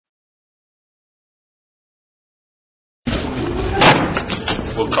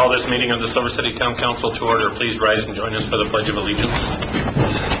We'll call this meeting of the Silver City Town Council to order. Please rise and join us for the Pledge of Allegiance. I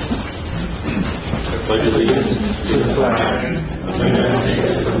pledge allegiance to the flag of the United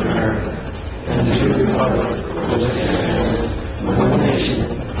States of America and to the republic for which it stands, one nation,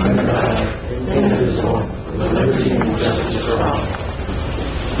 under God, indivisible, with liberty and justice for all.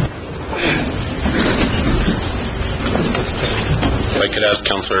 If I could ask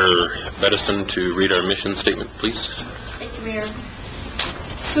Councilor Bettison to read our mission statement, please. Thank you, Mayor.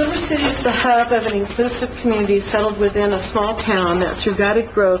 Silver City is the hub of an inclusive community settled within a small town that, through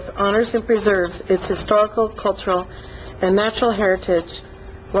guided growth, honors and preserves its historical, cultural, and natural heritage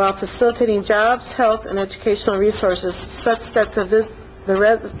while facilitating jobs, health, and educational resources such that the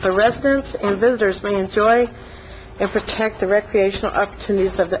residents and visitors may enjoy and protect the recreational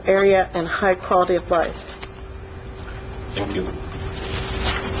opportunities of the area and high quality of life. Thank you.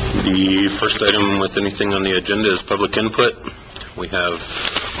 The first item with anything on the agenda is public input. We have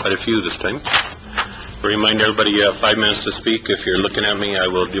quite a few this time. I remind everybody you have 5 minutes to speak. If you're looking at me, I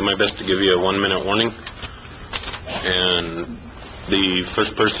will do my best to give you a 1-minute warning. And the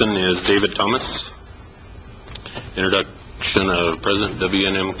first person is David Thomas. Introduction of President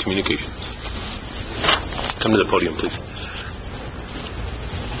W&M Communications. Come to the podium, please.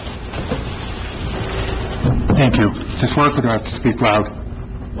 Thank you. Does this work or do I have to speak loud?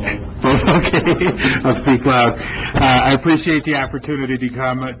 Okay, I'll speak loud. I appreciate the opportunity to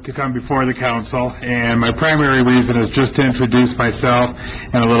come before the council, and my primary reason is just to introduce myself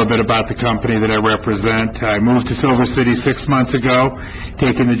and a little bit about the company that I represent. I moved to Silver City 6 months ago,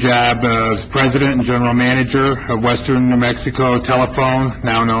 taking the job as president and general manager of Western New Mexico Telephone,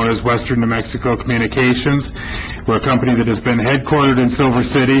 now known as Western New Mexico Communications. We're a company that has been headquartered in Silver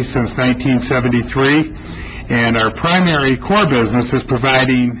City since 1973. And our primary core business is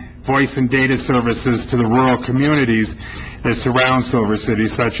providing voice and data services to the rural communities that surround Silver City,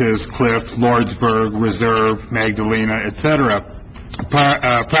 such as Cliff, Lordsburg, Reserve, Magdalena, etc.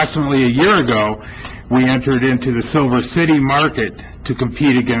 Approximately a year ago, we entered into the Silver City market to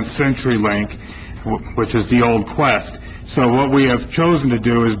compete against CenturyLink, which is the old Quest. So what we have chosen to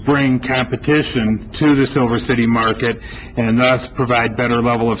do is bring competition to the Silver City market and thus provide better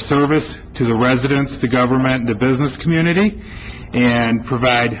level of service to the residents, the government, and the business community, and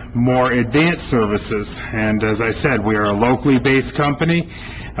provide more advanced services. And as I said, we are a locally based company,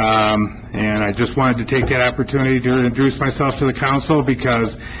 and I just wanted to take that opportunity to introduce myself to the council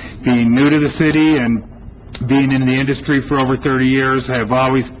because being new to the city and being in the industry for over 30 years, I have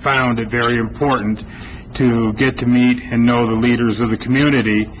always found it very important to get to meet and know the leaders of the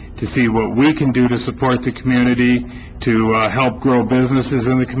community, to see what we can do to support the community, to help grow businesses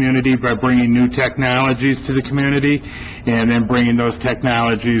in the community by bringing new technologies to the community, and then bringing those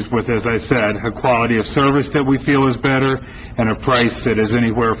technologies with, as I said, a quality of service that we feel is better and a price that is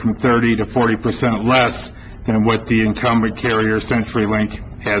anywhere from 30 to 40% less than what the incumbent carrier CenturyLink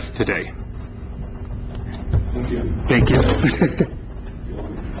has today. Thank you. Thank you.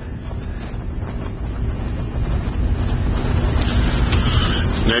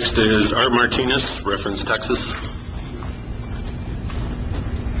 Next is Art Martinez, Reference Texas.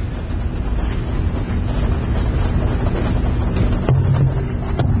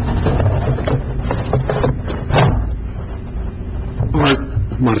 Art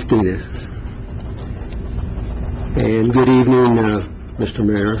Martinez. And good evening, Mr.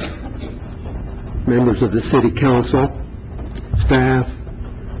 Mayor, members of the City Council, staff,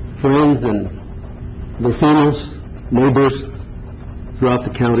 friends, and vecinos, neighbors throughout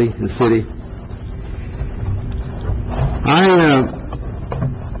the county and city. I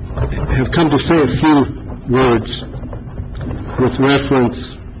have come to say a few words with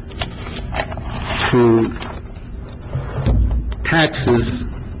reference to taxes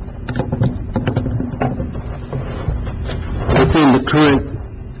within the current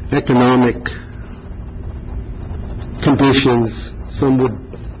economic conditions. Some would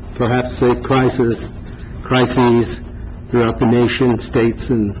perhaps say crises throughout the nation, states,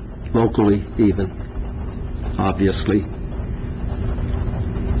 and locally even, obviously.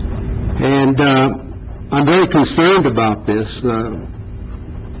 And I'm very concerned about this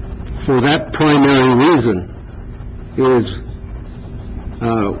for that primary reason is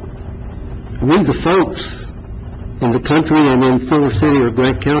we, the folks in the country and in Silver City or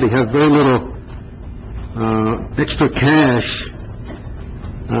Grant County, have very little extra cash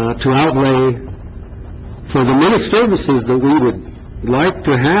to outlay for the many services that we would like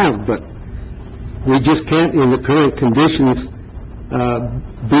to have, but we just can't, in the current conditions,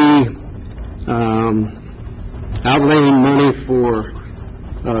 be outlaying money for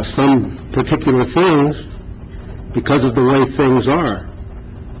some particular things because of the way things are.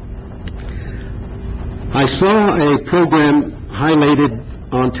 I saw a program highlighted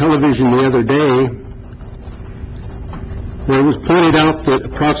on television the other day where it was pointed out that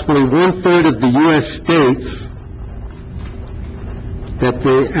approximately 1/3 of the U.S. states, that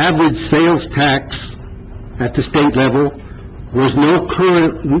the average sales tax at the state level was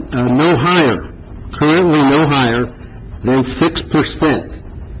currently no higher than 6%,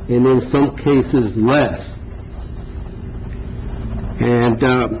 and in some cases less. And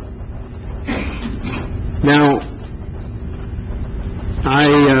now,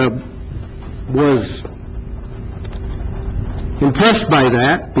 I was impressed by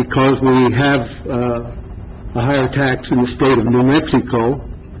that because we have a higher tax in the state of New Mexico,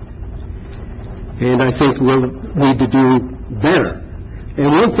 and I think we'll need to do better.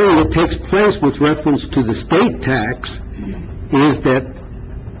 And one thing that takes place with reference to the state tax is that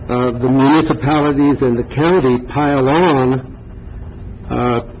the municipalities and the county pile on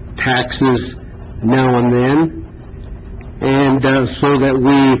taxes now and then, and so that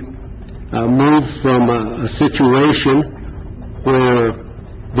we move from a situation where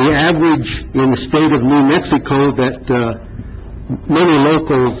the average in the state of New Mexico that many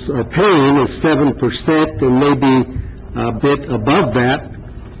locals are paying is 7% and maybe a bit above that.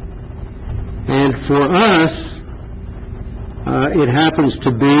 And for us, it happens to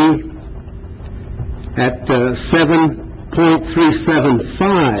be at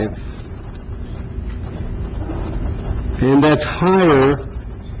 7.375, and that's higher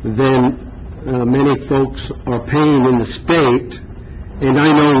than many folks are paying in the state. And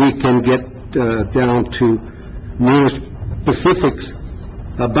I know we can get down to more specifics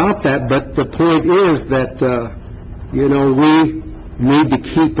about that, but the point is that, we need to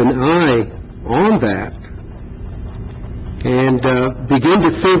keep an eye on that and begin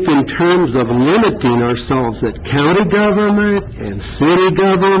to think in terms of limiting ourselves at county government and city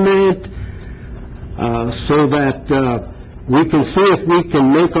government, so that we can see if we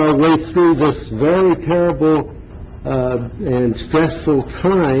can make our way through this very terrible and stressful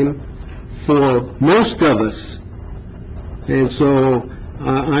time for most of us. And so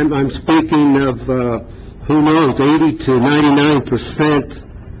I'm speaking of, who knows, 80 to 99%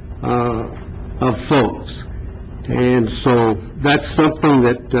 of folks. And so that's something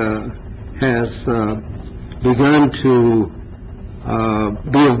that has begun to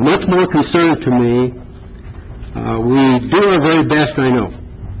be of much more concern to me. We do our very best, I know.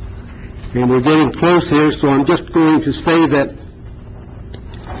 And we're getting close here, so I'm just going to say that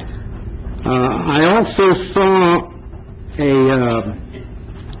I also saw a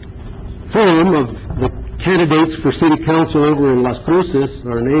forum of the candidates for city council over in Las Cruces,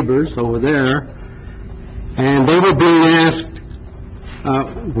 our neighbors over there, and they were being asked,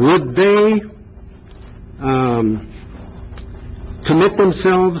 would they commit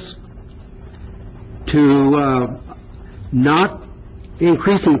themselves to not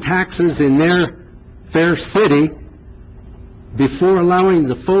increasing taxes in their fair city before allowing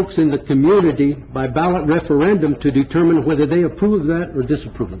the folks in the community by ballot referendum to determine whether they approve of that or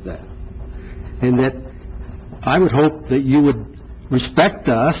disapprove of that. And that I would hope that you would respect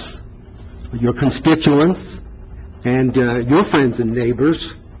us, your constituents, and your friends and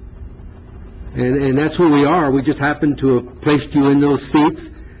neighbors. And that's who we are. We just happen to have placed you in those seats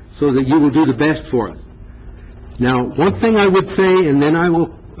so that you will do the best for us. Now, one thing I would say, and then I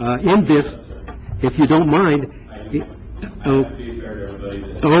will end this, if you don't mind.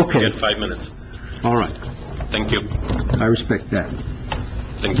 Okay. You have 5 minutes. All right. Thank you. I respect that.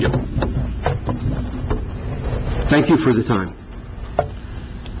 Thank you. Thank you for the time.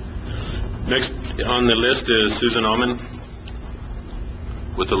 Next on the list is Susan Allman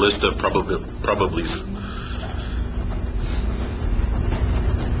with a list of probablys.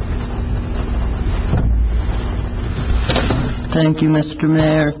 Thank you, Mr.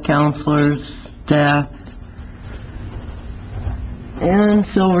 Mayor, councilors, staff, and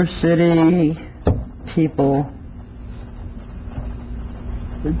Silver City people.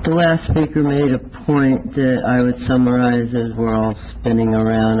 The last speaker made a point that I would summarize as we're all spinning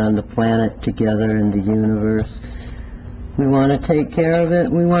around on the planet together in the universe. We want to take care of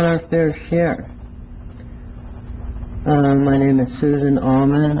it. We want our fair share. My name is Susan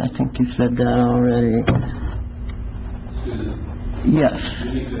Allman. I think you said that already. Susan, yes.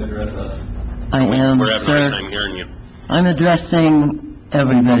 you need to address us. I am, We're having a hard sir. time hearing you. I'm addressing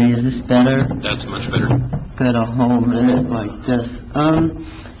everybody. Is this better? That's much better. Got a whole minute like this.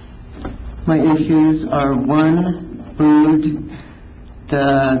 My issues are: one, food.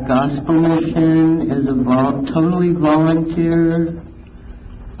 The gospel mission is a totally volunteer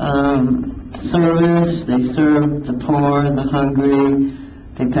service. They serve the poor, the hungry,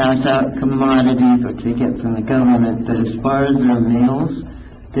 They pass out commodities, which they get from the government, but as far as their meals,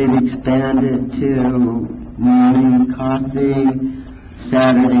 they've expanded to morning coffee,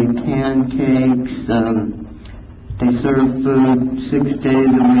 Saturday pancakes. They serve food 6 days a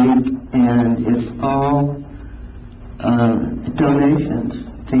week, and it's all donations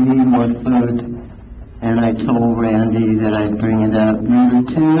to need more food. And I told Randy that I'd bring it up.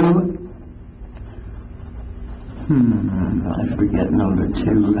 Number 2, I forget number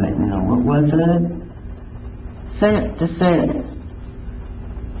 2 right now. What was it? Say it, just say it.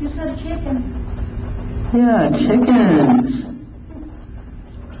 You said chickens. Yeah, chickens.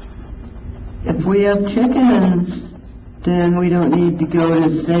 If we have chickens, then we don't need to go to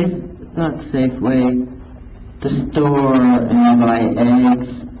Safeway, the store, and buy eggs.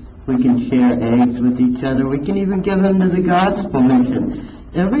 We can share eggs with each other. We can even give them to the gospel mission.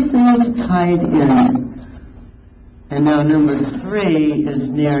 Everything is tied in. And now number 3 is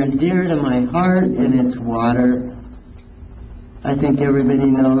near and dear to my heart, and it's water. I think everybody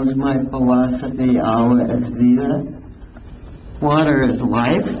knows my philosophy, agua es vida. Water is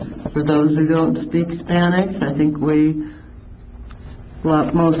life. For those who don't speak Spanish, I think most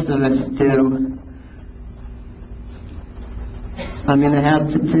of us do. I'm going to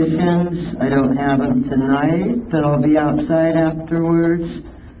have petitions. I don't have them tonight, but I'll be outside afterwards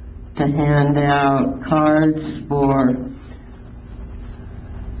to hand out cards for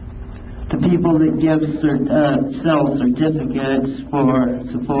the people that sell certificates for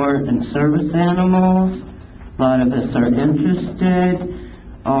support and service animals. A lot of us are interested.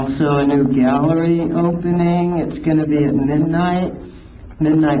 Also a new gallery opening. It's going to be at midnight.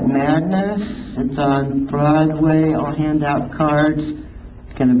 Midnight Madness. It's on Broadway. I'll hand out cards.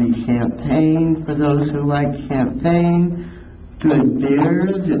 It's going to be champagne for those who like champagne. Good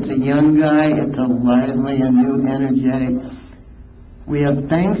beers. It's a young guy. It's a lively and new energetic. We have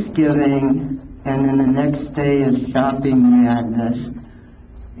Thanksgiving, and then the next day is Shopping Madness.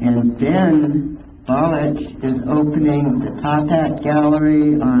 And Ben Bolich is opening the Top Hat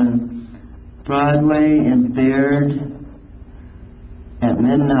Gallery on Broadway and Baird at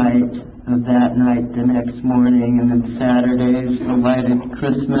midnight of that night the next morning. And then Saturday's the lighted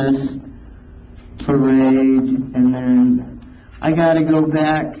Christmas parade. And then I got to go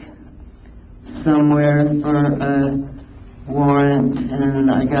back somewhere for a warrant, and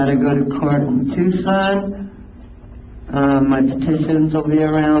I got to go to court in Tucson. My petitions will be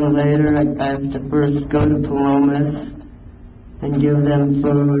around later. I have to first go to Palomas and give them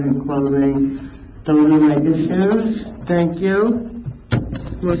food and clothing. Those are my issues. Thank you.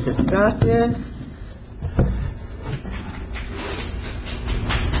 Muchas gracias.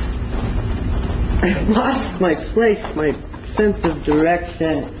 I lost my place, my sense of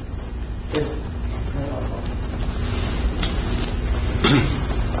direction.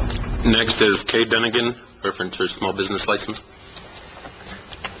 Next is Kay Dunnigan, reference her small business license.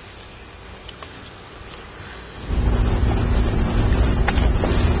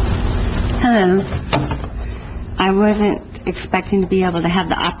 Hello. I wasn't expecting to be able to have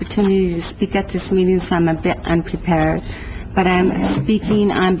the opportunity to speak at this meeting, so I'm a bit unprepared. But I'm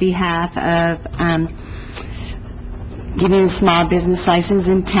speaking on behalf of getting a small business license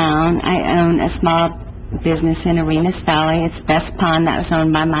in town. I own a small business in Arenas Valley. It's Best Pond, that was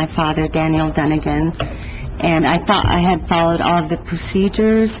owned by my father, Daniel Dunnigan. And I thought I had followed all of the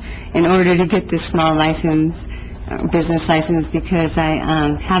procedures in order to get this small license, business license, because I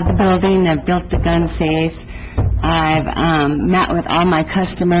have the building, I've built the gun safe, I've met with all my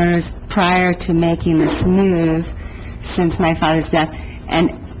customers prior to making this move since my father's death,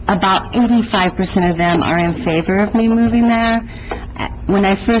 and about 85% of them are in favor of me moving there. When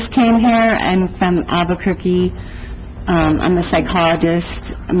I first came here, I'm from Albuquerque. I'm a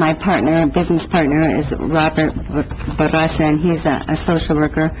psychologist. My business partner is Robert Barraza, and he's a social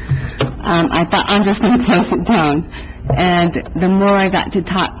worker. I thought I'm just going to close it down. And the more I got to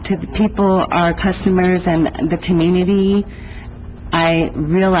talk to the people, our customers, and the community, I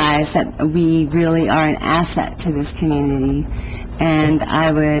realized that we really are an asset to this community. And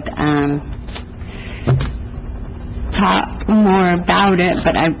I would talk more about it,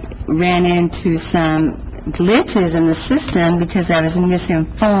 but I ran into some glitches in the system because I was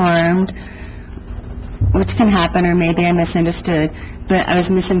misinformed, which can happen, or maybe I misunderstood, but I was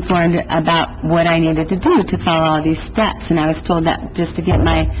misinformed about what I needed to do to follow all these steps. And I was told that just to get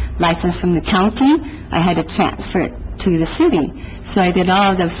my license from the county, I had to transfer it to the city. So I did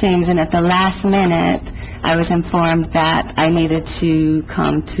all of those things, and at the last minute, I was informed that I needed to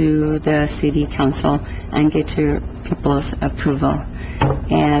come to the city council and get your people's approval.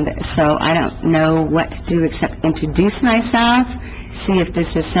 And so I don't know what to do except introduce myself see if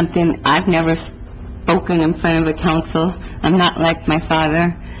this is something, I've never spoken in front of a council. I'm not like my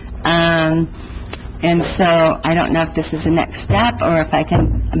father. And so I don't know if this is the next step or if I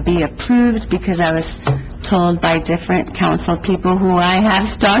can be approved, because I was told by different council people who I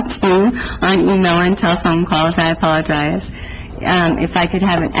have talked to on email and telephone calls, I apologize, if I could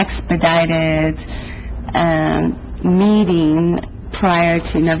have an expedited meeting prior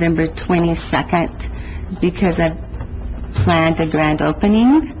to November 22nd, because I've planned a grand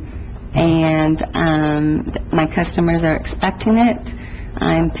opening and my customers are expecting it.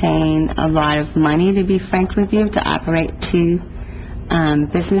 I'm paying a lot of money, to be frank with you, to operate 2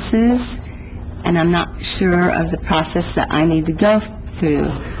 businesses, and I'm not sure of the process that I need to go through.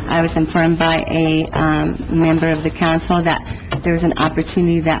 I was informed by a member of the council that there's an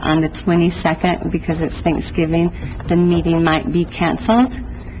opportunity that on the 22nd, because it's Thanksgiving, the meeting might be canceled.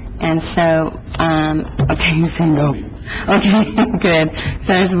 And so, okay, you said no. Okay, good.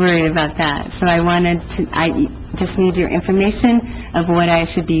 So I was worried about that. So I just need your information of what I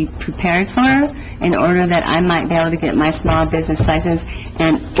should be prepared for in order that I might be able to get my small business license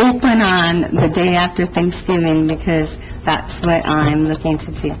and open on the day after Thanksgiving, because that's what I'm looking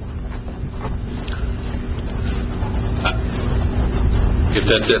to do. If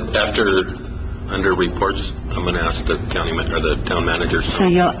that's it, under reports, I'm going to ask the the town manager. So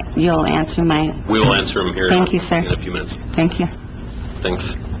you'll answer my... We will answer them here. Thank you, sir. In a few minutes. Thank you.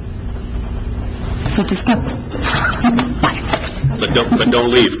 Thanks. So just go. Bye. But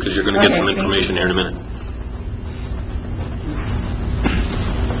don't leave, because you're going to get Okay, some thank you. information here in a minute.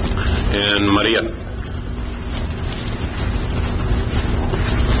 And Maria.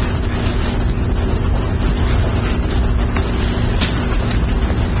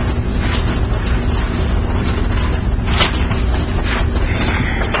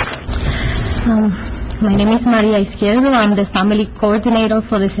 My name is Maria Izquierdo. I'm the family coordinator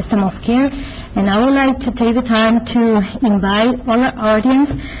for the system of care, and I would like to take the time to invite all our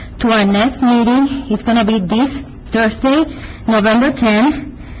audience to our next meeting. It's going to be this Thursday, November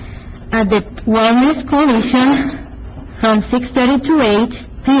 10, at the Wellness Coalition from 6:30 to 8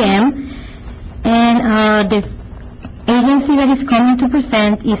 p.m. And the agency that is coming to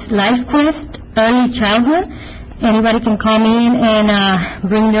present is LifeQuest Early Childhood. Anybody can come in and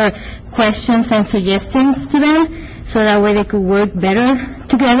bring their questions and suggestions to them, so that way they could work better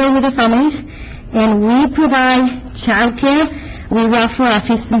together with the families. And we provide childcare. We offer a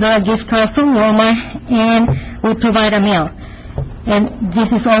 $15 gift card from Walmart, and we provide a meal. And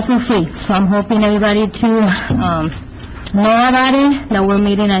this is all for free. So I'm hoping everybody to know about it, that we're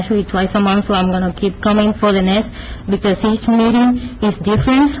meeting actually twice a month, so I'm going to keep coming for the next, because each meeting is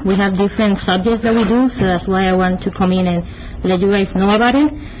different. We have different subjects that we do, so that's why I want to come in and let you guys know about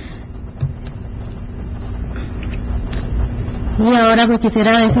it. Y ahora pues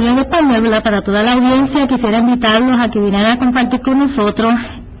quisiera decir en español, ¿verdad? Para toda la audiencia, quisiera invitarlos a que vinieran a compartir con nosotros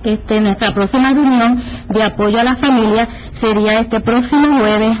nuestra próxima reunión de apoyo a la familia. Sería este próximo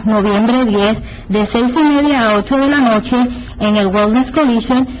jueves, noviembre 10, de 6:30 a 8 de la noche en el Wellness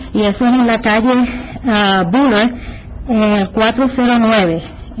Coalition, y eso es en la calle Bullard, en el 409,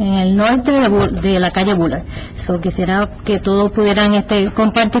 en el norte de la calle Bullard. So, quisiera que todos pudieran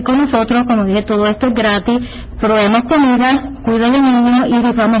compartir con nosotros. Como dije, todo esto es gratis, proveemos comida, cuida de niños y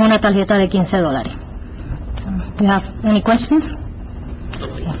rifamos una tarjeta de $15. Do you have any questions?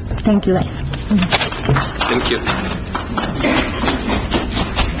 Thank you, guys. Thank you.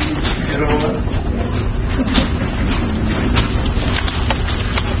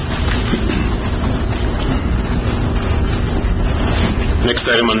 Next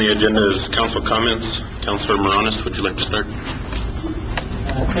item on the agenda is council comments. Councilor Morales, would you like to start?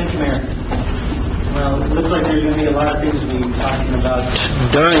 Thank you, Mayor. Well, it looks like there's going to be a lot of things to be talking about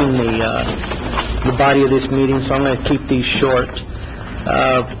during the body of this meeting, so I'm going to keep these short.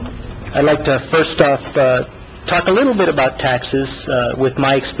 I'd like to first off talk a little bit about taxes with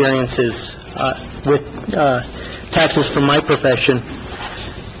my experiences with taxes from my profession.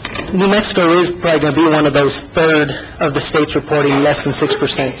 New Mexico is probably going to be one of those third of the states reporting less than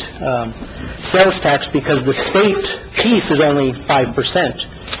 6% sales tax, because the state piece is only 5%.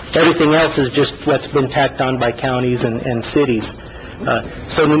 Everything else is just what's been tacked on by counties and cities.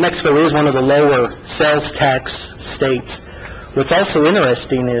 So New Mexico is one of the lower sales tax states. What's also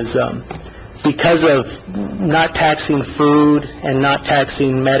interesting is because of not taxing food and not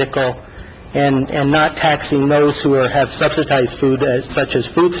taxing medical and not taxing those who have subsidized food, such as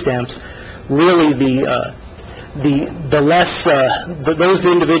food stamps, really those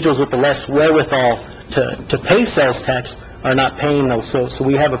individuals with the less wherewithal to pay sales tax are not paying those. So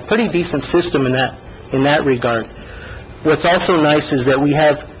we have a pretty decent system in that regard. what's also nice is that we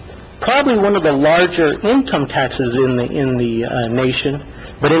have probably one of the larger income taxes in the nation,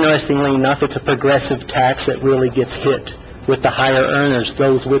 but interestingly enough, it's a progressive tax that really gets hit with the higher earners,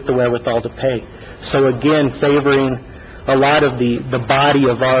 those with the wherewithal to pay. So again, favoring a lot of the body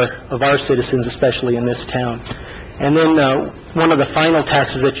of our citizens, especially in this town. And then one of the final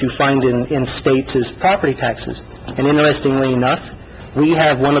taxes that you find in states is property taxes. And interestingly enough, we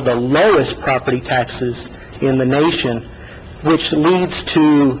have one of the lowest property taxes in the nation, which leads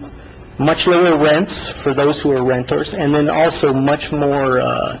to much lower rents for those who are renters, and then also much more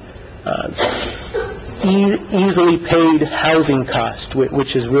easily paid housing cost,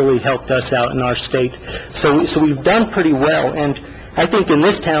 which has really helped us out in our state. So we've done pretty well, and I think in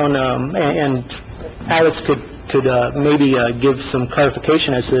this town, and Alex could maybe give some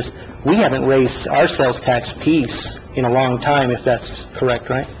clarification as to this, we haven't raised our sales tax piece in a long time, if that's correct,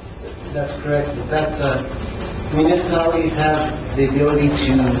 right? That's correct. In fact, municipalities have the ability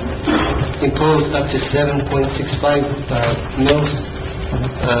to impose up to 7.65 mils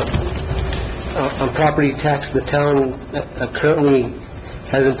on property tax. The town currently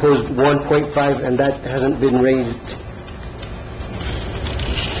has imposed 1.5, and that hasn't been raised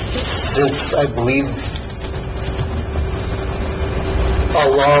since, I believe, a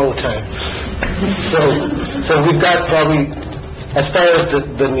long time. So we've got probably, as far as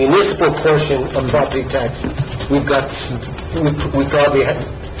the municipal portion of property tax, we probably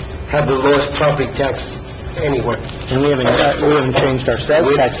have the lowest property tax anywhere. And we haven't changed our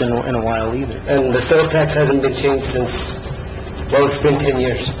sales tax in a while either. And the sales tax hasn't been changed since, well, it's been 10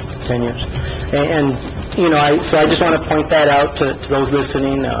 years. 10 years. And you know, so I just want to point that out to those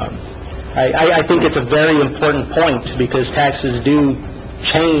listening. I think it's a very important point, because taxes do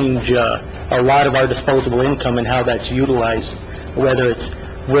change a lot of our disposable income and how that's utilized, whether it's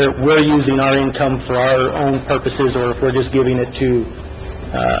we're using our income for our own purposes, or if we're just giving it to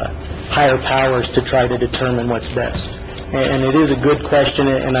higher powers to try to determine what's best. And it is a good question,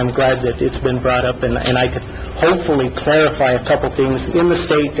 and I'm glad that it's been brought up, and I could hopefully clarify a couple things in the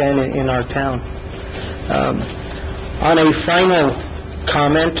state and in our town. On a final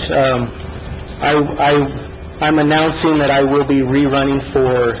comment, I'm announcing that I will be rerunning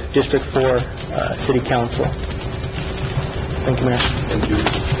for District 4 City Council. Thank you, Mayor. Thank you.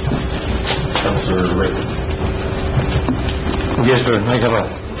 Councilor Ray. Yes, sir. I have a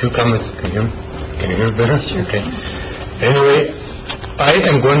few comments. Can you hear me better? Sure. Okay. Anyway, I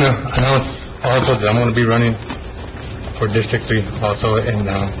am going to announce also that I'm going to be running for District 3 also in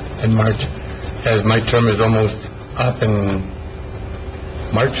March, as my term is almost up in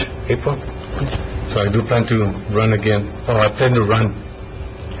March, April. So I do plan to run again. Oh, I plan to run.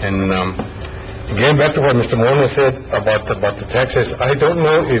 And getting back to what Mr. Molina said about the taxes, I don't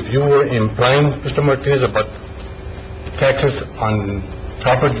know if you were implying, Mr. Martinez, about taxes on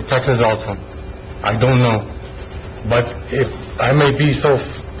property taxes also. I don't know. But if I may be so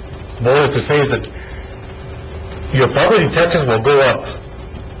bold as to say, is that your property taxes will go up.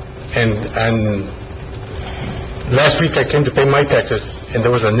 And last week I came to pay my taxes, and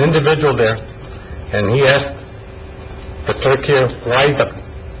there was an individual there, and he asked the clerk here why the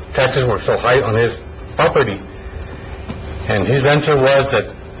taxes were so high on his property. And his answer was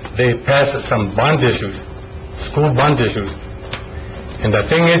that they passed some bond issues, school bond issues. And the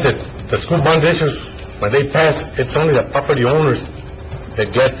thing is that the school bond issues, when they pass, it's only the property owners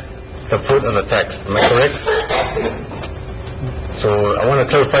that get the foot of the tax. Am I correct? So I want to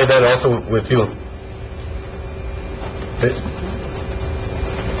clarify that also with you.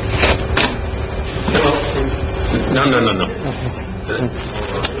 No.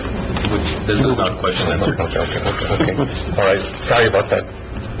 This is not a question. Okay. All right. Sorry about that.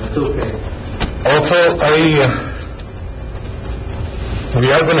 It's okay. Also,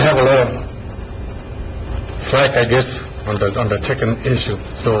 we are going to have a lot of flack, I guess, on the chicken issue.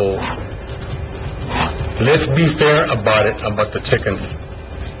 So let's be fair about it, about the chickens,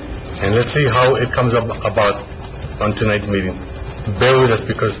 and let's see how it comes about on tonight's meeting. Bear with us,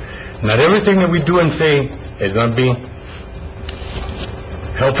 because not everything that we do and say is going to be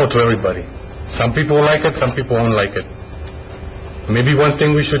helpful to everybody. Some people will like it, some people won't like it. Maybe one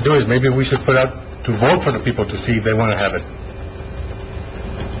thing we should do is maybe we should put out to vote for the people to see if they want to have it.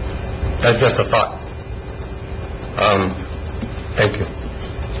 That's just a thought. Thank you.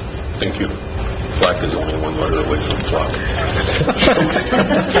 Thank you. Flack is only one letter away from flock.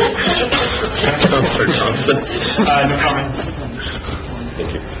 Councilor Johnson. No comments.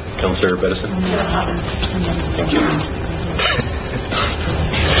 Thank you. Councilor Bedison. Thank you.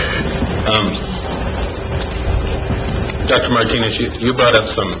 Dr. Martinez, you brought up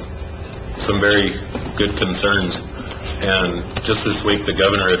some very good concerns. And just this week, the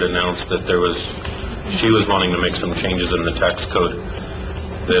governor had announced that she was wanting to make some changes in the tax code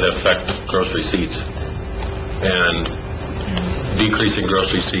that affect gross receipts. And decreasing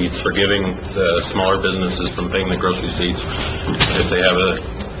gross receipts, forgiving the smaller businesses from paying the gross receipts if they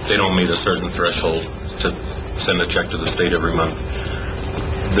don't meet a certain threshold to send a check to the state every month.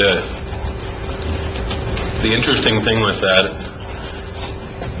 The interesting thing with that,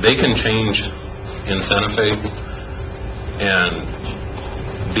 they can change in Santa Fe and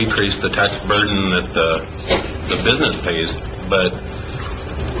decrease the tax burden that the business pays, but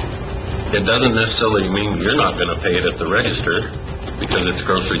it doesn't necessarily mean you're not going to pay it at the register because it's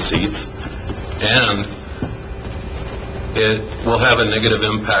gross receipts, and it will have a negative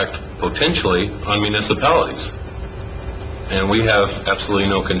impact potentially on municipalities. And we have absolutely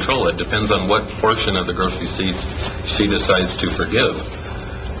no control. It depends on what portion of the gross receipts she decides to forgive.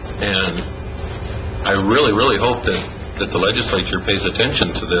 And I really, really hope that the legislature pays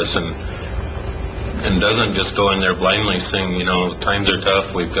attention to this and doesn't just go in there blindly saying, you know, times are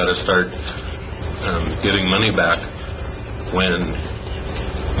tough, we've got to start giving money back, when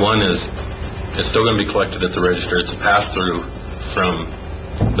one is, it's still going to be collected at the register. It's a pass-through from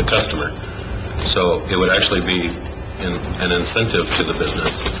the customer. So it would actually be an incentive to the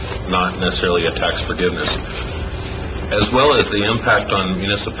business, not necessarily a tax forgiveness. As well as the impact on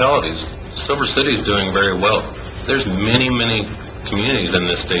municipalities. Silver City is doing very well. There's many, many communities in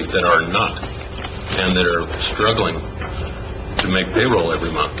this state that are not, and that are struggling to make payroll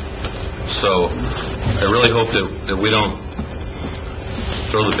every month. So I really hope that we don't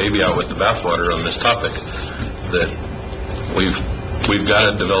throw the baby out with the bathwater on this topic, that we've got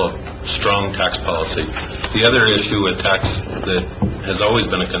to develop strong tax policy. The other issue with tax that has always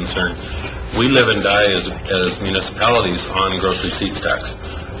been a concern, we live and die as municipalities on gross receipts tax.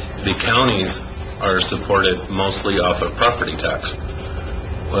 The counties are supported mostly off of property tax.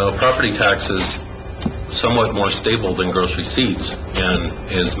 Well, property tax is somewhat more stable than gross receipts and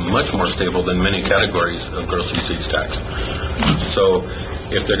is much more stable than many categories of gross receipts tax. So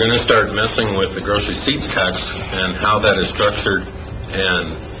if they're going to start messing with the gross receipts tax and how that is structured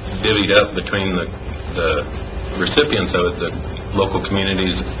and divvied up between the recipients of it, the local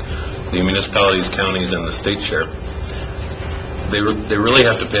communities, the municipalities, counties, and the state share, they really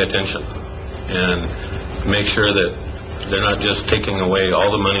have to pay attention and make sure that they're not just taking away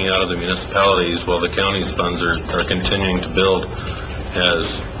all the money out of the municipalities while the county's funds are continuing to build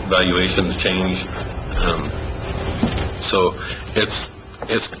as valuations change. So it's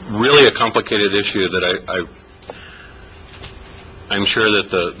really a complicated issue that I'm sure that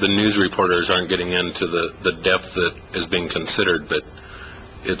the news reporters aren't getting into the depth that is being considered, but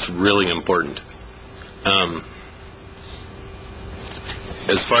it's really important.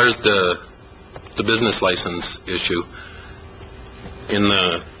 As far as the business license issue, in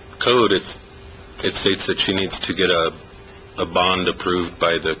the code it states that she needs to get a bond approved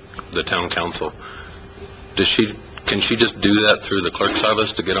by the town council. Can she just do that through the clerk's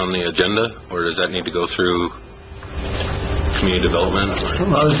office to get on the agenda, or does that need to go through community development?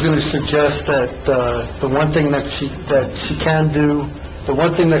 Well, I was going to suggest that the one thing that she can do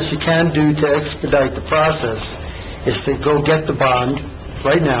to expedite the process is to go get the bond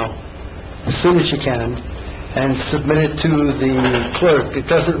right now, as soon as she can, and submit it to the clerk. It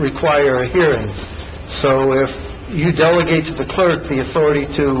doesn't require a hearing. So if you delegate to the clerk the authority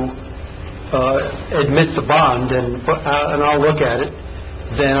to admit the bond, and I'll look at it,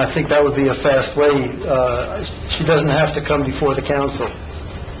 then I think that would be a fast way. She doesn't have to come before the council.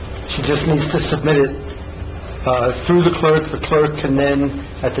 She just needs to submit it through the clerk. The clerk can then,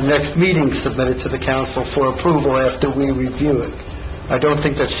 at the next meeting, submit it to the council for approval after we review it. I don't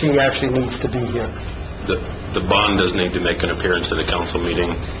think that she actually needs to be here. The bond does need to make an appearance at a council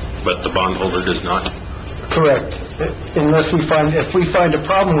meeting, but the bondholder does not? Correct. If we find a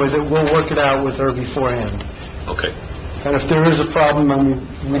problem with it, we'll work it out with her beforehand. Okay. And if there is a problem and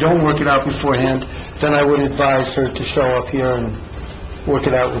we don't work it out beforehand, then I would advise her to show up here and work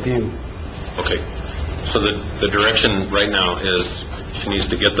it out with you. Okay. So the direction right now is she needs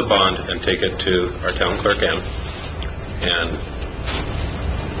to get the bond and take it to our town clerk, and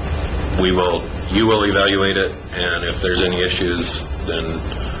you will evaluate it, and if there's any issues, then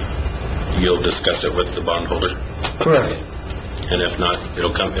you'll discuss it with the bondholder? Correct. And if not,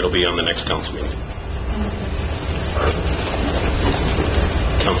 it'll be on the next council meeting.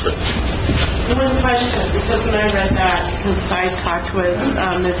 Counselor. One question, because when I read that, because I talked with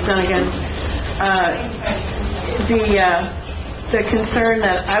Ms. Dunnigan, the concern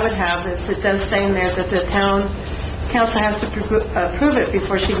that I would have is it does say in there that the town council has to approve it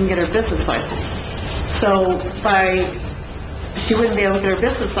before she can get her business license. So by she wouldn't be able to get her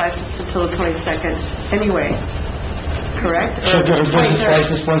business license until the 22nd anyway, correct? She'll get her Or business 23rd?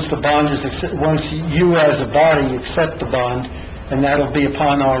 license once the bond is, once you as a body accept the bond, and that'll be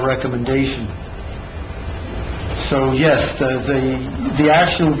upon our recommendation. So yes, the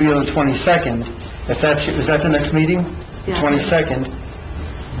action will be on the 22nd. If that's, is that the next meeting? Yeah. 22nd.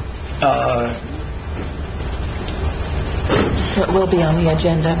 So it will be on the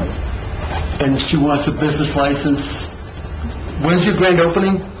agenda. And she wants a business license. When's your grand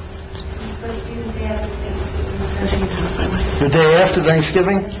opening? The day after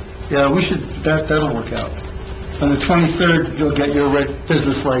Thanksgiving? Yeah, we should, that'll work out. On the 23rd, you'll get your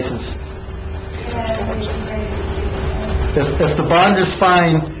business license. If the bond is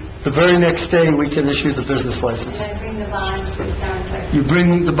fine, the very next day, we can issue the business license. Bring the bond to the town clerk. You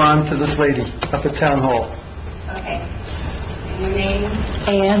bring the bond to this lady up at Town Hall. Okay. And your name?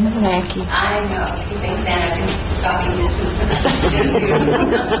 Ann Mackey. I know, you think that I've been stalking you.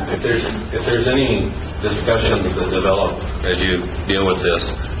 If there's any discussions that develop as you deal with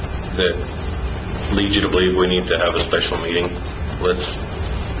this that lead you to believe we need to have a special meeting, let's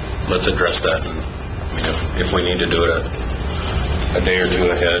address that. And, I mean, if we need to do it a day or two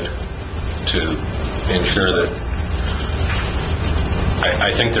ahead to ensure that,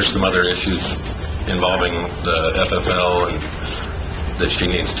 I think there's some other issues involving the FFL and that she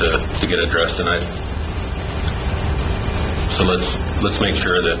needs to get addressed, and so let's make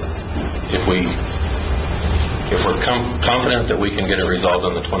sure that if we're confident that we can get it resolved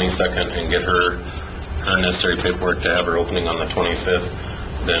on the 22nd and get her necessary paperwork to have her opening on the 25th,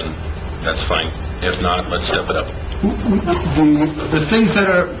 then that's fine. If not, let's step it up. The things that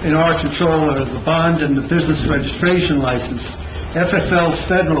are in our control are the bond and the business registration license. FFL's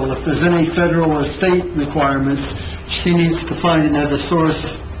federal. If there's any federal or state requirements, she needs to find another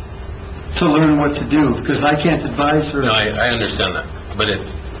source to learn what to do, because I can't advise her. No, I understand that, but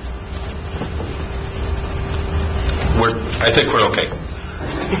I think we're okay.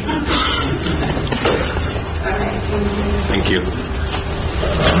 Thank you.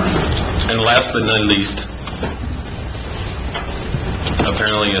 And last but not least,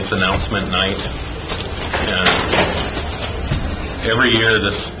 apparently it's announcement night, and every year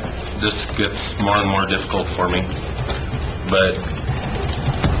this gets more and more difficult for me. But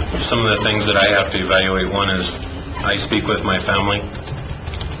some of the things that I have to evaluate, one is I speak with my family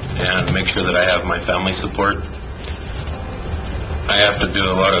and make sure that I have my family support. I have to do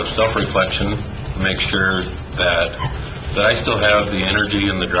a lot of self-reflection, make sure that I still have the energy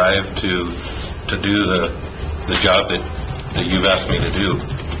and the drive to do the job that you've asked me to do.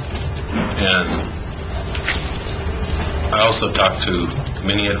 And I also talk to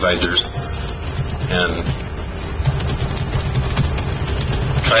many advisors and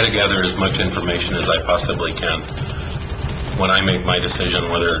try to gather as much information as I possibly can when I make my decision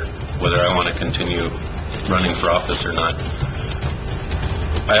whether I want to continue running for office or not.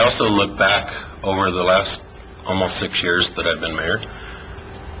 I also look back over the last almost 6 years that I've been mayor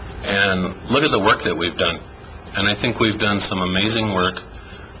and look at the work that we've done. And I think we've done some amazing work.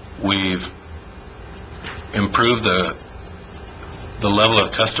 We've improved the level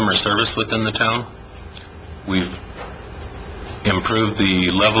of customer service within the town. We've improved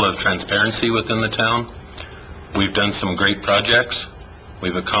the level of transparency within the town. We've done some great projects.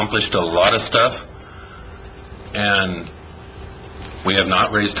 We've accomplished a lot of stuff. And we have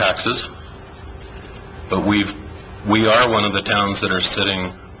not raised taxes, but we are one of the towns that are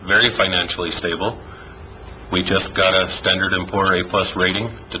sitting very financially stable. We just got a Standard & Poor A+ rating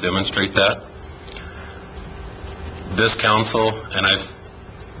to demonstrate that. This council, and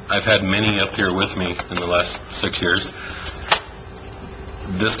I've had many up here with me in the last 6 years,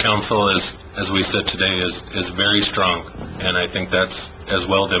 this council, as we said today, is very strong, and I think that's as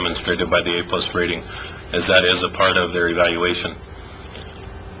well demonstrated by the A+ rating, as that is a part of their evaluation.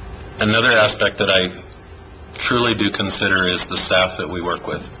 Another aspect that I truly do consider is the staff that we work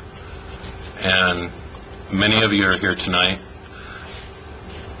with. And many of you are here tonight.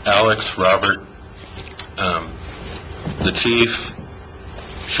 Alex, Robert, the chief,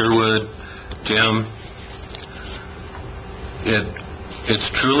 Sherwood, Jim. It's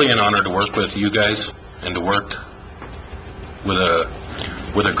truly an honor to work with you guys and to work with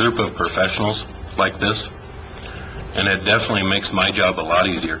a group of professionals like this. And it definitely makes my job a lot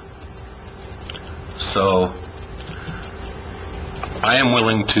easier. So I am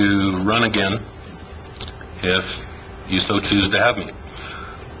willing to run again if you so choose to have me.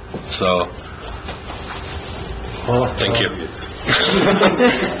 So, thank you.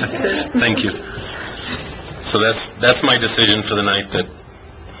 Thank you. So that's my decision for the night, that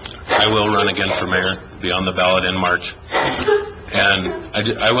I will run again for mayor, be on the ballot in March. And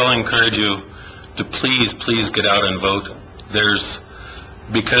I will encourage you to please get out and vote.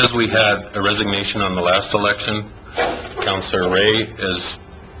 Because we had a resignation on the last election, Councilor Ray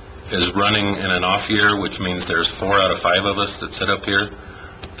is running in an off year, which means there's 4 out of 5 of us that sit up here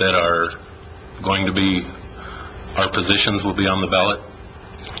that are going to be, our positions will be on the ballot.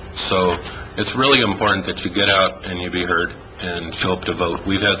 So it's really important that you get out and you be heard and show up to vote.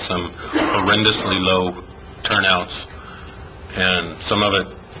 We've had some horrendously low turnouts, and some of it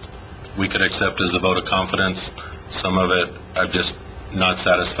we could accept as a vote of confidence. Some of it I'm just not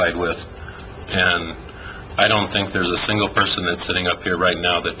satisfied with. And I don't think there's a single person that's sitting up here right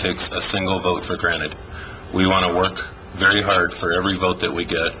now that takes a single vote for granted. We want to work very hard for every vote that we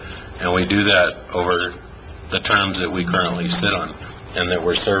get, and we do that over the terms that we currently sit on and that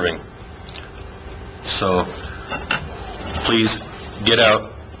we're serving. So please get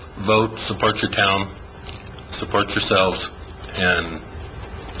out, vote, support your town, support yourselves, and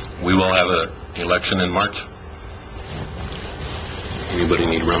we will have an election in March. Anybody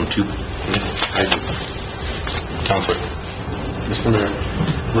need round 2? Yes, I do. Councilor. Mr. Mayor,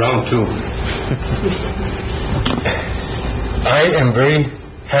 round 2. I am very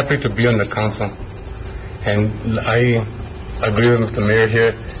happy to be on the council, and I agree with the mayor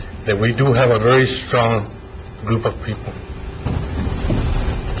here that we do have a very strong group of people.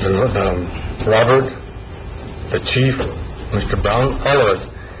 Robert, the chief, Mr. Brown, all of us.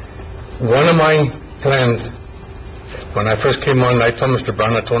 One of my plans, when I first came on, I told Mr.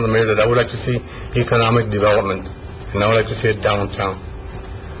 Brown, I told the mayor that I would like to see economic development, and I would like to see it downtown.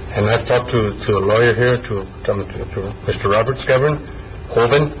 And I've talked to a lawyer here, to Mr. Robert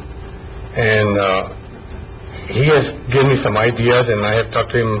Hoven, and he has given me some ideas, and I have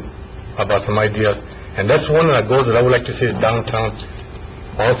talked to him about some ideas. And that's one of the goals that I would like to see is downtown.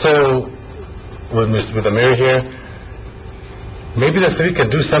 Also, with the mayor here, maybe the city can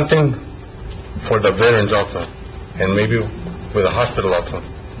do something for the veterans also, and maybe with a hospital also.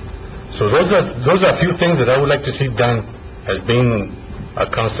 So those are a few things that I would like to see done as being a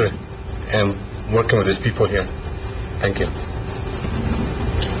councilor and working with these people here. Thank you.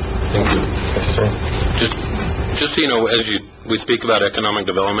 Thank you. Yes, sir. Just so you know, we speak about economic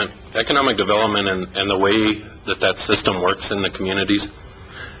development and the way that system works in the communities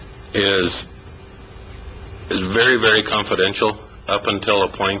is very, very confidential up until a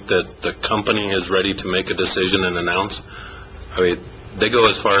point that the company is ready to make a decision and announce. I mean, they go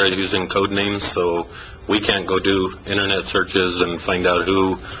as far as using code names, so we can't go do internet searches and find out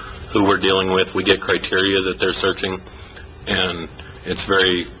who we're dealing with. We get criteria that they're searching, and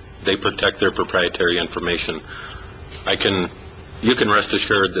they protect their proprietary information. You can rest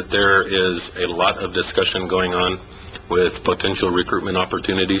assured that there is a lot of discussion going on with potential recruitment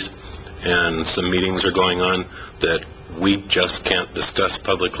opportunities, and some meetings are going on that we just can't discuss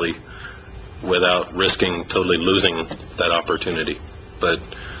publicly without risking totally losing that opportunity. But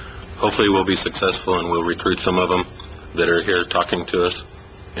hopefully we'll be successful, and we'll recruit some of them that are here talking to us,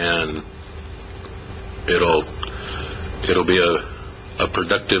 and it'll be a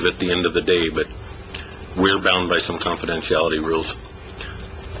productive at the end of the day, but we're bound by some confidentiality rules.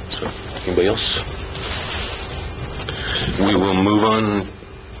 So, anybody else? We will move on.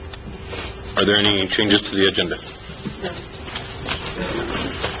 Are there any changes to the agenda?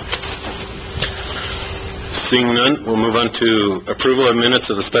 Seeing none, we'll move on to approval of minutes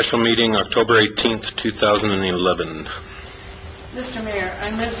of the special meeting October 18th, 2011. Mr. Mayor,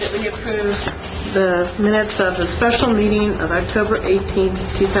 I move that we approve the minutes of the special meeting of October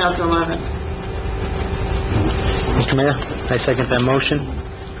 18th, 2011. Mr. Mayor, I second that motion.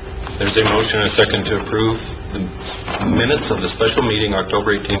 There's a motion and a second to approve the minutes of the special meeting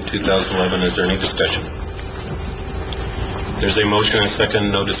October 18th, 2011. Is there any discussion? There's a motion and a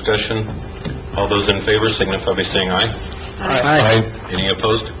second, no discussion. All those in favor signify by saying aye. Aye. Any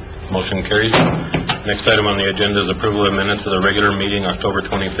opposed? Motion carries. Next item on the agenda is approval of minutes of the regular meeting October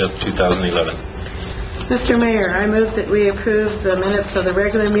 25th, 2011. Mr. Mayor, I move that we approve the minutes of the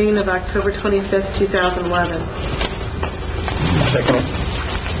regular meeting of October 25th, 2011. Second.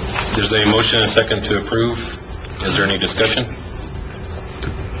 There's a motion and a second to approve. Is there any discussion?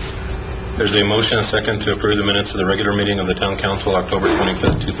 There's a motion and a second to approve the minutes of the regular meeting of the Town Council October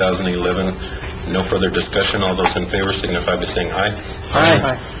 25th, 2011. No further discussion. All those in favor signify by saying aye.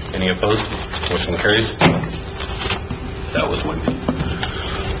 Aye. Any opposed? Motion carries. That was one.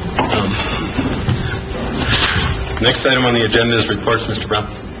 Next item on the agenda is reports. Mr. Brown.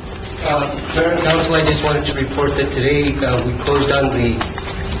 Mayor and Council, I just wanted to report that today we closed on the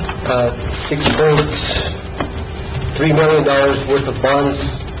 $6.3 million worth of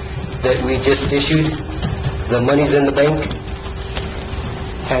bonds that we just issued. The money's in the bank,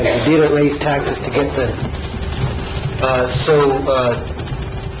 and we didn't raise taxes to get the,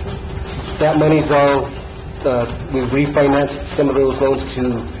 that money's all, we refinanced some of those loans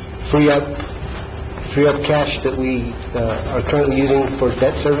to free up cash that we are currently using for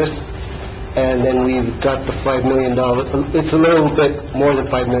debt service. And then we've got the $5 million, it's a little bit more than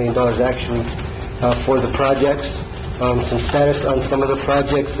 $5 million actually, for the projects. Some status on some of the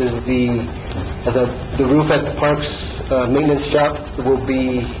projects is the roof at the parks maintenance shop will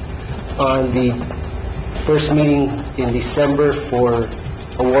be on the first meeting in December for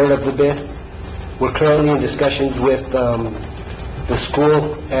award of the bid. We're currently in discussions with the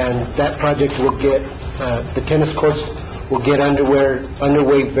school, and that project will get, the tennis courts will get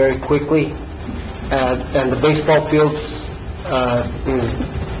underway very quickly, and the baseball fields is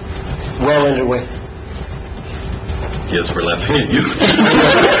well underway. Yes, we're laughing at you.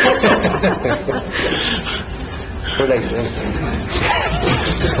 What I say?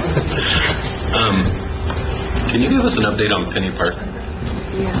 Can you give us an update on Penny Park?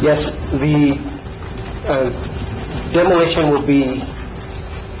 Yes, the demolition will be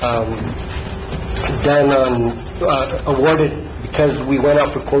done on, awarded, because we went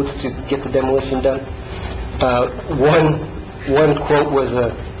out for quotes to get the demolition done. One quote was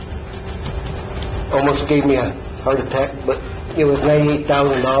almost gave me a heart attack, but it was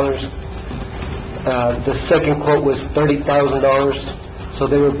 $98,000. The second quote was $30,000, so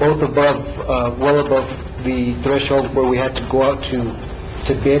they were both above, well above the threshold where we had to go out to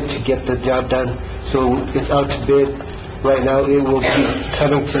bid to get the job done. So it's out to bid right now. It will be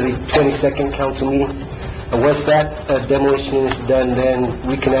coming to the 22nd council meeting. And once that demolition is done, then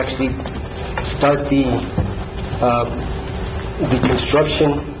we can actually start the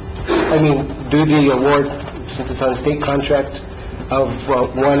construction, do the award, since it's on a state contract, of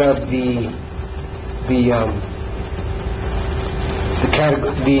one of the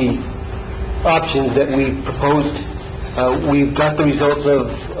options that we proposed. We've got the results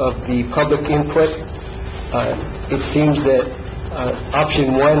of the public input. It seems that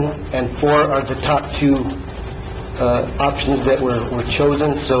option 1 and 4 are the top two options that were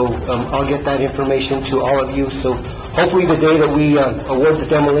chosen, so I'll get that information to all of you. So hopefully the day that we award the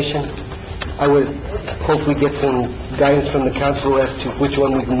demolition, I would hopefully get some guidance from the council as to which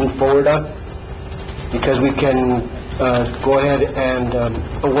one we can move forward on, because we can go ahead and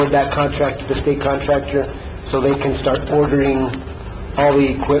award that contract to the state contractor so they can start ordering all the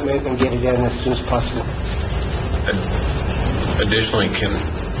equipment and get it in as soon as possible. Additionally,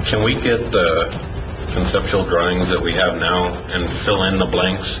 can we get the conceptual drawings that we have now and fill in the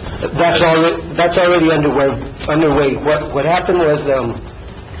blanks? That's already underway. What happened was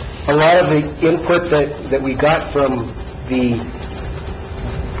a lot of the input that we got from the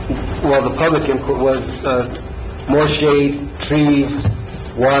public input was more shade, trees,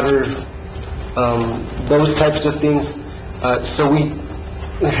 water, those types of things. So we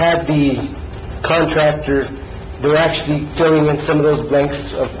had the contractor, they're actually filling in some of those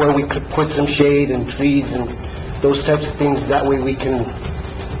blanks of where we could put some shade and trees and those types of things. That way we can,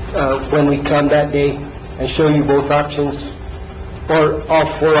 when we come that day, and show you both options, or all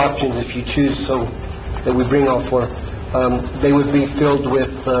 4 options if you choose, so that we bring all 4. They would be filled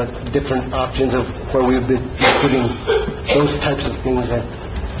with different options of where we would be putting those types of things in.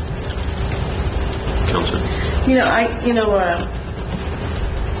 Councilor?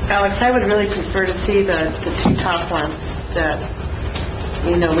 Alex, I would really prefer to see the 2 top ones that,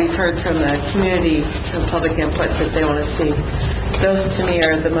 we've heard from the community, from public input that they want to see. Those, to me,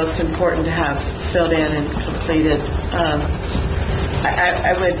 are the most important to have filled in and completed.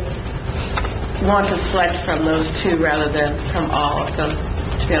 I would want to select from those 2 rather than from all of them,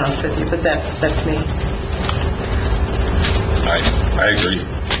 to be honest with you, but that's me. I agree.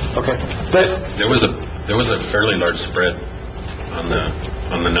 Okay. But there was a fairly large spread on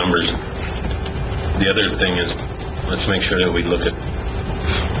the numbers. The other thing is, let's make sure that we look at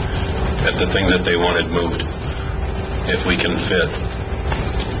the things that they wanted moved. If we can fit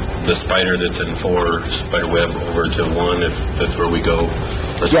the spider that's in 4 spider web over to 1, if that's where we go.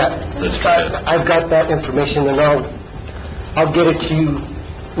 Let's try it. I've got that information, and I'll get it to you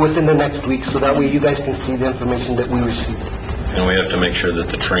within the next week, so that way you guys can see the information that we received. And we have to make sure that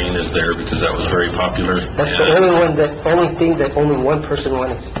the train is there, because that was very popular. That's the only thing that only one person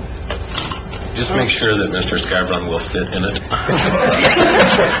wanted. Just make sure that Mr. Scavron will fit in it.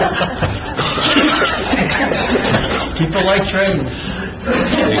 People like trains.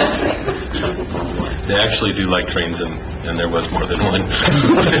 They actually do like trains, and there was more than one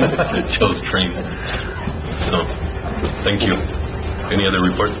that chose train. So, thank you. Any other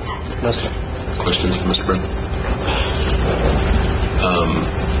report? No, sir. Questions for Mr. Bird?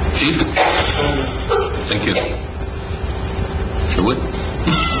 Chief? Thank you. Sherwood?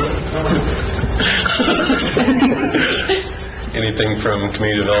 Anything from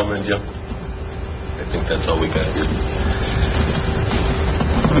community development, Jim? I think that's all we got here.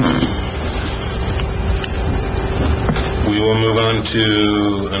 We will move on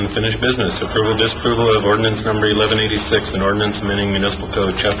to unfinished business. Approval, disapproval of ordinance number 1186, an ordinance amending municipal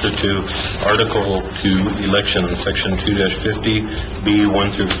code, chapter 2, article 2, elections, section 2-50, B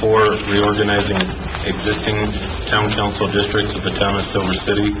 1 through 4, reorganizing existing town council districts of the town of Silver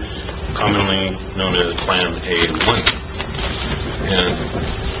City, commonly known as Plan A1. And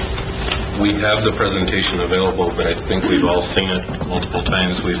we have the presentation available, but I think we've all seen it multiple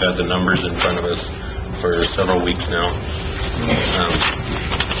times. We've had the numbers in front of us for several weeks now.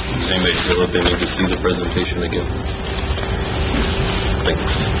 Does anybody feel that they need to see the presentation again?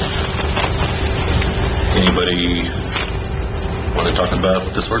 Thanks. Anybody want to talk about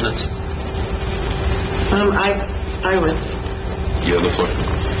this ordinance? I would. You have the floor.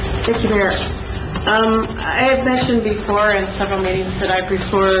 Thank you, Mayor. I have mentioned before in several meetings that I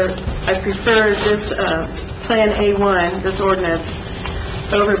prefer this Plan A1, this ordinance,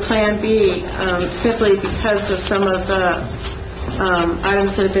 over Plan B, simply because of some of the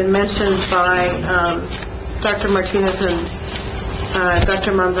items that have been mentioned by Dr. Martinez and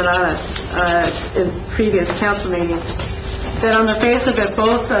Dr. Manzanares in previous council meetings. That on the face of it,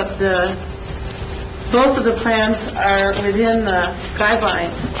 both of the plans are within the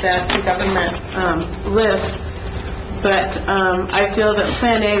guidelines that the government lists, but I feel that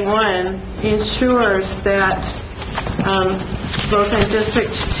Plan A1 ensures that both in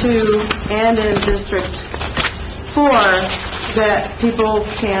District 2 and in District 4, that people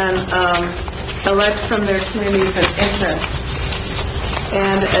can elect from their communities of interest.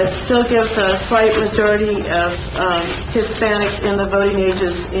 And it still gives a slight majority of Hispanic in the voting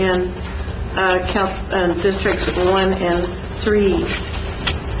ages in Districts 1 and 3.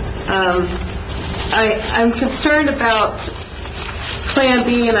 I'm concerned about Plan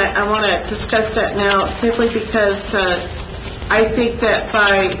B, and I want to discuss that now simply because I think that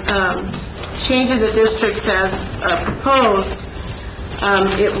by changing the districts as proposed,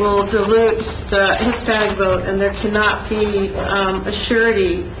 it will dilute the Hispanic vote, and there cannot be a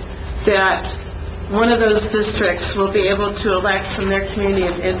surety that one of those districts will be able to elect from their community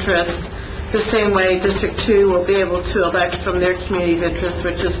of interest the same way District 2 will be able to elect from their community of interest,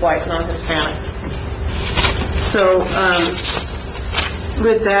 which is white, non-Hispanic. So,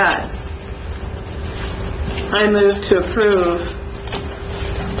 with that, I move to approve.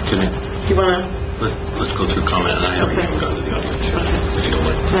 You want to? Let's go through comment, and I haven't even gone to the audience yet. If you don't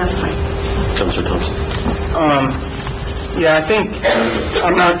mind. That's fine. Councilor Thompson. Yeah, I think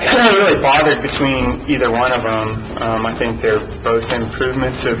I'm not really bothered between either one of them. I think they're both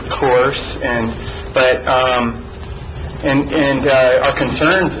improvements, of course, but our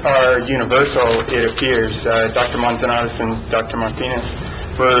concerns are universal, it appears. Dr. Manzanares and Dr. Martinez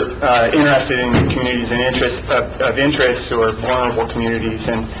were interested in communities of interest or vulnerable communities,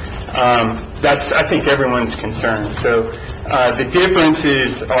 and that's, I think, everyone's concern. So the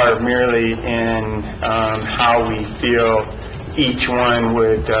differences are merely in how we feel each one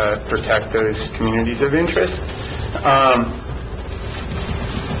would protect those communities of interest.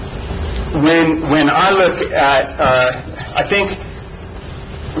 When I look at, I think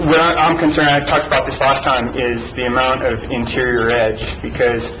what I'm concerned, I talked about this last time, is the amount of interior edge,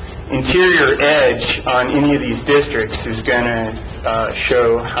 because interior edge on any of these districts is going to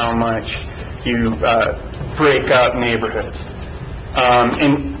show how much you break up neighborhoods.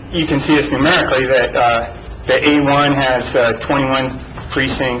 And you can see this numerically, that the A1 has 21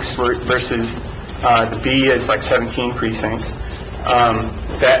 precincts versus the B is like 17 precincts.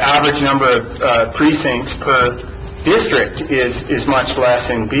 The average number of precincts per district is much less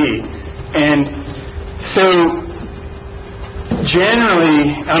in B. And so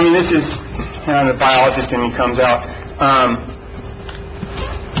generally, I mean, this is the biologist in me comes out.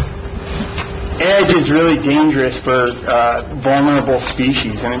 Edge is really dangerous for vulnerable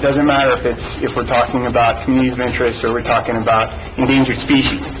species, and it doesn't matter if we're talking about communities of interest or we're talking about endangered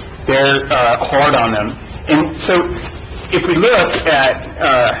species. They're hard on them. And so if we look at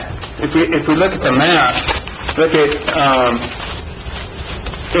if we look at the maps, look at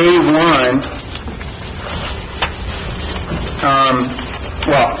A1.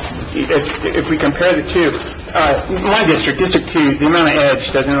 Well, if we compare the two, my district, District 2, the amount of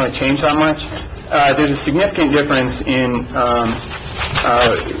edge doesn't really change that much. There's a significant difference in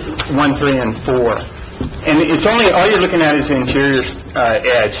 1, 3, and 4. And it's only, all you're looking at is the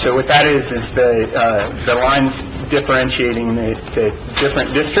edge. So what that is the lines differentiating the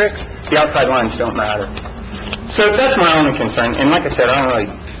different districts. The outside lines don't matter. So that's my only concern. And like I said,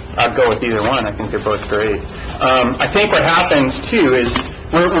 I'd go with either one. I think they're both great. I think what happens too is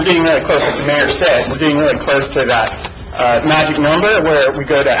we're getting really close, like the mayor said, we're getting really close to that magic number where we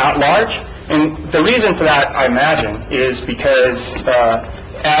go to at-large. And the reason for that, I imagine, is because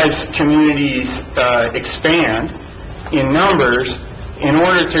as communities expand in numbers, in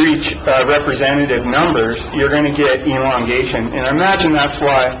order to reach representative numbers, you're going to get elongation. And I imagine that's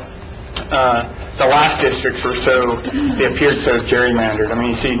why the last districts they appeared so gerrymandered. I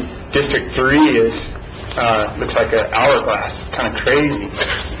mean, you see District 3 looks like an hourglass, kind of crazy.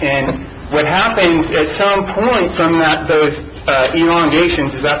 And what happens at some point from those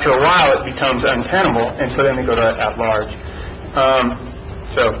elongations is after a while it becomes untenable, and so then they go to at-large.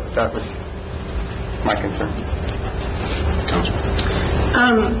 So that was my concern.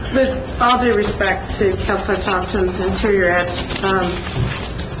 With all due respect to Councilor Thompson's interior edge,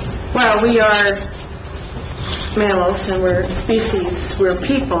 well, we are mammals and we're species, we're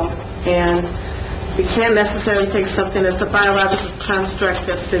people, and we can't necessarily take something that's a biological construct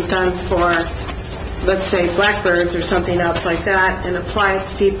that's been done for, let's say, blackbirds or something else like that, and apply it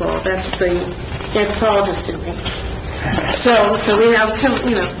to people. That's the anthropologist in me. So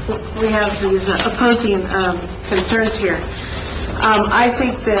we have these opposing concerns here. I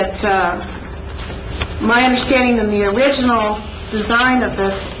think that my understanding in the original design of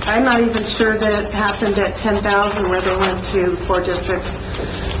this, I'm not even sure that it happened at 10,000 where they went to 4 districts.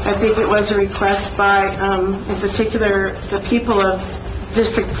 I think it was a request by, in particular, the people of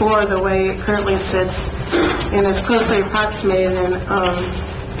District 4, the way it currently sits, and is closely approximated in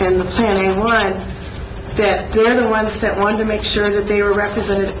the Plan A1, that they're the ones that wanted to make sure that they were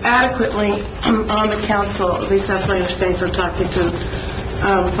represented adequately on the council. At least that's my understanding from talking to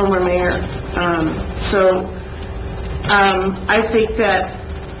former mayor. I think that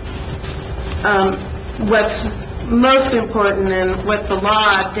what's most important and what the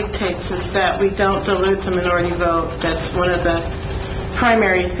law dictates is that we don't dilute the minority vote. That's one of the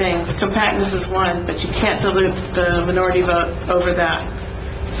primary things. Compactness is one, but you can't dilute the minority vote over that.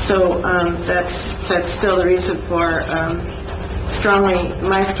 So that's still the reason for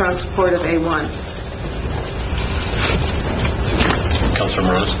my strong support of A1. Councilor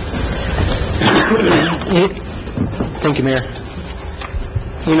Morales. Thank you, Mayor.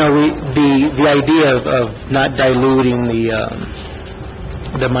 You know, the idea of not diluting the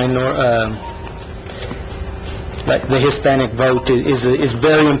Hispanic vote is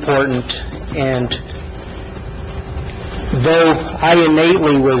very important, and though I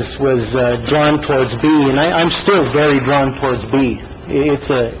innately was drawn towards B, and I'm still very drawn towards B. It's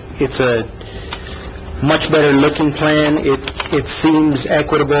a much better looking plan. It seems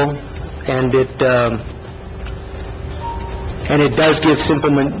equitable, and it does give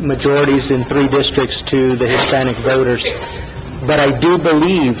simple majorities in 3 districts to the Hispanic voters. But I do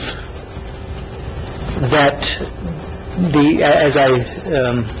believe that as I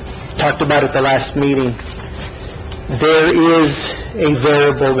talked about at the last meeting, there is a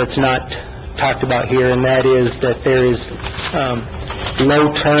variable that's not talked about here, and that is that there is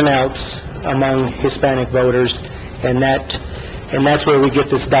low turnouts among Hispanic voters, and that's where we get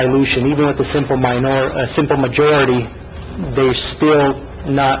this dilution. Even with the simple majority, they're still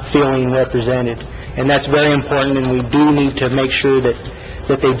not feeling represented, and that's very important. And we do need to make sure that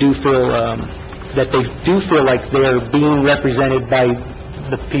they do feel like they're being represented by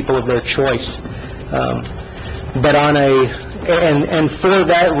the people of their choice. But and for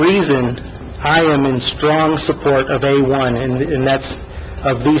that reason, I am in strong support of A1, and that's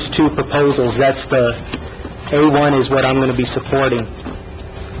of these 2 proposals. That's the A1 is what I'm going to be supporting,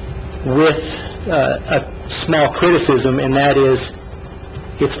 with a small criticism, and that is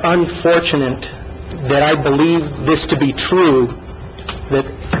it's unfortunate that I believe this to be true, that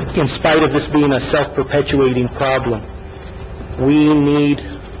in spite of this being a self-perpetuating problem, we need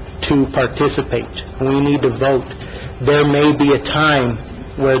to participate. We need to vote. There may be a time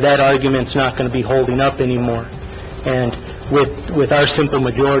where that argument's not going to be holding up anymore. And with our simple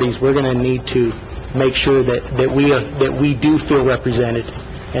majorities, we're going to need to make sure that we do feel represented,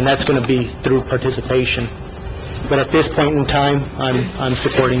 and that's going to be through participation. But at this point in time, I'm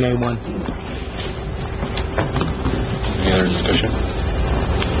supporting A1. Any other discussion?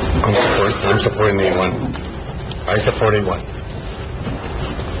 I'm supporting A1. I support A1.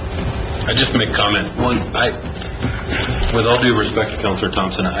 I just make comment. One, with all due respect to Councilor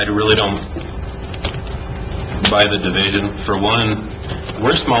Thompson, I really don't buy the division. For one,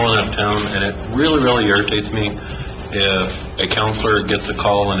 we're a small enough town, and it really, really irritates me if a counselor gets a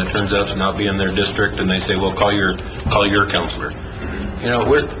call and it turns out to not be in their district, and they say, well, call your counselor. You know,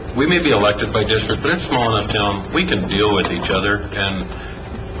 we may be elected by district, but it's a small enough town, we can deal with each other, and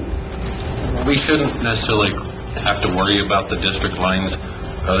we shouldn't necessarily have to worry about the district lines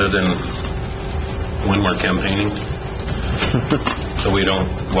other than when we're campaigning, so we don't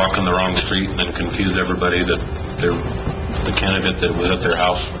walk on the wrong street and then confuse everybody that the candidate that was at their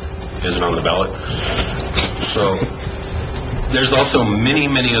house isn't on the ballot. So there's also many,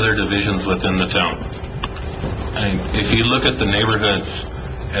 many other divisions within the town. I mean, if you look at the neighborhoods,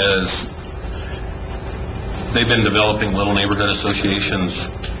 as they've been developing little neighborhood associations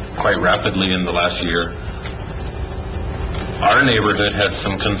quite rapidly in the last year. Our neighborhood had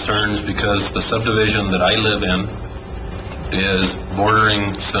some concerns because the subdivision that I live in is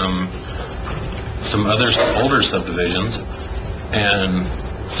bordering some other older subdivisions, and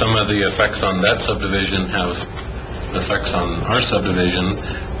some of the effects on that subdivision have effects on our subdivision.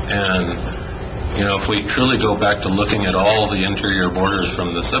 And you know, if we truly go back to looking at all the interior borders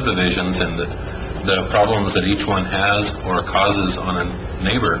from the subdivisions and the problems that each one has or causes on a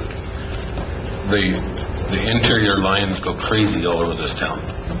neighbor, the interior lines go crazy all over this town.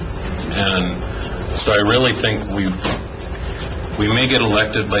 And so I really think we may get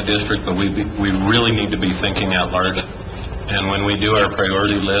elected by district, but we really need to be thinking at large. And when we do our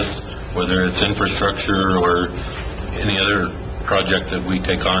priority list, whether it's infrastructure or any other project that we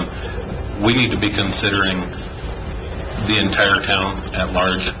take on, we need to be considering the entire town at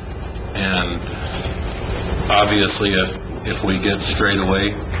large. And obviously, if we get straight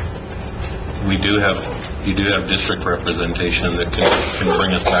away, you do have district representation that can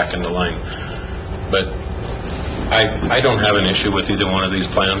bring us back into line. But I don't have an issue with either one of these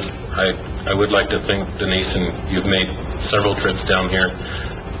plans. I would like to thank Denise, and you've made several trips down here,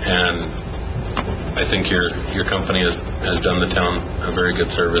 and I think your company has done the town a very good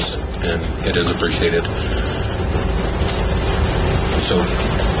service, and it is appreciated. So,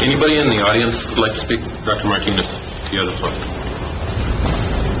 anybody in the audience would like to speak? Dr. Martinez, you have the floor.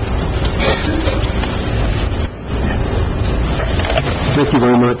 Thank you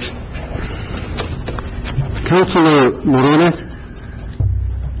very much. Councilor Morones,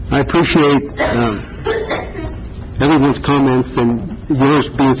 I appreciate everyone's comments and yours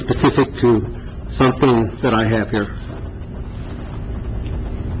being specific to something that I have here.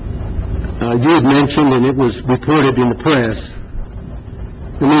 You had mentioned, and it was reported in the press,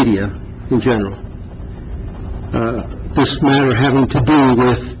 the media in general, this matter having to do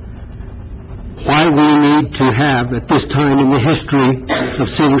with why we need to have, at this time in the history of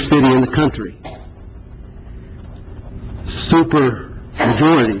Silver City and the country, super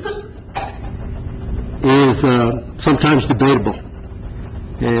majorities is sometimes debatable.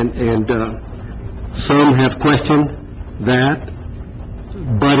 And some have questioned that,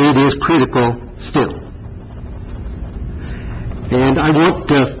 but it is critical still. And I want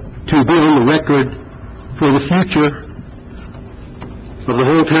to be on the record for the future of the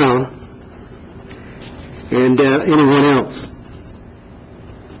whole town and anyone else,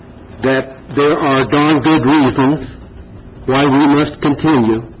 that there are darn good reasons why we must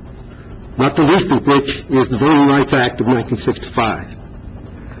continue, not the least of which is the Voting Rights Act of 1965.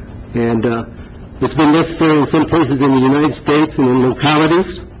 And it's been necessary in some places in the United States and in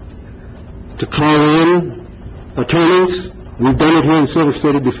localities to call in attorneys. We've done it here in Silver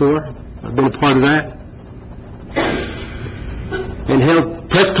City before. I've been a part of that. And held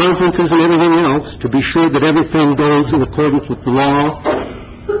press conferences and everything else to be sure that everything goes in accordance with the law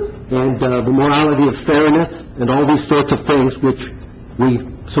and the morality of fairness and all these sorts of things which we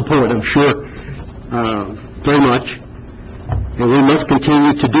support, I'm sure, very much. And we must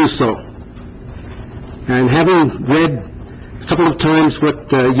continue to do so. And having read a couple of times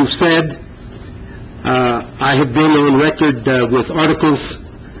what you've said, I have been on record with articles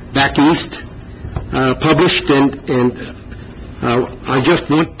back east published, and I just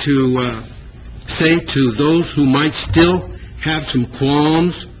want to say to those who might still have some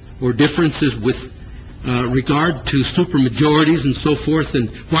qualms or differences with regard to supermajorities and so forth, and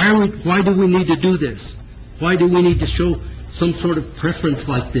why do we need to do this? Why do we need to show some sort of preference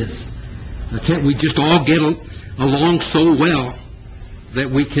like this? Can't we just all get along so well that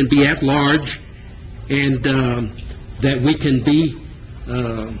we can be at large and that we can be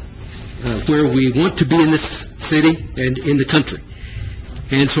where we want to be in this city and in the country?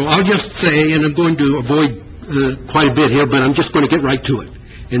 And so I'll just say, and I'm going to avoid quite a bit here, but I'm just going to get right to it.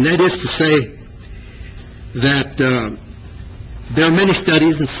 And that is to say that there are many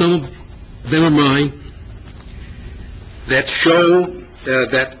studies, and some of them are mine, that show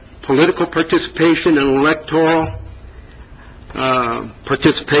that political participation and electoral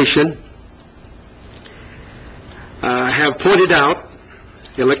participation, have pointed out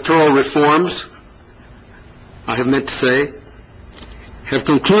electoral reforms, I have meant to say, have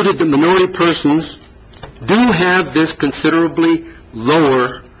concluded that minority persons do have this considerably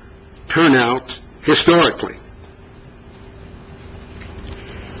lower turnout historically.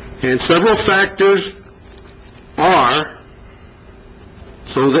 And several factors are,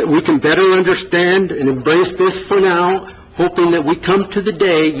 so that we can better understand and embrace this for now, hoping that we come to the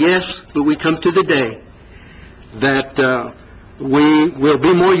day, yes, but we come to the day, that we will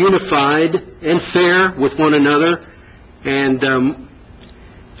be more unified and fair with one another, and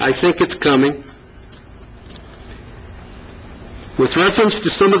I think it's coming. With reference to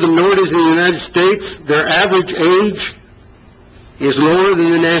some of the minorities in the United States, their average age is lower than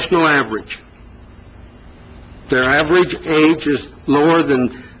the national average. Their average age is lower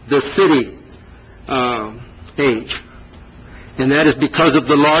than the city age. And that is because of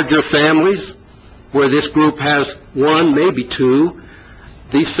the larger families, where this group has one, maybe two.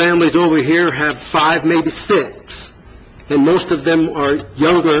 These families over here have 5, maybe 6. And most of them are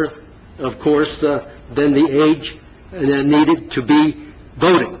younger, of course, than the age needed to be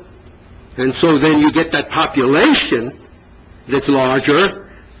voting. And so then you get that population that's larger,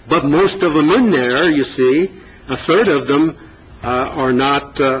 but most of them in there, you see, a third of them are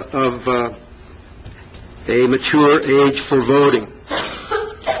not of a mature age for voting.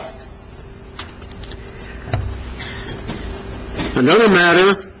 Another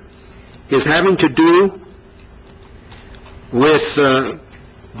matter is having to do with the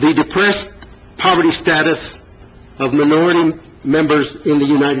depressed poverty status of minority members in the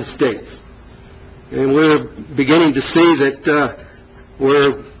United States. And we're beginning to see that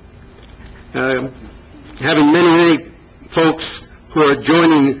we're having many folks who are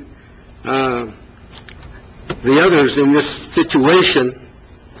joining the others in this situation.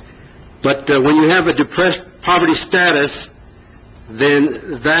 But when you have a depressed poverty status,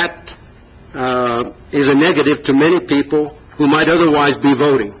 then that is a negative to many people who might otherwise be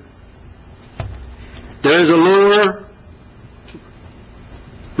voting. There is a lower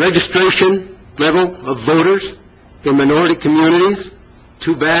registration level of voters in minority communities.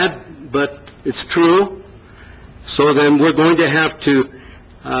 Too bad, but it's true. So then we're going to have to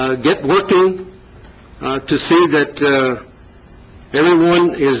get working to see that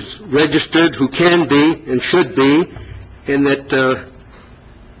everyone is registered who can be and should be, and that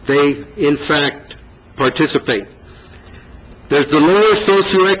they, in fact, participate. There's the lower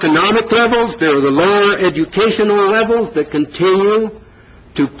socioeconomic levels, there are the lower educational levels that continue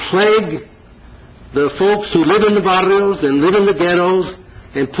to plague the folks who live in the barrios and live in the ghettos,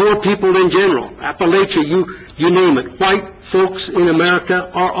 and poor people in general. Appalachia, you name it. White folks in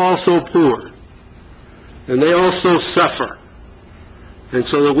America are also poor, and they also suffer. And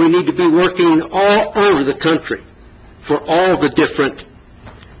so that we need to be working all over the country for all the different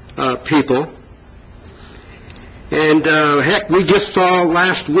people. And heck, we just saw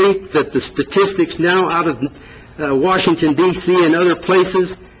last week that the statistics now out of Washington, D.C. and other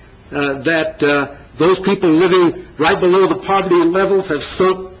places, that those people living right below the poverty levels have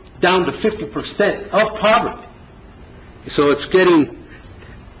sunk down to 50% of poverty. So it's getting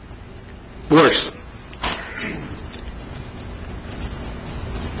worse.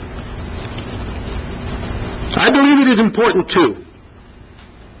 I believe it is important, too.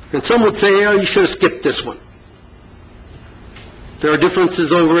 And some would say, oh, you should have skipped this one. There are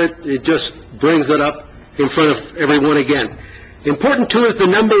differences over it. It just brings it up in front of everyone again. Important, too, is the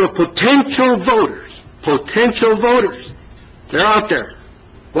number of potential voters. Potential voters. They're out there.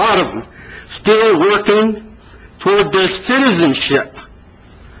 A lot of them. Still working toward their citizenship.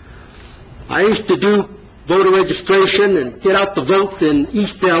 I used to do voter registration and get out the votes in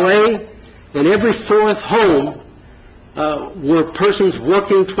East L.A., and every fourth home were persons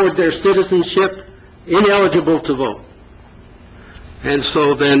working toward their citizenship, ineligible to vote. And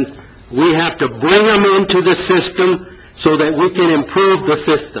so then we have to bring them into the system so that we can improve the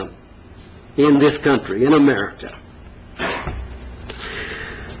system in this country, in America.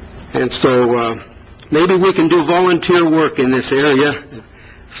 And so maybe we can do volunteer work in this area.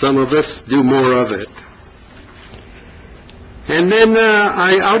 Some of us do more of it. And then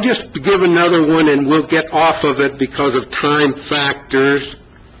I'll just give another one, and we'll get off of it because of time factors.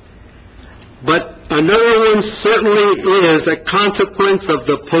 But another one certainly is a consequence of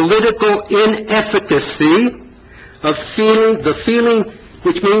the political inefficacy of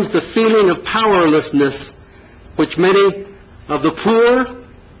which means the feeling of powerlessness, which many of the poor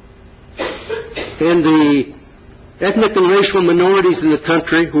and the ethnic and racial minorities in the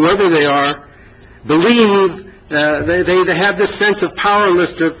country, whoever they are, believe They have this sense of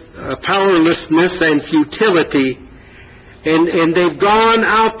powerlessness and futility, and they've gone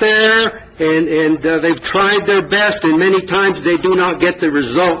out there and they've tried their best, and many times they do not get the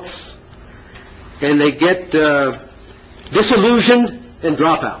results, and they get disillusioned and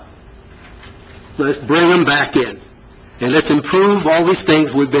drop out. Let's bring them back in, and let's improve all these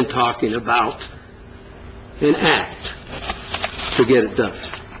things we've been talking about and act to get it done.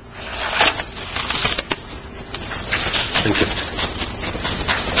 Thank you.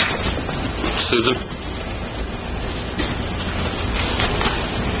 Susan?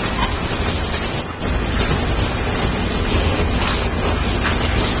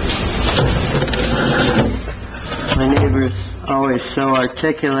 My neighbor's always so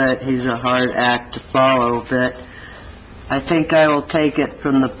articulate, he's a hard act to follow, but I think I will take it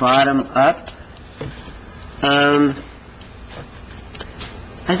from the bottom up. I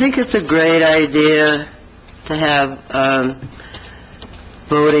think it's a great idea to have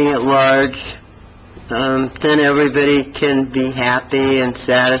voting at large. Then everybody can be happy and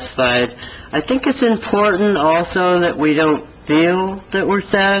satisfied. I think it's important also that we don't feel that we're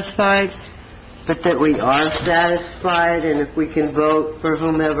satisfied, but that we are satisfied, and if we can vote for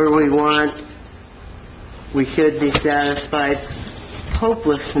whomever we want, we should be satisfied.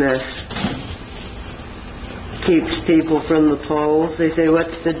 Hopelessness keeps people from the polls. They say,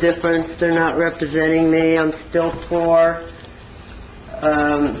 what's the difference? They're not representing me. I'm still poor.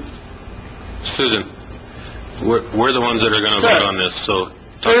 Susan, we're the ones that are going to vote on this, so...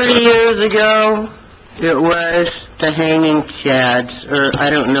 30 years ago, it was the hanging chads, or I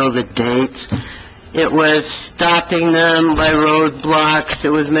don't know the dates. It was stopping them by roadblocks. It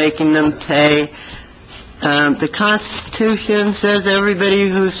was making them pay. The Constitution says everybody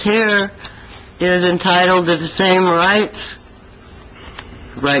who's here is entitled to the same rights.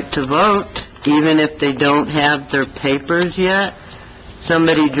 Right to vote, even if they don't have their papers yet.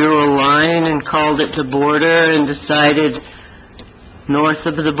 Somebody drew a line and called it the border and decided north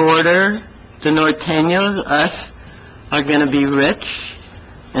of the border, the Norteños, us, are going to be rich,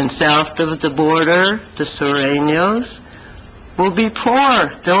 and south of the border, the Sureños, will be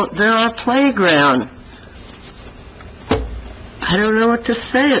poor. They're our playground. I don't know what to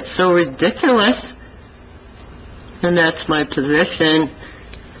say. It's so ridiculous. And that's my position.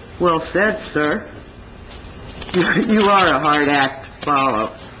 Well said, sir. You are a hard act to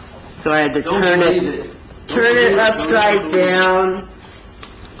follow. So I had to turn it upside down.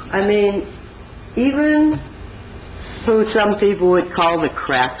 I mean, even who some people would call the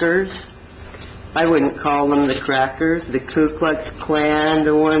crackers, I wouldn't call them the crackers, the Ku Klux Klan,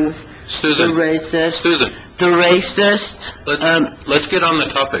 the ones, Susan, the racists. Susan. The racist. Let's get on the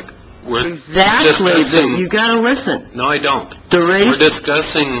topic. We're Exactly, discussing... you gotta listen. No, I don't. We're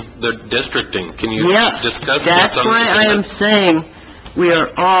discussing the districting. Can you discuss that's what's on why the I am saying we are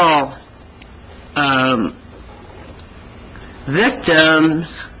all victims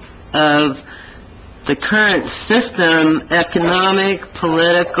of the current system, economic,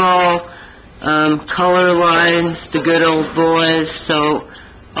 political, color lines, the good old boys,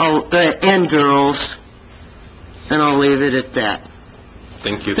 and girls, and I'll leave it at that.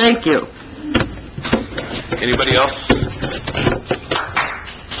 Thank you. Thank you. Anybody else?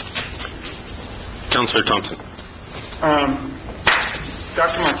 Councilor Thompson.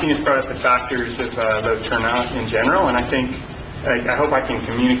 Dr. Martinez brought up the factors of low turnout in general, and I hope I can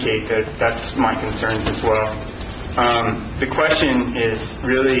communicate that that's my concerns as well. The question is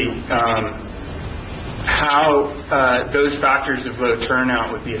really how those factors of low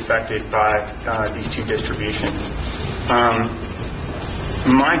turnout would be affected by these two distributions.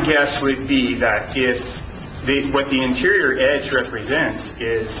 My guess would be that if what the interior edge represents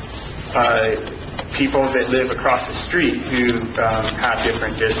is people that live across the street who have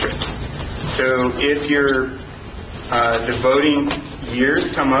different districts. So if the voting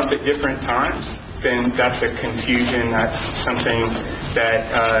years come up at different times, then that's a confusion. That's something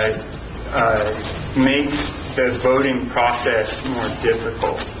that makes the voting process more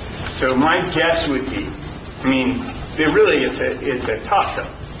difficult. So my guess would be, it's a toss-up,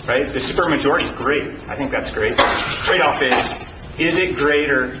 right? The supermajority is great. I think that's great. Trade-off is it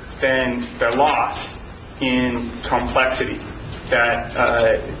greater than the loss in complexity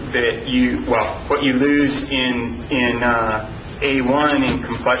what you lose in A1 in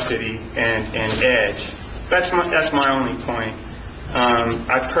complexity and edge? That's my only point.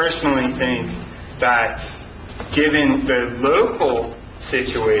 I personally think that given the local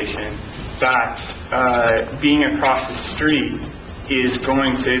situation, that being across the street is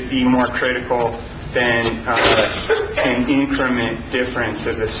going to be more critical than an increment difference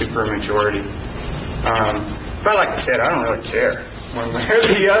of the supermajority. But like I said, I don't really care, one way or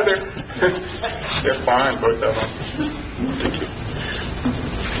the other. They're fine, both of them.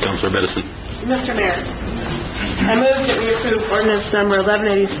 Councilor Bedison. Mr. Mayor, I move that we approve ordinance number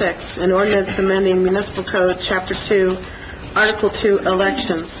 1186, an ordinance amending Municipal Code, Chapter 2, Article 2,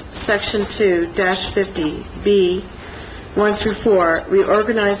 Elections, Section 2-50B, 1 through 4,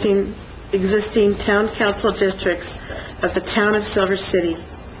 reorganizing existing town council districts of the town of Silver City,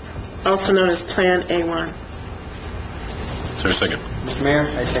 also known as Plan A1. Is there a second? Mr. Mayor,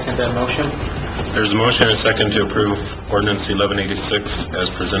 I second that motion. There's a motion and a second to approve ordinance 1186 as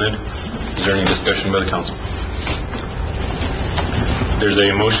presented. Is there any discussion by the council? There's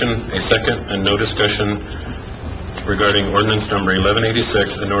a motion, a second, and no discussion regarding ordinance number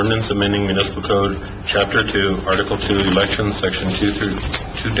 1186, an ordinance amending Municipal Code, Chapter 2, Article 2, Elections, Section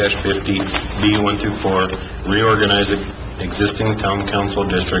 2-50, B1 through 4, reorganizing existing town council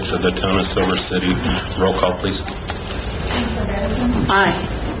districts of the town of Silver City. Roll call, please. Aye.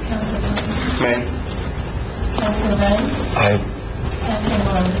 May. Aye.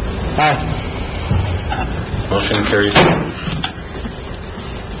 Aye. Motion carries.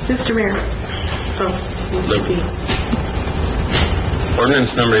 Mr. Mayor.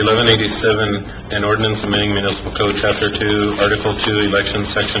 Ordinance number 1187, an ordinance amending Municipal Code, Chapter 2, Article 2, Elections,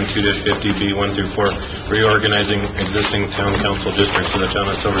 Section 2-50, B1 through 4, reorganizing existing town council districts of the town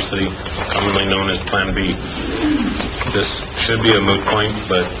of Silver City, commonly known as Plan B. This should be a moot point,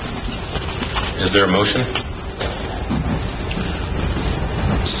 but is there a motion?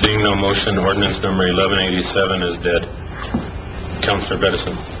 Seeing no motion, ordinance number 1187 is dead. Councilor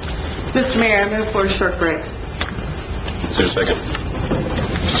Bedison. Mr. Mayor, I move for a short break. Is there a second?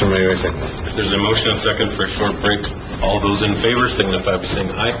 Mr. Mayor, I second. There's a motion and a second for a short break. All those in favor signify by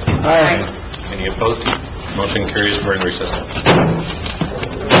saying aye. Aye. Any opposed? Motion carries. We're in recess.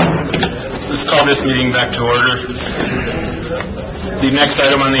 Let's call this meeting back to order. The next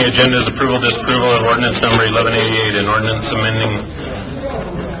item on the agenda is approval, disapproval of ordinance number 1188, an ordinance amending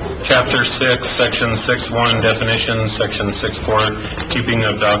Chapter 6, Section 6.1, definitions, Section 6.4, keeping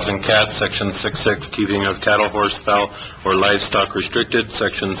of dogs and cats, Section 6.6, keeping of cattle, horse, fowl, or livestock restricted,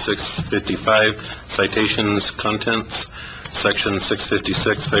 Section 6.55, citations, contents, Section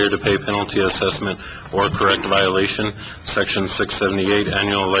 6.56, failure to pay penalty assessment or correct violation, Section 6.78,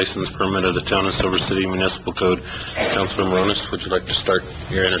 annual license permit of the Town of Silver City Municipal Code. Councilor Moronis, would you like to start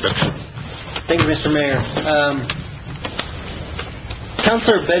your introduction? Thank you, Mr. Mayor.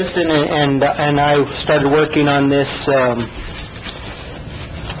 Councilor Bedison and I started working on this,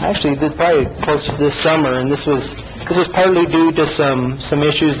 actually probably close to this summer, and this was partly due to some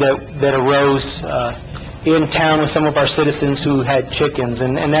issues that arose in town with some of our citizens who had chickens,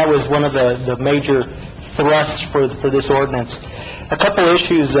 and that was one of the major thrusts for this ordinance. A couple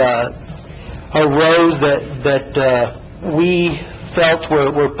issues arose that we felt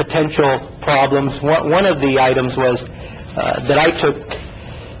were potential problems. One of the items was that I took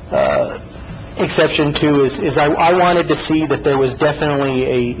exception to is I wanted to see that there was definitely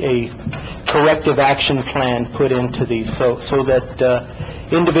a corrective action plan put into these, so that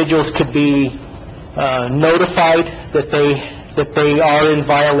individuals could be notified that they are in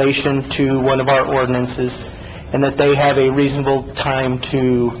violation to one of our ordinances, and that they have a reasonable time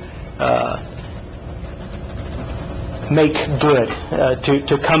to make good,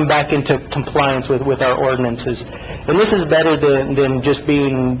 to come back into compliance with our ordinances. And this is better than just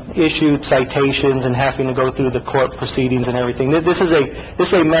being issued citations and having to go through the court proceedings and everything. This is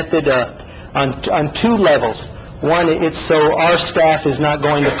a method on two levels. One, it's so our staff is not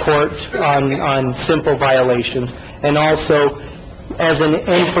going to court on simple violations, and also as an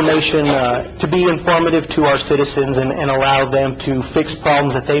information, to be informative to our citizens and allow them to fix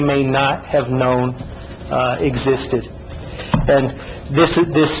problems that they may not have known existed. And this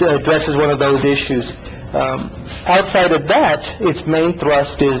addresses one of those issues. Outside of that, its main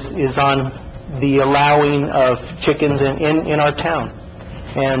thrust is on the allowing of chickens in our town,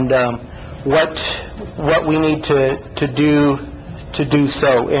 and what we need to do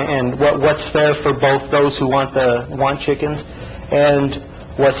so, and what's fair for both those who want chickens and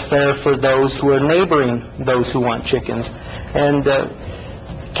what's fair for those who are neighboring those who want chickens. And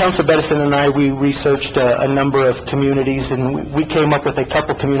Councilor Bedison and I, we researched a number of communities, and we came up with a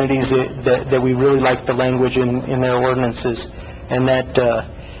couple communities that we really liked the language in their ordinances, and that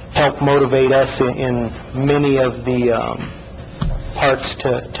helped motivate us in many of the parts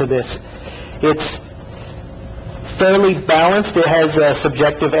to this. It's fairly balanced. It has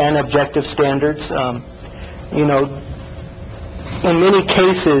subjective and objective standards. In many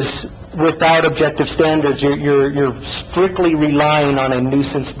cases, without objective standards, you're strictly relying on a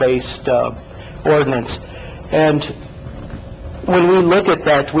nuisance-based ordinance. And when we look at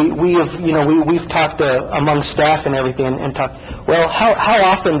that, we've talked among staff and everything, and talked, well, how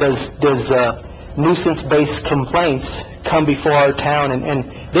often does nuisance-based complaints come before our town?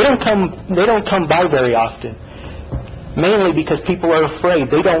 And they don't come by very often, mainly because people are afraid.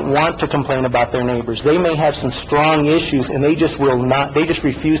 They don't want to complain about their neighbors. They may have some strong issues, and they just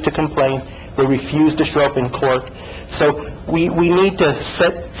refuse to complain. They refuse to show up in court. So we need to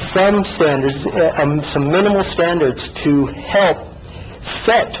set some standards, some minimal standards to help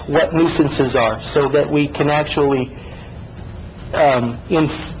set what nuisances are, so that we can actually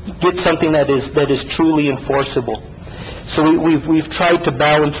get something that is truly enforceable. So we've tried to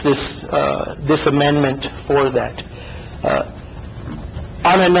balance this amendment for that.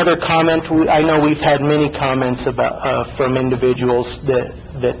 On another comment, I know we've had many comments about from individuals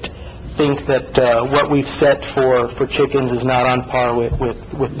that think that what we've set for chickens is not on par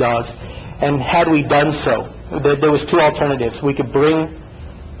with dogs. And had we done so, there was two alternatives. We could bring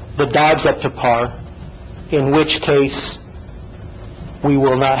the dogs up to par, in which case we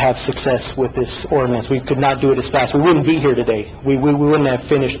will not have success with this ordinance. We could not do it as fast. We wouldn't be here today. We wouldn't have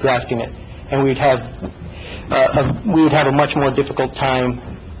finished drafting it, and we would have a much more difficult time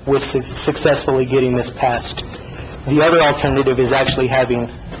with successfully getting this passed. The other alternative is actually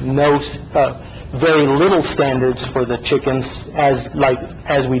having very little standards for the chickens, as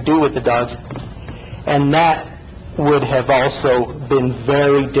we do with the dogs, and that would have also been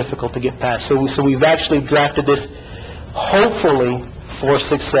very difficult to get passed. So we've actually drafted this, hopefully, for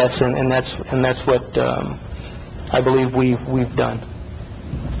success, and that's what I believe we've done.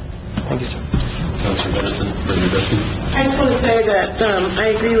 Thank you, sir. Councilor Medicine, further discussion? I just want to say that I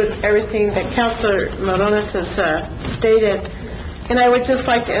agree with everything that Councilor Morones has stated, and I would just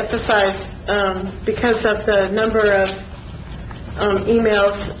like to emphasize, because of the number of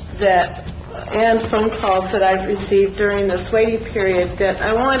emails and phone calls that I've received during this waiting period, that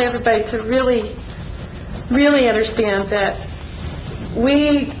I want everybody to really, really understand that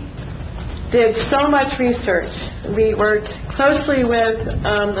we did so much research. We worked closely with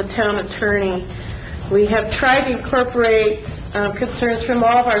the town attorney. We have tried to incorporate concerns from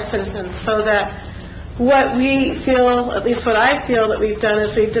all of our citizens, so that what we feel, at least what I feel that we've done,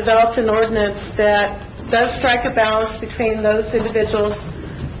 is we've developed an ordinance that does strike a balance between those individuals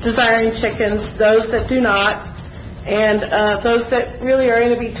desiring chickens, those that do not, and those that really are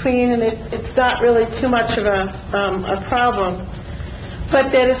in between, and it's not really too much of a problem.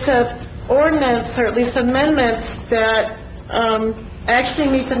 But that it's an ordinance, or at least amendments, that actually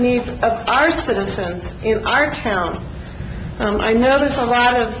meet the needs of our citizens in our town. I know there's a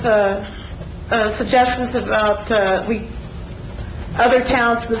lot of suggestions about other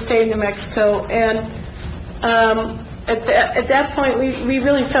towns in the state of New Mexico, and at that point, we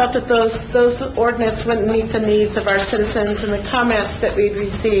really felt that those ordinances wouldn't meet the needs of our citizens and the comments that we'd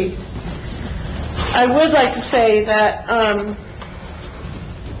received. I would like to say that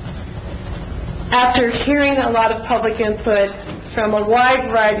after hearing a lot of public input from a wide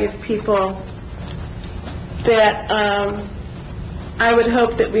variety of people, that I would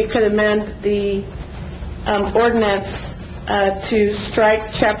hope that we could amend the ordinance to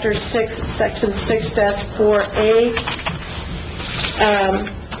strike Chapter 6, Section 6-4A,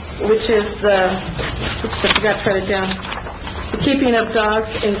 which is I forgot to write it down, the keeping of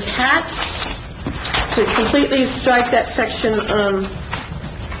dogs and cats, to completely strike that Section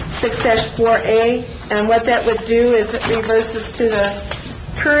 6-4A, and what that would do is it reverses to the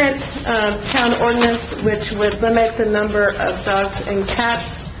current town ordinance, which would limit the number of dogs and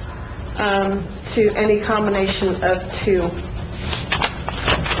cats to any combination of two.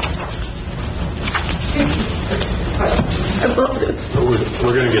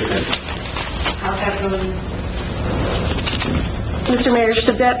 We're going to get that. Mr. Mayor,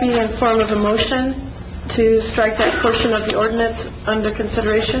 should that be in form of a motion to strike that portion of the ordinance under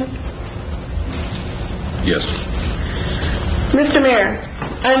consideration? Yes. Mr. Mayor,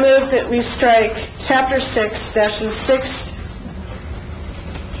 I move that we strike Chapter 6, Section 6,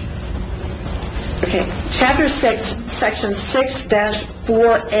 Chapter 6, Section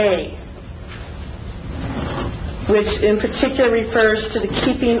 6-4A, which in particular refers to the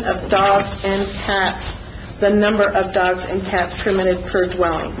keeping of dogs and cats, the number of dogs and cats permitted per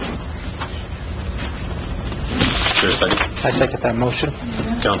dwelling. Is there a second? I second that motion.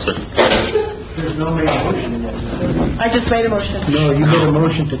 Councilor. There's no main motion yet. I just made a motion. No, you made a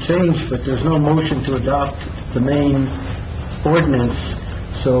motion to change, but there's no motion to adopt the main ordinance.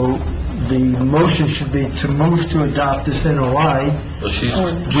 So the motion should be to move to adopt this NOI Well, she's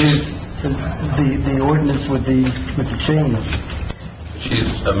with the ordinance with the change.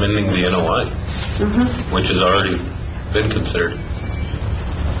 She's amending the NOI, which has already been considered.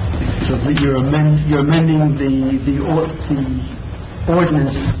 So that you're amending the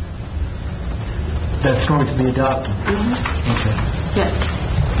ordinance that's going to be adopted? Okay. Yes.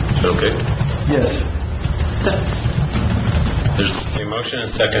 Okay. Yes. There's a motion and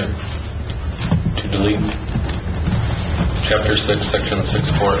second to delete Chapter 6, Section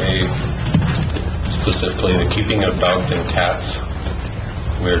 64A, specifically the keeping of dogs and cats.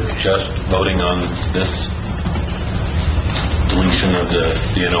 We're just voting on this deletion of the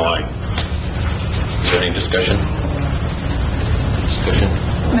NOI. Is there any discussion?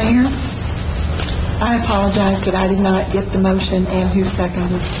 Mayor, I apologize that I did not get the motion and who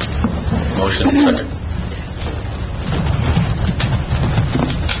seconded. Motion and second.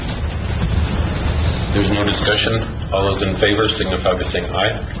 There's no discussion. All those in favor signify by saying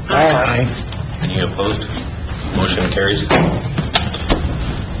aye. Aye. Any opposed? Motion carries.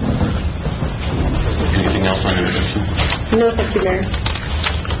 Anything else on introduction? No, thank you, Mayor.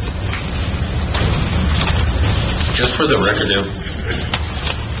 Just for the record,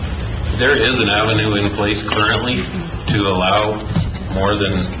 there is an avenue in place currently to allow more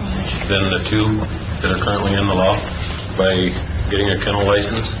than the two that are currently in the law by getting a kennel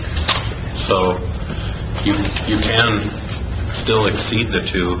license. So you can still exceed the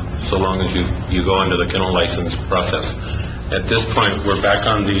two so long as you go into the kennel license process. At this point, we're back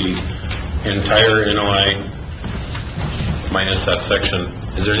on the entire NOI minus that section.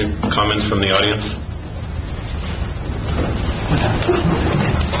 Is there any comments from the audience?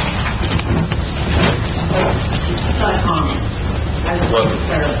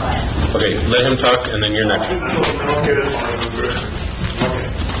 Okay, let him talk and then you're next.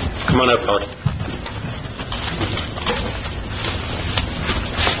 Come on up, Holly.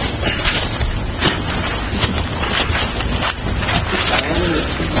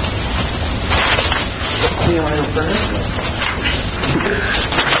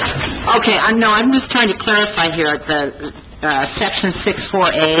 Okay, I'm just trying to clarify here the section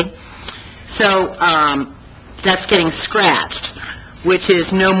 64A. So that's getting scratched, which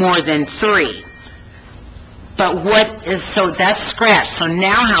is no more than 3. But so that's scratched. So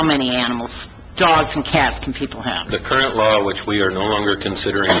now how many animals, dogs and cats, can people have? The current law, which we are no longer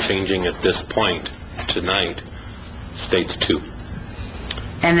considering changing at this point tonight, states 2.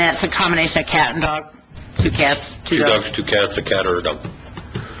 And that's a combination of cat and dog? 2 cats, 2 dogs, 2 cats, a cat or a dog.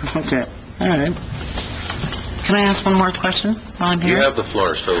 Okay, all right. Can I ask one more question while I'm here? You have the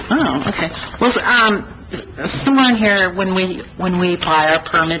floor, so... Oh, okay. Well, someone here, when we buy our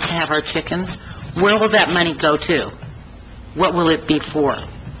permit to have our chickens, where will that money go to? What will it be for?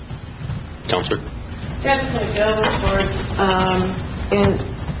 Counselor? That's going to go towards, in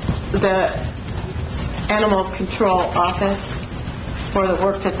the animal control office for the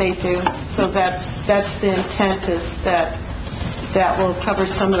work that they do. So that's the intent, is that will cover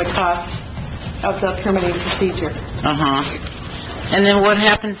some of the costs of the permitting procedure. And then what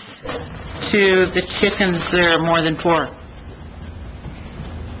happens to the chickens that are more than 4?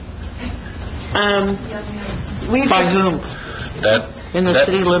 By whom? In the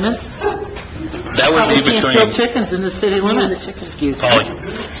city limits? That would be between... We can't kill chickens in the city limits. Excuse me. Polly,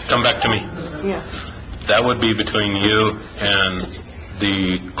 come back to me. Yeah. That would be between you and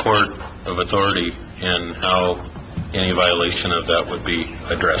the court of authority and how any violation of that would be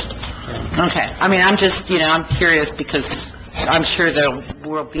addressed. Okay. I mean, I'm just, I'm curious because I'm sure there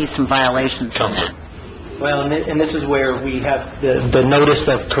will be some violations. Counselor? Well, and this is where we have the notice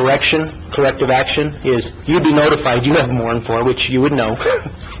of corrective action is you'd be notified, you have more than 4, which you would know,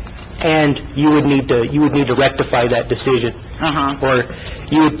 and you would need to rectify that decision. Or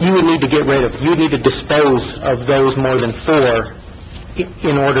you would need to get rid of, you would need to dispose of those more than 4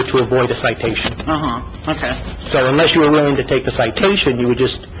 in order to avoid a citation. Okay. So unless you were willing to take the citation, you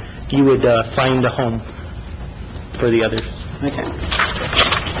would find a home for the others. Okay.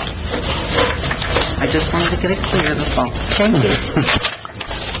 I just wanted to get it clear, that's all. Thank you.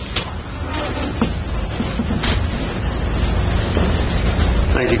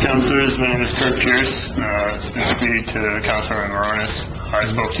 Thank you, councilors. My name is Kurt Pierce. Specifically to Councilor Moronis, I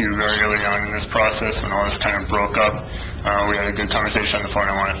spoke to you very early on in this process when all this kind of broke up. We had a good conversation on the phone.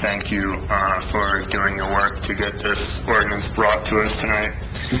 I want to thank you for doing your work to get this ordinance brought to us tonight.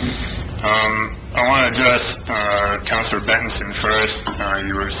 I want to address Councilor Benson first.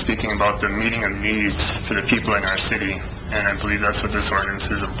 You were speaking about the meeting of needs for the people in our city, and I believe that's what this ordinance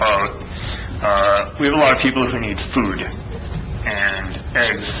is about. We have a lot of people who need food, and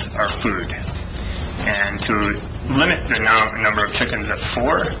eggs are food. And to limit the number of chickens at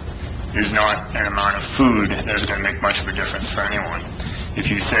 4 is not an amount of food that is going to make much of a difference for anyone. If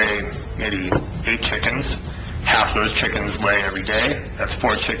you say maybe 8 chickens, half those chickens lay every day, that's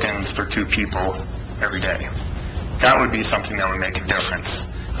 4 chickens for 2 people every day. That would be something that would make a difference.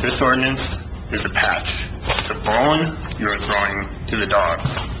 This ordinance is a patch. It's a bone you're throwing to the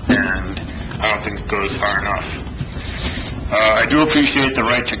dogs, and I don't think it goes far enough. I do appreciate the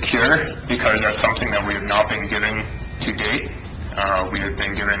right to cure, because that's something that we have not been given to date. We have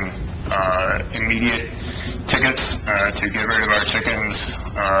been given immediate tickets to get rid of our chickens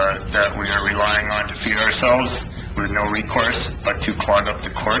that we are relying on to feed ourselves, with no recourse but to clog up the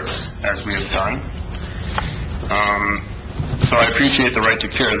courts, as we have done. So I appreciate the right to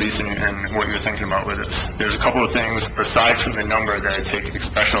cure, at least in what you're thinking about with this. There's a couple of things, aside from the number, that I take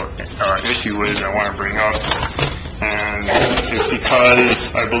special issue with, I want to bring up. And it's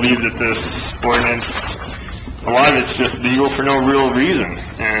because I believe that this ordinance, a lot of it's just legal for no real reason.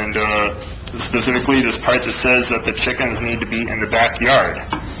 And specifically this part that says that the chickens need to be in the backyard.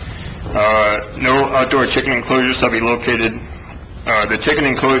 No outdoor chicken enclosure shall be located,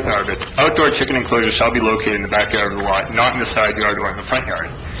 the outdoor chicken enclosure shall be located in the backyard of the lot, not in the side yard or in the front yard.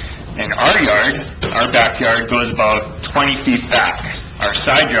 In our yard, our backyard goes about 20 feet back. Our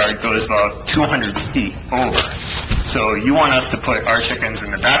side yard goes about 200 feet over. So you want us to put our chickens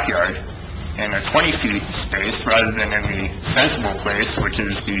in the backyard in a 20 feet space rather than in the sensible place, which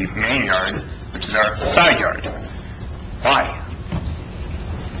is the main yard, which is our side yard. Why?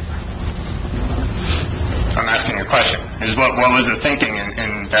 I'm asking a question. What was the thinking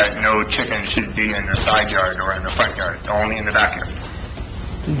in that no chicken should be in the side yard or in the front yard, only in the backyard?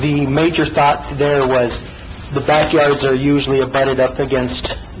 The major thought there was the backyards are usually abutted up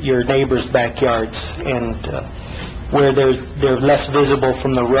against your neighbor's backyards, and where they're less visible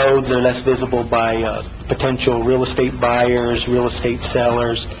from the roads, they're less visible by potential real estate buyers, real estate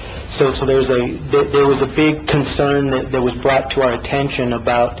sellers. So there was a big concern that was brought to our attention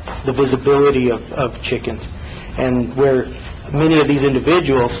about the visibility of chickens, and where many of these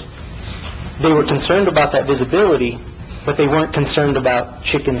individuals, they were concerned about that visibility, but they weren't concerned about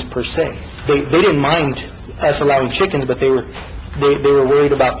chickens per se. They didn't mind us allowing chickens, but they were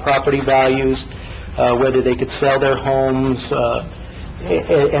worried about property values, whether they could sell their homes,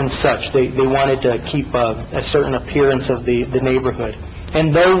 and such. They wanted to keep a certain appearance of the neighborhood.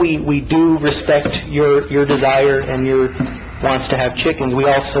 And though we do respect your desire and your wants to have chickens, we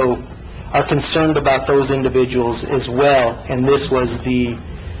also are concerned about those individuals as well, and this was the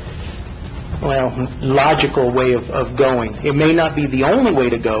logical way of going. It may not be the only way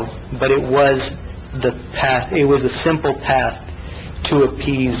to go, but it was the path. It was a simple path to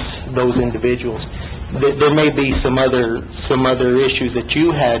appease those individuals. There may be some other issues that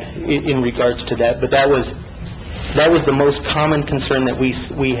you had in regards to that, but that was the most common concern that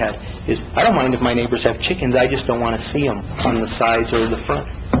we had. Is I don't mind if my neighbors have chickens, I just don't want to see them on the sides or the front.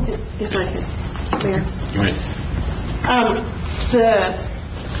 If I could, Mayor.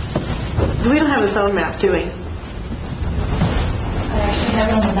 We don't have a zone map, do we? I actually have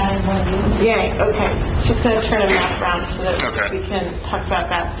it on the map in one of these. Yay, okay. Just going to turn a map around so that we can talk about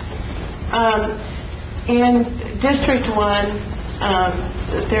that. In District 1,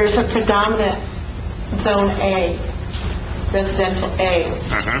 there's a predominant Zone A, residential A.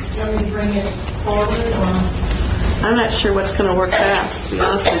 You want me to bring it forward, or? I'm not sure what's going to work best, to be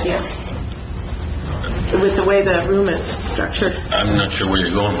honest with you, with the way the room is structured. I'm not sure where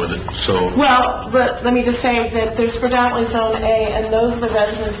you're going with it, so... Well, but let me just say that there's predominantly Zone A, and those are the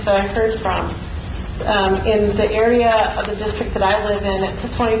residents that I heard from. In the area of the district that I live in, it's a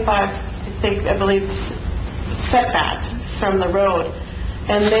 25, I believe, setback from the road.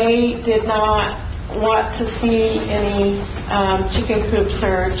 And they did not want to see any chicken coops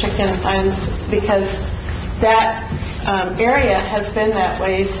or chicken signs, because that area has been that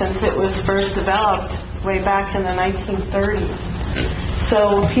way since it was first developed way back in the 1930s.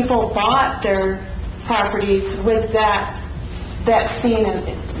 So people bought their properties with that scene and,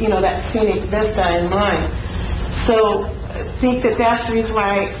 that scenic vista in mind. So I think that's the reason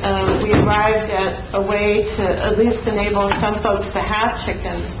why we arrived at a way to at least enable some folks to have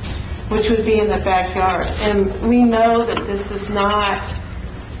chickens, which would be in the backyard. And we know that this does not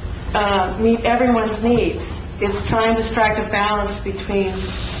meet everyone's needs. It's trying to strike a balance between,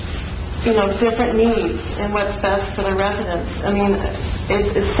 different needs and what's best for the residents. I mean,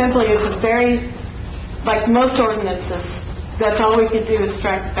 it simply is a very, like most ordinances, that's all we could do is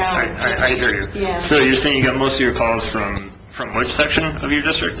strike a balance. I hear you. Yeah. So you're saying you got most of your calls from which section of your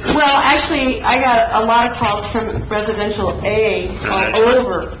district? Well, actually, I got a lot of calls from residential A all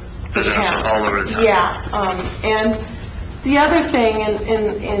over the town. All over the town. Yeah. And the other thing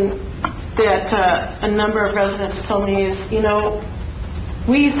that a number of residents told me is,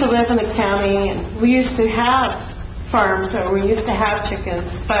 we used to live in the county, and we used to have farms, or we used to have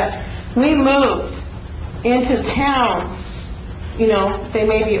chickens, but we moved into town. You know, they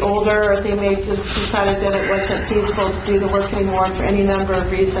may be older, or they may just decided that it wasn't feasible to do the work anymore for any number of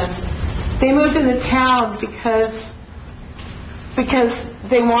reasons. They moved into town because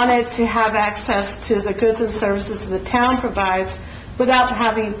they wanted to have access to the goods and services that the town provides without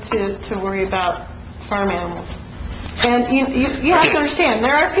having to worry about farm animals. And you have to understand,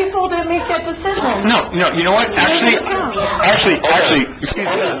 there are people that make that decision. No, you know what? Actually, excuse me.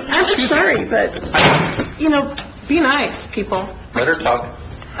 I'm sorry, but, you know, be nice, people. Let her talk.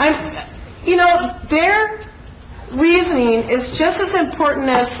 You know, their reasoning is just as important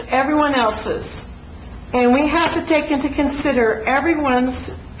as everyone else's. And we have to take into consider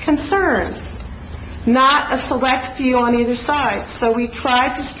everyone's concerns, not a select few on either side. So we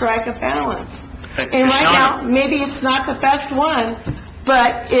try to strike a balance. And right now, maybe it's not the best one,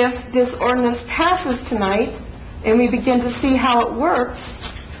 but if this ordinance passes tonight and we begin to see how it works,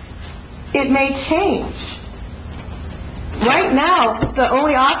 it may change. Right now, the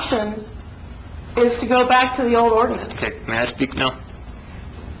only option is to go back to the old ordinance. Okay, may I speak now?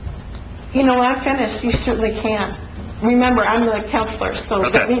 You know, when I'm finished, you certainly can. Remember, I'm the counselor, so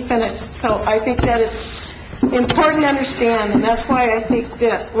let me finish. So I think that it's important to understand, and that's why I think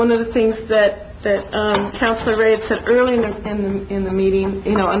that one of the things that Councilor Ray had said early in the meeting,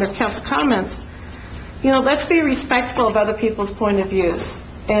 you know, under council comments, you know, let's be respectful of other people's point of views.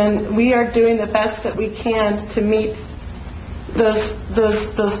 And we are doing the best that we can to meet those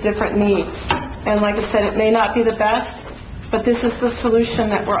different needs. And like I said, it may not be the best, but this is the solution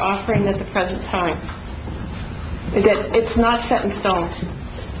that we're offering at the present time. It's not set in stone.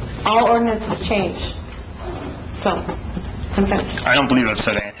 All ordinances change. So, I'm finished. I don't believe I've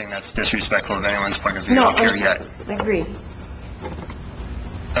said anything that's disrespectful of anyone's point of view No, here yet. I agree.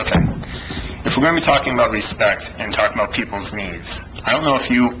 Okay. If we're going to be talking about respect and talking about people's needs, I don't know if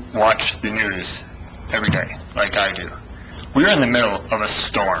you watch the news every day, like I do. We're in the middle of a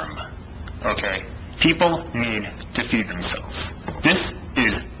storm, okay? People need to feed themselves. This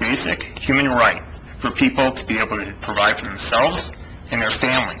is basic human right for people to be able to provide for themselves and their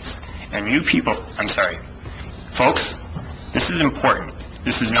families. And you people, folks, this is important.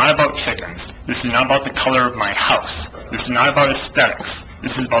 This is not about chickens. This is not about the color of my house. This is not about aesthetics.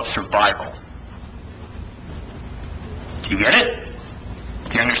 This is about survival. Do you get it?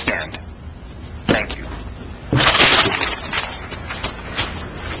 Do you understand? Thank you.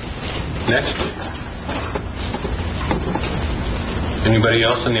 Next. Anybody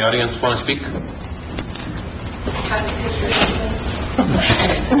else in the audience want to speak?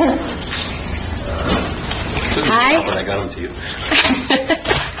 Hi. But I got them to you.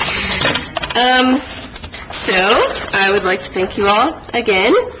 So, I would like to thank you all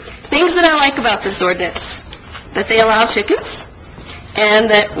again. Things that I like about this ordinance: that they allow chickens, and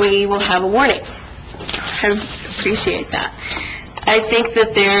that we will have a warning. I appreciate that. I think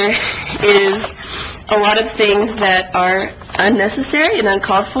that there is a lot of things that are unnecessary and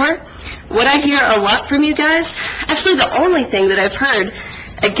uncalled for. What I hear a lot from you guys, actually the only thing that I've heard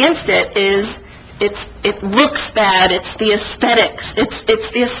against it is it looks bad, it's the aesthetics. It's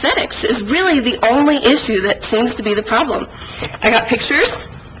the aesthetics is really the only issue that seems to be the problem. I got pictures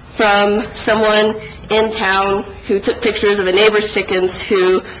from someone in town who took pictures of a neighbor's chickens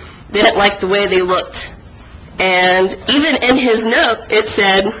who didn't like the way they looked. And even in his note, it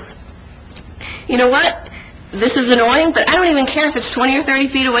said, you know what, this is annoying, but I don't even care if it's 20 or 30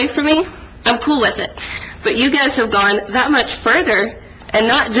 feet away from me. I'm cool with it. But you guys have gone that much further, and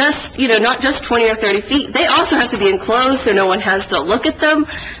not just 20 or 30 feet. They also have to be enclosed so no one has to look at them.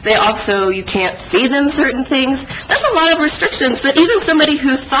 You can't feed them certain things. That's a lot of restrictions that even somebody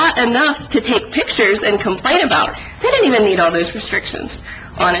who thought enough to take pictures and complain about, they didn't even need all those restrictions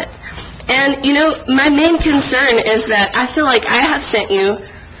on it. And, my main concern is that I feel like I have sent you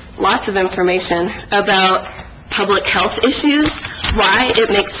lots of information about public health issues, why it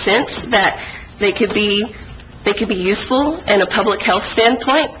makes sense that they could be useful in a public health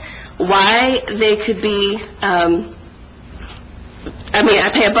standpoint, why they could be, I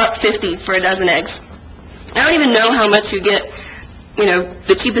pay $1.50 for a dozen eggs. I don't even know how much you get,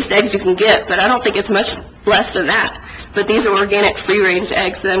 the cheapest eggs you can get, but I don't think it's much less than that. But these are organic free-range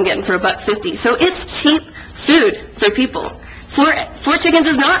eggs that I'm getting for $1.50. So it's cheap food for people. Four chickens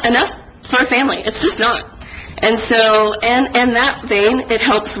is not enough for a family. It's just not. And so, and that vein, it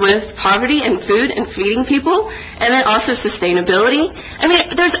helps with poverty and food and feeding people, and then also sustainability.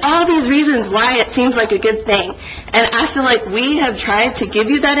 There's all these reasons why it seems like a good thing. And I feel like we have tried to give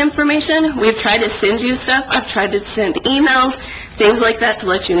you that information. We've tried to send you stuff. I've tried to send emails, things like that to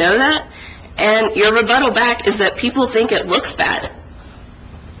let you know that. And your rebuttal back is that people think it looks bad.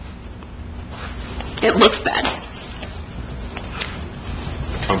 It looks bad.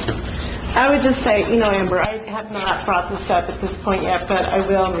 I would just say, Amber, I have not brought this up at this point yet, but I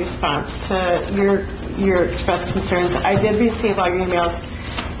will in response to your expressed concerns. I did receive all your emails,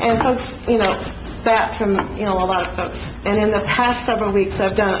 and folks, that from, a lot of folks. And in the past several weeks,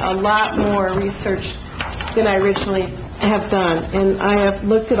 I've done a lot more research than I originally have done. And I have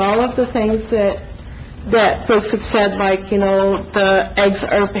looked at all of the things that folks have said, like, the eggs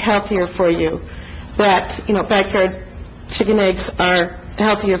are healthier for you, that, backyard chicken eggs are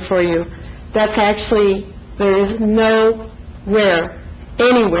healthier for you. That's actually, there is nowhere,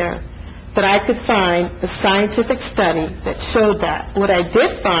 anywhere, that I could find a scientific study that showed that. What I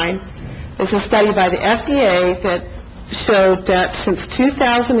did find is a study by the FDA that showed that since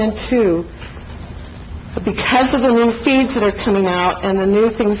 2002, because of the new feeds that are coming out and the new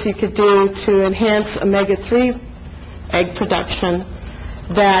things you could do to enhance omega-3 egg production,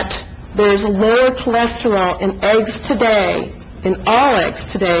 that there's lower cholesterol in eggs today, in all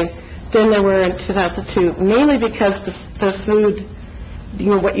eggs today, than there were in 2002, mainly because the food,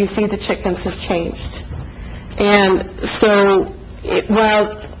 what you feed the chickens has changed. And so,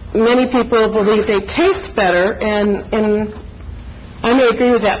 while many people believe they taste better, and I may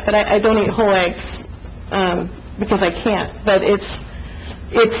agree with that, but I don't eat whole eggs because I can't. But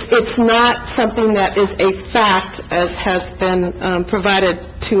it's not something that is a fact, as has been provided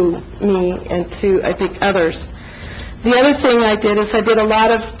to me and to, I think, others. The other thing I did is I did a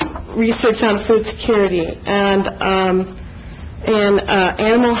lot of research on food security, and an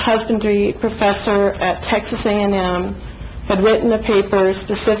animal husbandry professor at Texas A&M had written a paper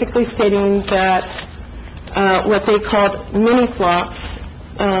specifically stating that what they called mini flocks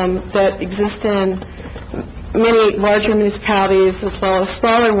that exist in many larger municipalities as well as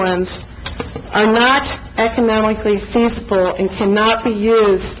smaller ones are not economically feasible and cannot be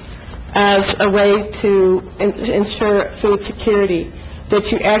used as a way to ensure food security, that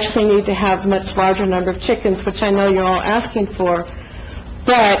you actually need to have a much larger number of chickens, which I know you're all asking for.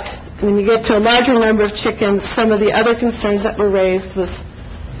 But when you get to a larger number of chickens, some of the other concerns that were raised was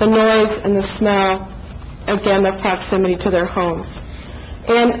the noise and the smell, again, the proximity to their homes.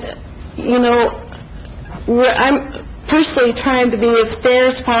 And, I'm personally trying to be as fair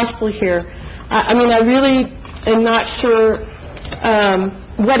as possible here. I really am not sure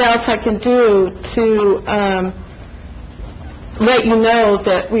what else I can do to let you know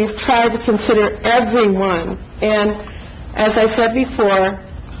that we've tried to consider everyone. And as I said before,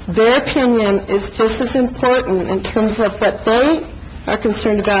 their opinion is just as important in terms of what they are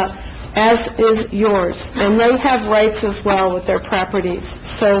concerned about as is yours. And they have rights as well with their properties.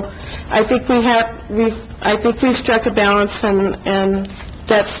 So I think we've struck a balance, and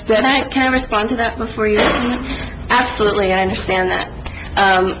that's... Can I respond to that before you respond? Absolutely, I understand that.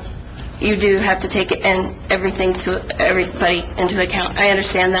 You do have to take everybody into account. I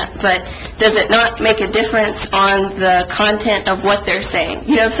understand that. But does it not make a difference on the content of what they're saying?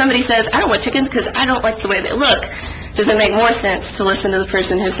 If somebody says, I don't want chickens because I don't like the way they look, does it make more sense to listen to the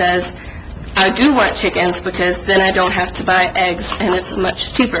person who says, I do want chickens because then I don't have to buy eggs and it's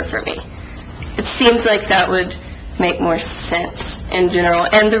much cheaper for me? It seems like that would make more sense in general.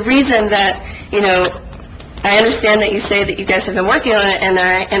 And the reason that, I understand that you say that you guys have been working on it, and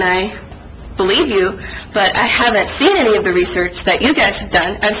I believe you, but I haven't seen any of the research that you guys have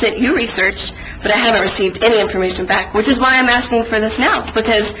done. I've sent you research, but I haven't received any information back, which is why I'm asking for this now,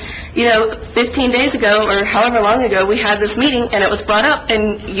 because, 15 days ago or however long ago, we had this meeting, and it was brought up,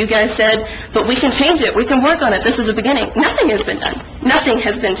 and you guys said, but we can change it, we can work on it, this is the beginning. Nothing has been done. Nothing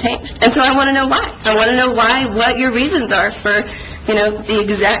has been changed. And so I want to know why. I want to know what your reasons are for, the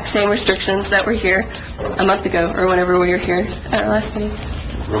exact same restrictions that were here a month ago, or whenever we were here at our last meeting.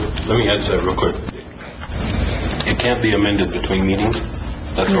 Let me add to that real quick. It can't be amended between meetings.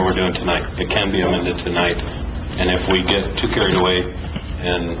 That's what we're doing tonight. It can be amended tonight. And if we get too carried away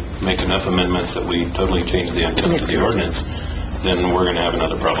and make enough amendments that we totally change the intent of the ordinance, then we're going to have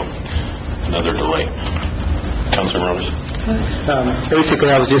another problem, another delay. Councilor Morales?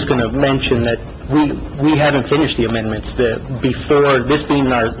 Basically, I was just going to mention that we haven't finished the amendments. Before this being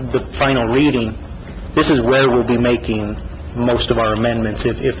the final reading, this is where we'll be making most of our amendments,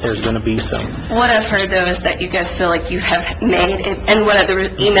 if there's going to be some. What I've heard, though, is that you guys feel like you have made, and what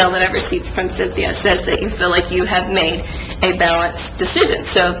the email that I've received from Cynthia says that you feel like you have made a balanced decision.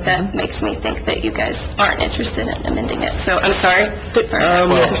 So that makes me think that you guys aren't interested in amending it. So I'm sorry.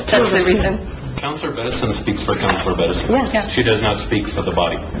 That's the reason. Councilor Bedison speaks for Councilor Bedison. Yeah. She does not speak for the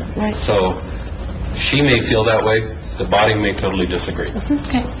body. Right. So she may feel that way. The body may totally disagree.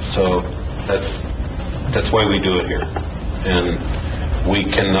 Okay. So that's why we do it here. And we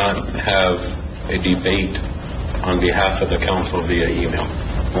cannot have a debate on behalf of the council via email.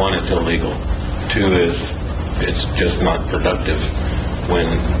 One, it's illegal. Two is, it's just not productive when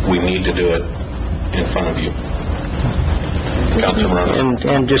we need to do it in front of you. Councilor Morales.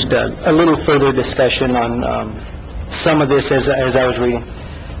 And just a little further discussion on some of this as I was reading.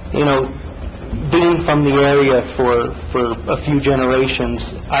 You know, being from the area for a few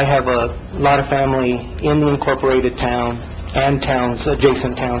generations, I have a lot of family in the incorporated town and towns,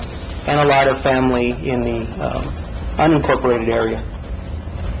 adjacent towns, and a lot of family in the unincorporated area.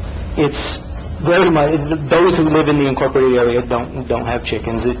 It's very much, those who live in the incorporated area don't have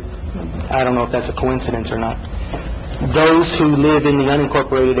chickens. I don't know if that's a coincidence or not. Those who live in the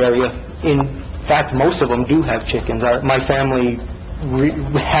unincorporated area, in fact, most of them do have chickens. My family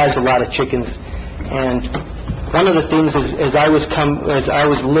has a lot of chickens, and one of the things is, as I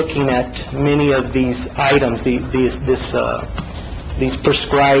was looking at many of these items, these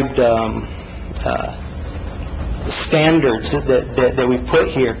prescribed standards that we put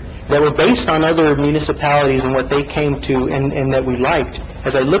here, that were based on other municipalities and what they came to and that we liked.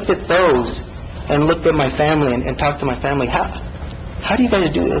 As I looked at those and looked at my family and talked to my family, how do you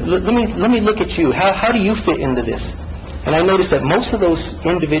guys do it? Let me look at you. How do you fit into this? And I noticed that most of those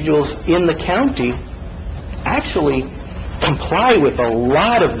individuals in the county actually comply with a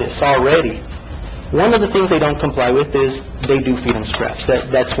lot of this already. One of the things they don't comply with is they do feed them scraps.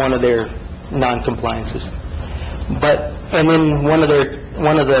 That's one of their non-compliances. And then one of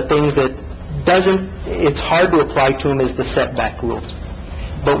the things that it's hard to apply to them is the setback rules.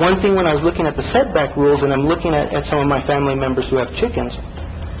 But one thing, when I was looking at the setback rules, and I'm looking at some of my family members who have chickens,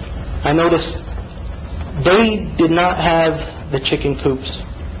 I noticed they did not have the chicken coops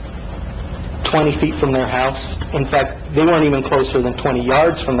 20 feet from their house. In fact, they weren't even closer than 20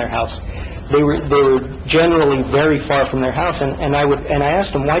 yards from their house. They were generally very far from their house, and I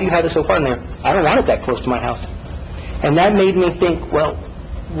asked them, why do you have it so far? And I don't want it that close to my house. And that made me think, well,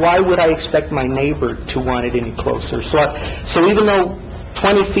 why would I expect my neighbor to want it any closer? So even though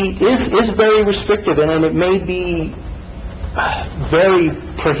 20 feet is very restrictive, and it may be very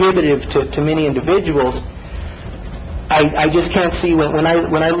prohibitive to many individuals, I just can't see, when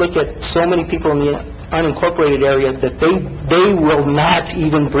I look at so many people in the unincorporated area, that they will not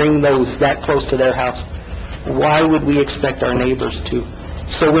even bring those that close to their house. Why would we expect our neighbors to?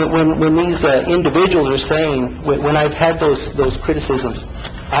 So when these individuals are saying, when I've had those criticisms,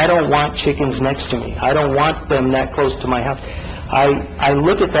 I don't want chickens next to me, I don't want them that close to my house, I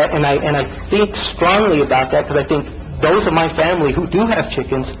look at that and I think strongly about that, because I think those of my family who do have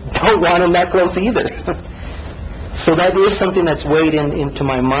chickens don't want them that close either. So that is something that's weighed into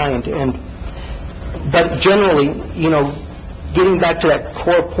my mind. But generally, you know, getting back to that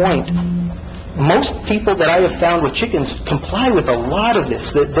core point, most people that I have found with chickens comply with a lot of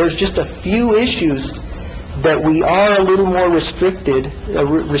this. That there's just a few issues that we are a little more restrictive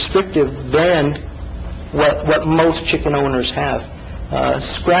than what most chicken owners have.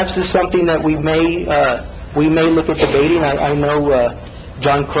 Scraps is something that we may look at debating. I know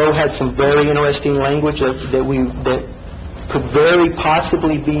John Crow had some very interesting language that could very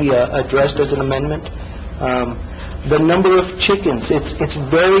possibly be addressed as an amendment. The number of chickens, it's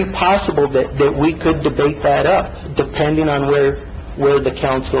very possible that we could debate that up, depending on where the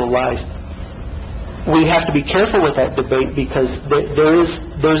council lies. We have to be careful with that debate, because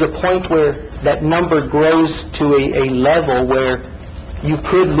there's a point where that number grows to a level where you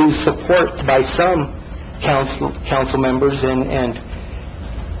could lose support by some council members, and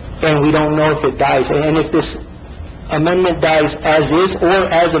we don't know if it dies. And if this amendment dies as is or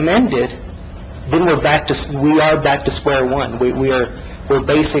as amended, then we are back to square one. We're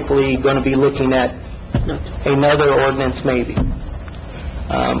basically going to be looking at another ordinance, maybe.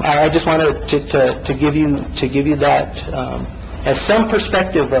 I just wanted to give you that as some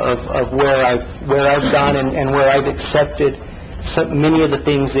perspective of where I've gone and where I've accepted many of the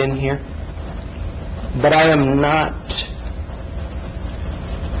things in here. But I am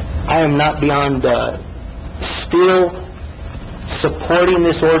not beyond still supporting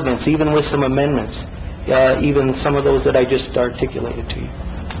this ordinance, even with some amendments, even some of those that I just articulated to you.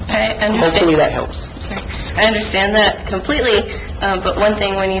 I understand. Hopefully that helps. Sorry. I understand that completely, but one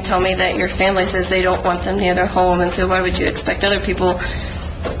thing, when you tell me that your family says they don't want them near their home, and so why would you expect other people?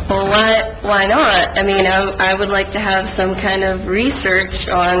 Well, why not? I mean, I would like to have some kind of research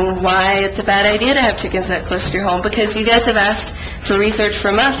on why it's a bad idea to have chickens that close to your home, because you guys have asked for research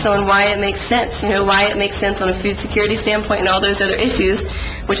from us on why it makes sense, why it makes sense on a food security standpoint and all those other issues,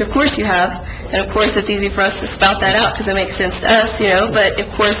 which of course you have. And of course, it's easy for us to spout that out because it makes sense to us, but of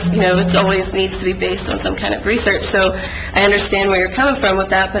course, it always needs to be based on some kind of research. So I understand where you're coming from with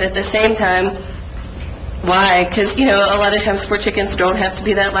that, but at the same time, why? Because, a lot of times poor chickens don't have to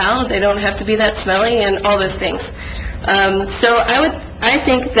be that loud, they don't have to be that smelly, and all those things. So I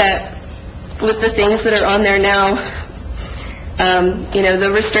think that with the things that are on there now,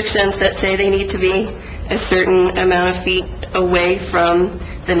 the restrictions that say they need to be a certain amount of feet away from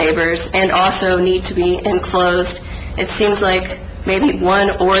the neighbors and also need to be enclosed, it seems like maybe one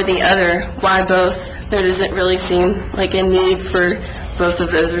or the other. Why both? There doesn't really seem like a need for both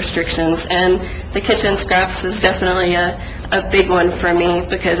of those restrictions. And the kitchen scraps is definitely a big one for me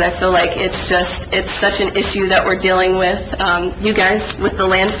because I feel like it's such an issue that we're dealing with, you guys, with the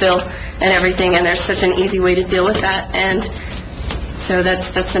landfill and everything, and there's such an easy way to deal with that. And so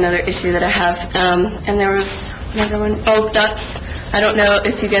that's another issue that I have. And there was another one. Oh, ducks. I don't know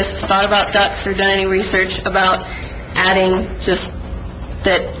if you guys have thought about ducks or done any research about adding just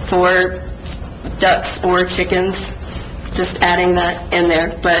that for ducks or chickens, just adding that in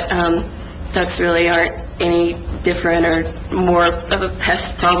there. But ducks really aren't any different or more of a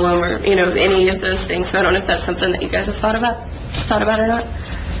pest problem or, any of those things. So I don't know if that's something that you guys have thought about or not.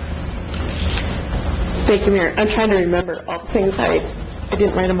 Thank you, Mayor. I'm trying to remember all the things I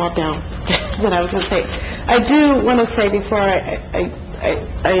didn't write them all down that I was going to say. I do want to say before I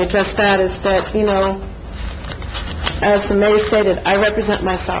address that is that, as the mayor stated, I represent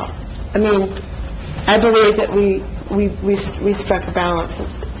myself. I mean, I believe that we struck a balance.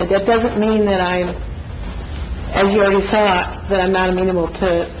 That doesn't mean that I'm, as you already saw, that I'm not amenable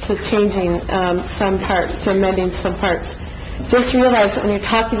to changing some parts, to amending some parts. Just realize that when you're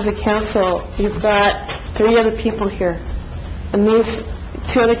talking to the council, you've got 3 other people here. And these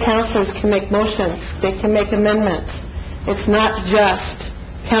 2 other councilors can make motions. They can make amendments. It's not just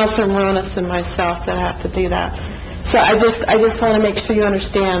Councilor Moronis and myself that have to do that. So I just want to make sure you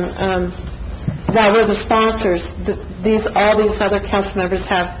understand, while we're the sponsors, all these other council members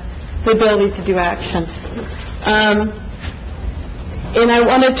have the ability to do action. And I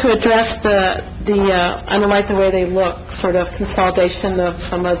wanted to address the I don't like the way they look, sort of consolidation of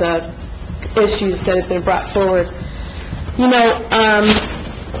some of the issues that have been brought forward.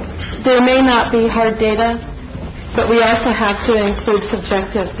 There may not be hard data, but we also have to include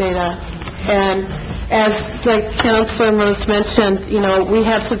subjective data. And as like Councilor Rose mentioned, we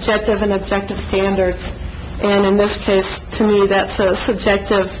have subjective and objective standards. And in this case, to me, that's a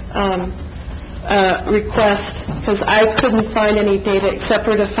subjective request, because I couldn't find any data except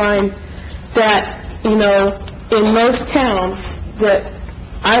for to find that, in most towns that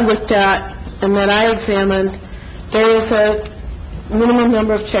I looked at and that I examined, there is a minimum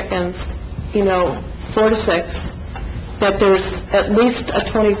number of chickens, 4 to 6, that there's at least a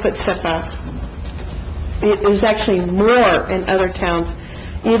 20-foot setback. There's actually more in other towns,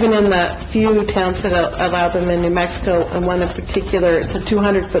 even in the few towns that allow them in New Mexico, and one in particular, it's a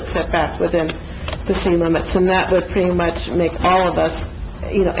 200-foot setback within the city limits, and that would pretty much make all of us,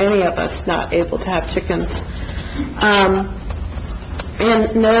 any of us, not able to have chickens.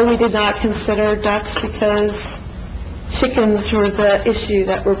 And no, we did not consider ducks because chickens were the issue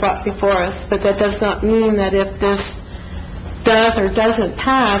that were brought before us, but that does not mean that if this does or doesn't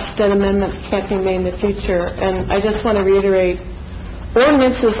pass, that amendments can't be made in the future. And I just want to reiterate,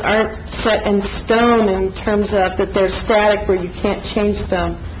 ordinances aren't set in stone in terms of that they're static where you can't change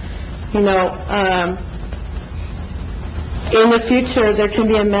them. In the future, there can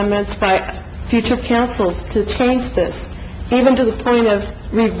be amendments by future councils to change this, even to the point of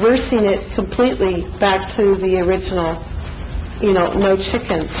reversing it completely back to the original, no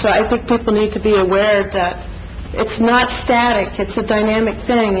chickens. So I think people need to be aware that it's not static, it's a dynamic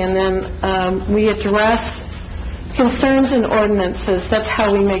thing, and then we address concerns in ordinances. That's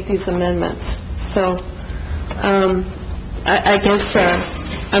how we make these amendments. So I guess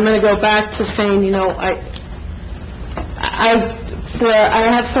I'm going to go back to saying, I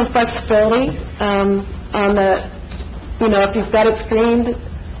have some flexibility on the, if you've got it screened,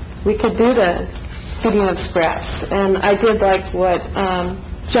 we could do the feeding of scraps. And I did like what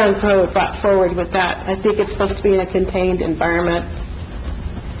John Crow brought forward with that. I think it's supposed to be in a contained environment.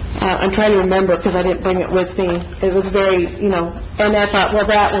 I'm trying to remember because I didn't bring it with me. It was very, and I thought, well,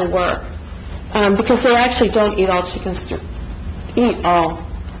 that will work. Because they actually don't eat all chicken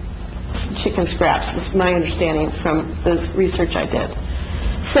scraps, is my understanding from the research I did.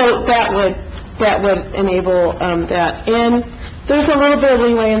 So that would enable that. And there's a little bit of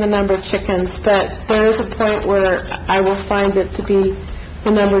leeway in the number of chickens, but there is a point where I will find it to be,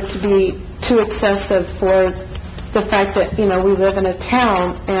 the number to be too excessive for the fact that, you know, we live in a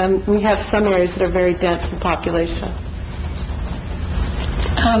town and we have some areas that are very dense in population.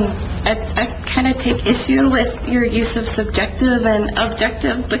 I kind of take issue with your use of subjective and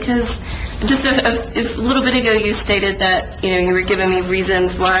objective, because just a little bit ago you stated that, you know, you were giving me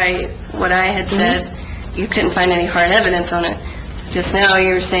reasons why what I had said, you couldn't find any hard evidence on it. Just now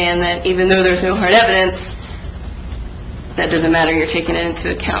you were saying that even though there's no hard evidence, that doesn't matter, you're taking it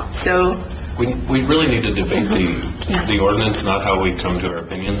into account. So We really need to debate the ordinance, not how we come to our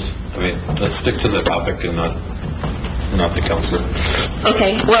opinions. I mean, let's stick to the topic and not the counselor.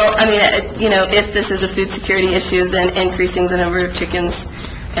 Okay, well, I mean, you know, if this is a food security issue, then increasing the number of chickens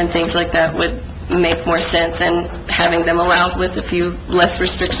and things like that would make more sense, and having them allowed with a few less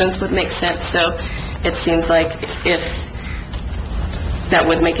restrictions would make sense. So it seems like if that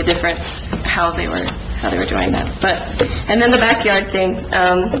would make a difference, how they were doing that. But, and then the backyard thing,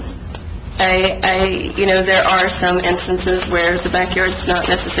 you know, there are some instances where the backyard's not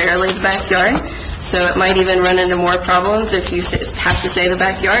necessarily the backyard, so it might even run into more problems if you have to say the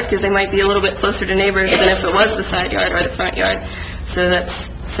backyard, because they might be a little bit closer to neighbors than if it was the side yard or the front yard. So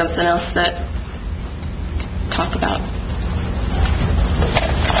that's something else that talk about.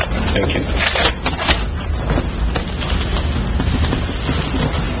 Thank you.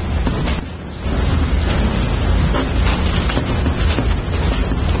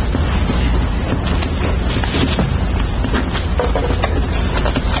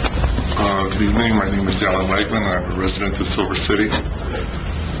 Good evening. My name is Alan Wegman. I'm a resident of Silver City.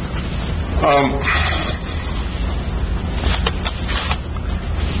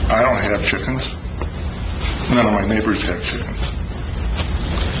 I don't have chickens. None of my neighbors have chickens.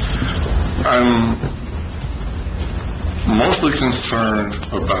 I'm mostly concerned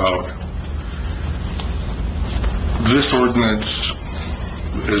about this ordinance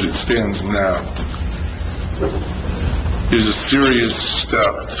as it stands now is a serious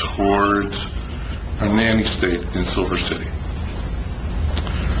step towards a nanny state in Silver City.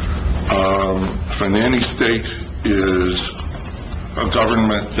 If a nanny state is a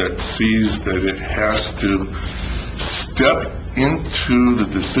government that sees that it has to step into the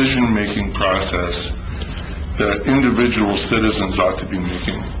decision-making process that individual citizens ought to be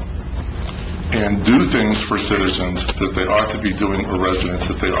making and do things for citizens that they ought to be doing, or residents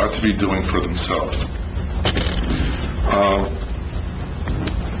that they ought to be doing for themselves.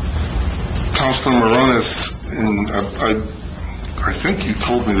 Councilor Moronis, I think you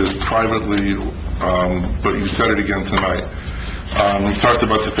told me this privately, but you said it again tonight. You talked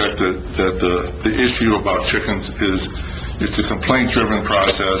about the fact that the issue about chickens is it's a complaint-driven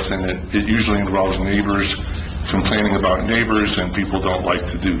process, and it usually involves neighbors complaining about neighbors, and people don't like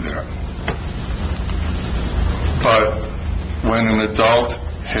to do that. But when an adult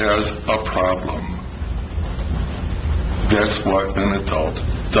has a problem, that's what an adult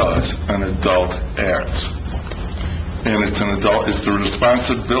does. An adult acts. And it's the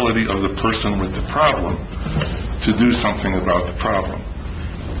responsibility of the person with the problem to do something about the problem,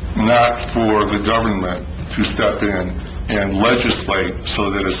 not for the government to step in and legislate so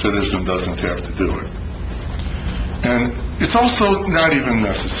that a citizen doesn't have to do it. And it's also not even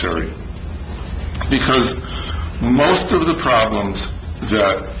necessary, because most of the problems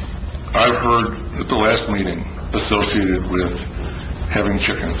that I've heard at the last meeting associated with having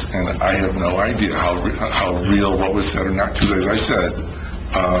chickens, and I have no idea how real what was said or not, because as I said,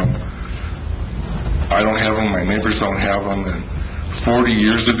 I don't have them, my neighbors don't have them, and 40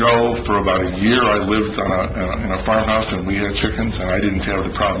 years ago, for about a year, I lived in a farmhouse and we had chickens, and I didn't have the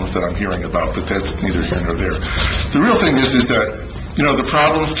problems that I'm hearing about, but that's neither here nor there. The real thing is that, you know, the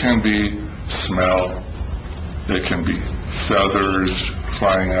problems can be smell, it can be feathers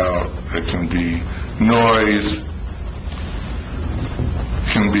flying out, it can be noise,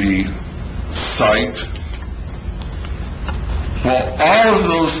 can be sight. Well, all of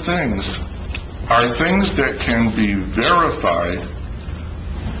those things are things that can be verified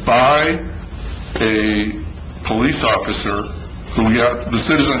by a police officer who the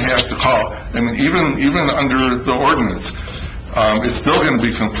citizen has to call. And even under the ordinance, it's still going to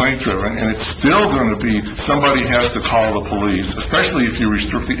be complaint-driven, and it's still going to be somebody has to call the police, especially if you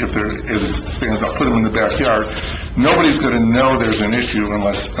restrict if there is stands up, put them in the backyard. Nobody's going to know there's an issue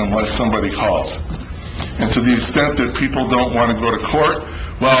unless somebody calls. And to the extent that people don't want to go to court,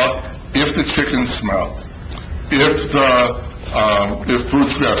 well, if the chickens smell, if fruit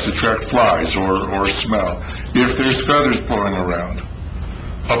scraps attract flies or smell, if there's feathers blowing around,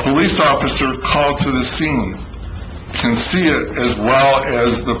 a police officer called to the scene can see it as well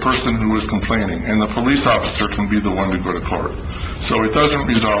as the person who is complaining, and the police officer can be the one to go to court. So it doesn't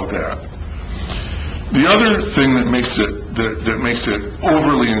resolve that. The other thing that makes it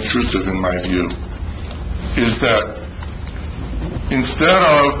overly intrusive, in my view, is that instead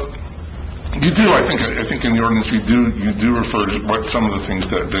of I think in the ordinance you do refer to what some of the things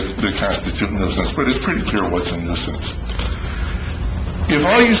that constitute nuisance, but it's pretty clear what's a nuisance. If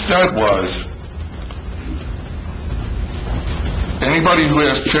all you said was anybody who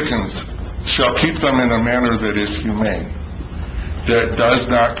has chickens shall keep them in a manner that is humane, that does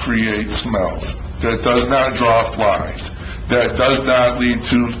not create smells, that does not draw flies, that does not lead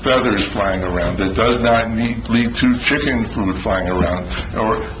to feathers flying around, that does not lead to chicken food flying around,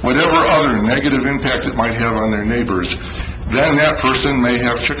 or whatever other negative impact it might have on their neighbors, then that person may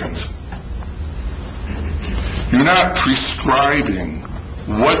have chickens. You're not prescribing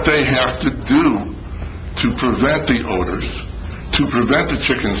what they have to do to prevent the odors, to prevent the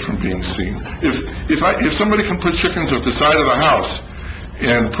chickens from being seen. If somebody can put chickens at the side of the house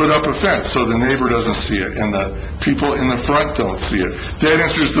and put up a fence so the neighbor doesn't see it and the people in the front don't see it, that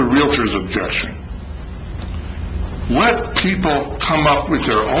answers the realtor's objection. Let people come up with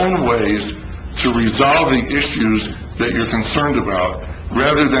their own ways to resolve the issues that you're concerned about,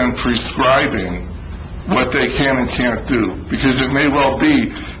 rather than prescribing what they can and can't do, because it may well be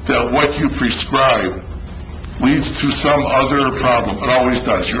that what you prescribe leads to some other problem. It always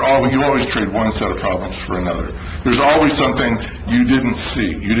does. You always trade one set of problems for another. There's always something you didn't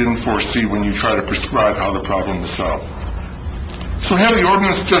see, you didn't foresee when you try to prescribe how the problem is solved. So have the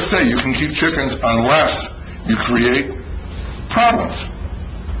ordinance just say you can keep chickens unless you create problems.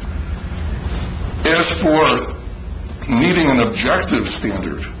 As for needing an objective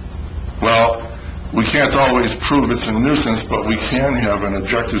standard, well, we can't always prove it's a nuisance, but we can have an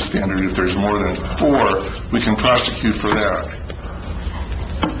objective standard. If there's more than 4, we can prosecute for that.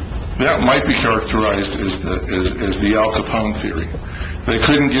 That might be characterized as the Al Capone theory. They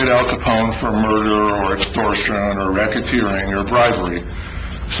couldn't get Al Capone for murder or extortion or racketeering or bribery,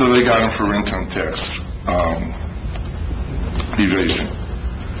 so they got him for income tax evasion.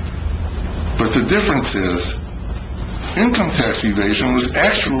 But the difference is, income tax evasion was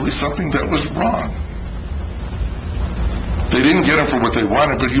actually something that was wrong. They didn't get him for what they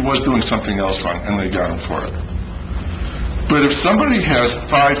wanted, but he was doing something else wrong, and they got him for it. But if somebody has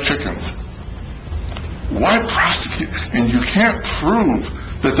 5 chickens, why prosecute? And you can't prove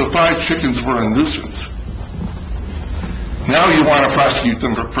that the 5 chickens were a nuisance. Now you want to prosecute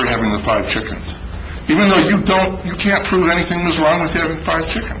them for having the 5 chickens, even though you can't prove anything was wrong with having 5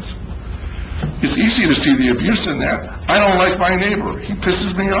 chickens. It's easy to see the abuse in that. I don't like my neighbor. He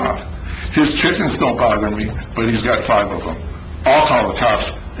pisses me off. His chickens don't bother me, but he's got 5 of them. I'll call the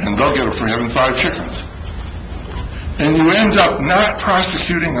cops, and they'll get him for having 5 chickens. And you end up not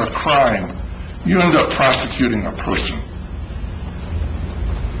prosecuting a crime. You end up prosecuting a person.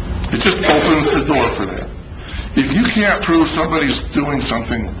 It just opens the door for that. If you can't prove somebody's doing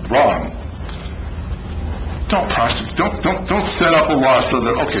something wrong, don't prosecute. Don't set up a law so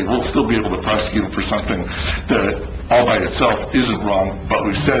that, okay, we'll still be able to prosecute them for something that all by itself isn't wrong, but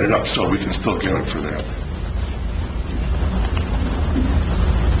we've set it up so we can still get it for that.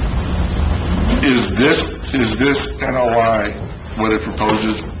 Is this NOI, what it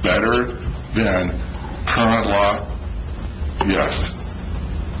proposes, better than current law? Yes.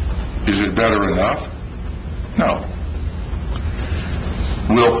 Is it better enough? No.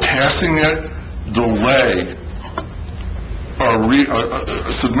 Will passing it delay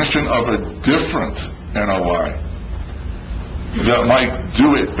a submission of a different NOI that might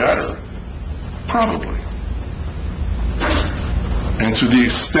do it better? Probably. And to the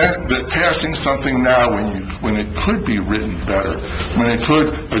extent that passing something now when it could be written better, when it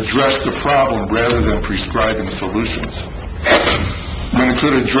could address the problem rather than prescribing solutions, when it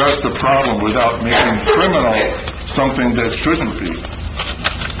could address the problem without making criminal something that shouldn't be.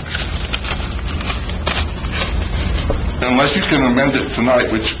 Unless you can amend it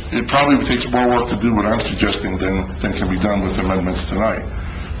tonight, which it probably takes more work to do what I'm suggesting than can be done with amendments tonight,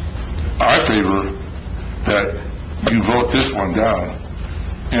 I favor that you vote this one down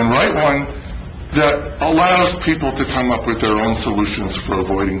and write one that allows people to come up with their own solutions for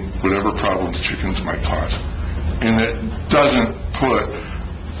avoiding whatever problems chickens might cause, and that doesn't put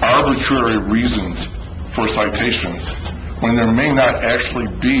arbitrary reasons for citations when there may not actually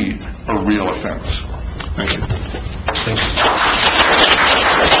be a real offense. Thank you.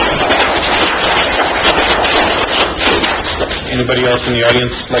 Anybody else in the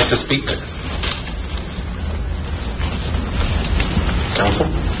audience like to speak? Counsel?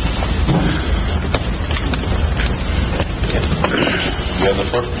 You have the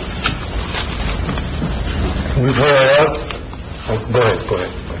floor. We've heard a lot. Go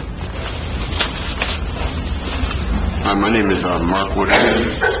ahead. Hi, my name is Mark Wood,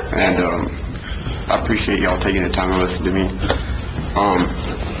 and I appreciate y'all taking the time to listen to me.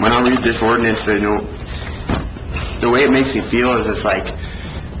 When I read this ordinance, you know, the way it makes me feel is it's like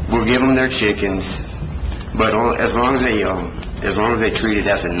we'll give them their chickens, but as long as they treat it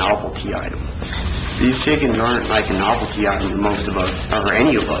as a novelty item. These chickens aren't like a novelty item to most of us, or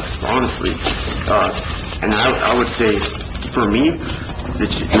any of us, honestly. And I would say, for me,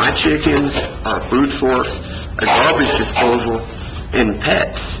 my chickens are a food source, a garbage disposal, and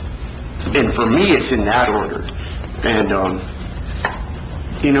pets. And for me, it's in that order. And,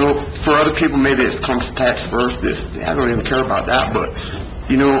 you know, for other people, maybe it comes pets first. I don't even care about that, but,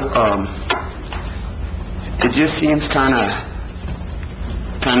 you know, it just seems kind of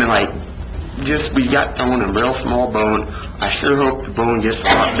like, just we got thrown a real small bone. I sure hope the bone gets a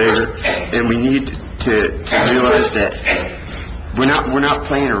lot bigger, and we need to realize that we're not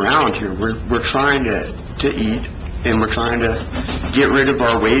playing around here. We're trying to eat, and we're trying to get rid of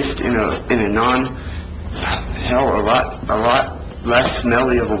our waste in a a lot less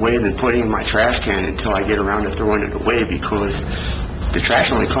smelly of a way than putting it in my trash can until I get around to throwing it away, because the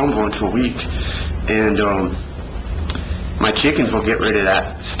trash only comes once a week, and my chickens will get rid of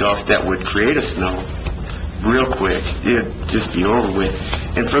that stuff that would create a smell real quick. It'd just be over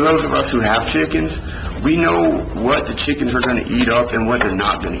with. And for those of us who have chickens, we know what the chickens are going to eat up and what they're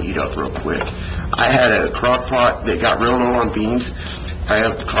not going to eat up real quick. I had a crock pot that got real low on beans. I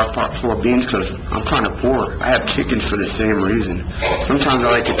have the crock pot full of beans because I'm kind of poor. I have chickens for the same reason. Sometimes I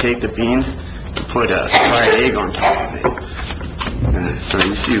like to take the beans and put a fried egg on top of it. So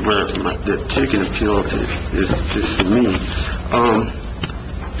you see where the chicken appeal is just for me.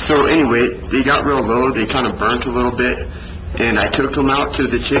 So anyway, they got real low. They kind of burnt a little bit. And I took them out to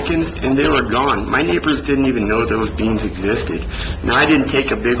the chickens, and they were gone. My neighbors didn't even know those beans existed. Now, I didn't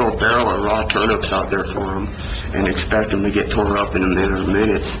take a big old barrel of raw turnips out there for them and expect them to get tore up in a matter of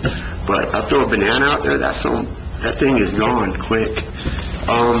minutes. But I throw a banana out there, that thing is gone quick.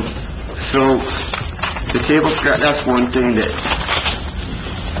 So the table scrap, that's one thing that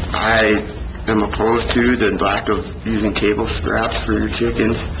I am opposed to, the lack of using table scraps for your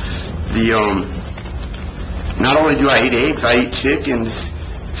chickens. Not only do I eat eggs, I eat chickens,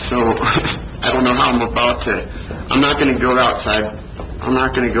 so I don't know how I'm not going to go outside. I'm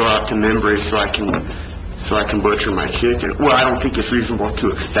not going to go out to Membray so I can butcher my chicken. Well, I don't think it's reasonable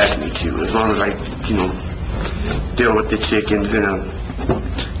to expect me to, as long as I, deal with the chickens in a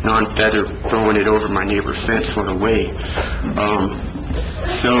non-feather, throwing it over my neighbor's fence sort of way.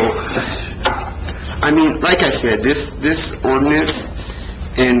 So, I mean, like I said, this ordinance,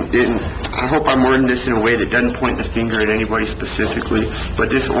 and I hope I'm wording this in a way that doesn't point the finger at anybody specifically, but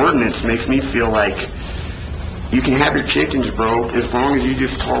this ordinance makes me feel like you can have your chickens, bro, as long as you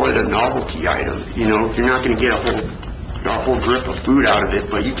just call it a novelty item. You're not going to get a whole grip of food out of it,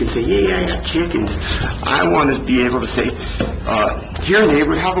 but you can say, yeah, I got chickens. I want to be able to say, here,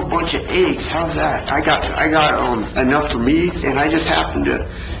 neighbor, have a bunch of eggs. How's that? I got enough for me, and I just happen to,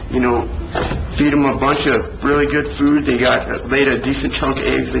 feed them a bunch of really good food. They laid a decent chunk of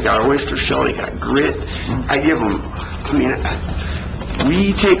eggs. They got oyster shell. They got grit. I give them,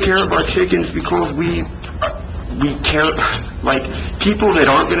 we take care of our chickens because we care. Like, people that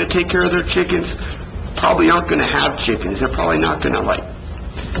aren't going to take care of their chickens probably aren't going to have chickens. They're probably not going to,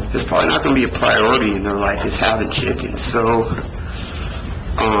 there's probably not going to be a priority in their life is having chickens. So,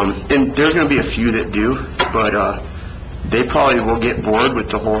 and there's going to be a few that do, but they probably will get bored with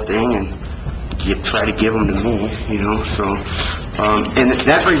the whole thing and try to give them to me, so, and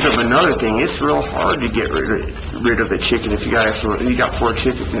that brings up another thing. It's real hard to get rid of a chicken if you got 4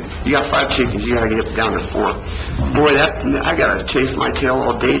 chickens. You got 5 chickens, you got to get it down to 4. Boy, I got to chase my tail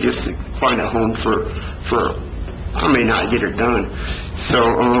all day just to find a home for I may not get it done.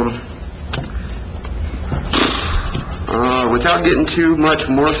 So, without getting too much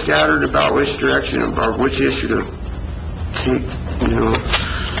more scattered about which direction, about which issue to take,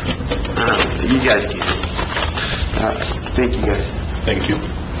 you guys get it. Thank you, guys. Thank you.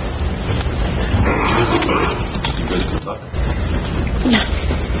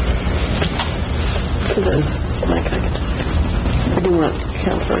 I do want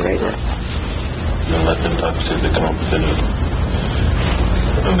council right now. You'll let them talk, see if they come up with any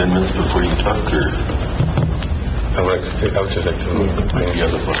amendments before you talk, or? I would just like to... You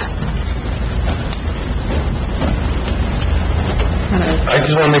have the floor. I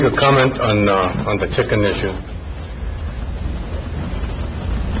just want to make a comment on the chicken issue.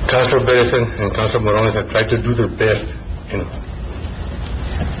 Councilor Beresin and Councilor Morones have tried to do their best in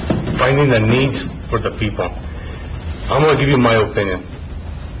finding the needs for the people. I'm going to give you my opinion,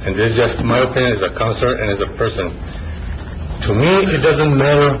 and this is just my opinion as a councilor and as a person. To me, it doesn't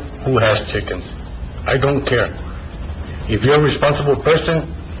matter who has chickens. I don't care. If you're a responsible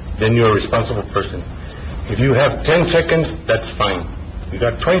person, then you're a responsible person. If you have 10 chickens, that's fine. You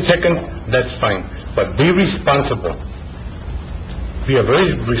got 20 chickens, that's fine. But be responsible. Be a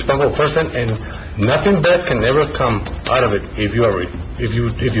very responsible person, and nothing bad can ever come out of it if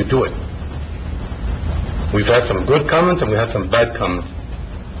you do it. We've had some good comments and we had some bad comments.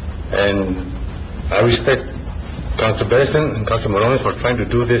 And I respect Councilor Benson and Councilor Morones for trying to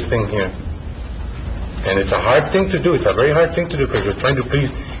do this thing here. And it's a hard thing to do. It's a very hard thing to do because you're trying to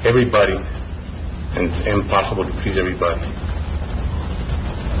please everybody. And it's impossible to please everybody.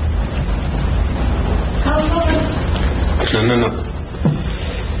 No.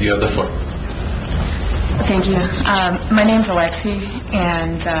 You have the floor. Thank you. My name's Alexi,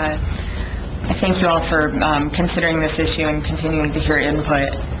 and I thank you all for considering this issue and continuing to hear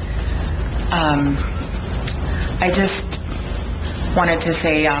input. I just wanted to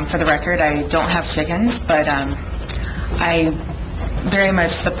say, for the record, I don't have chickens, but I very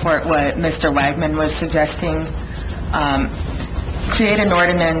much support what Mr. Wagman was suggesting. Create an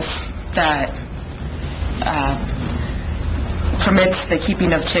ordinance that permits the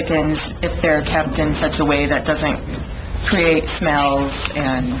keeping of chickens if they're kept in such a way that doesn't create smells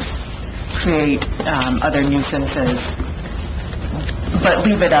and create other nuisances, but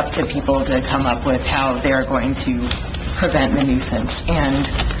leave it up to people to come up with how they're going to prevent the nuisance. And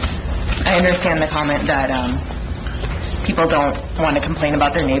I understand the comment that people don't want to complain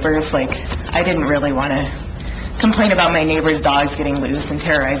about their neighbors. Like, I didn't really want to complain about my neighbor's dogs getting loose and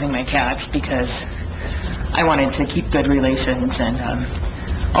terrorizing my cats because I wanted to keep good relations, and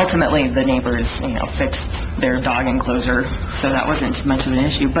ultimately the neighbors, fixed their dog enclosure, so that wasn't too much of an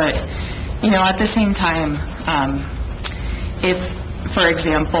issue. But, at the same time, if, for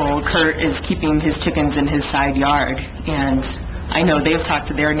example, Kurt is keeping his chickens in his side yard, and I know they've talked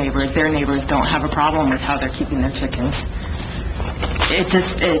to their neighbors don't have a problem with how they're keeping their chickens.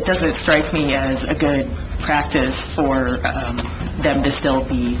 It doesn't strike me as a good practice for them to still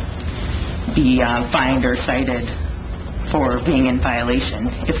be fined or cited for being in violation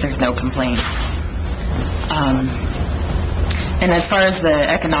if there's no complaint. And as far as the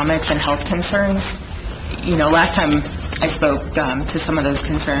economics and health concerns, last time I spoke to some of those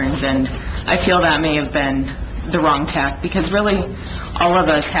concerns, and I feel that may have been the wrong tack, because really all of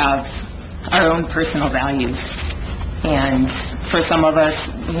us have our own personal values. And for some of us,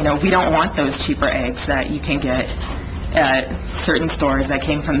 we don't want those cheaper eggs that you can get at certain stores that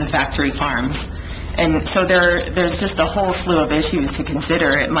came from the factory farms. And so there's just a whole slew of issues to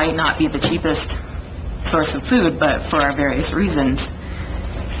consider. It might not be the cheapest source of food, but for our various reasons,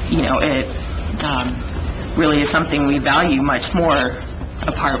 it really is something we value much more,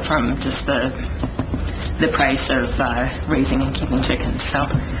 apart from just the price of raising and keeping chickens. So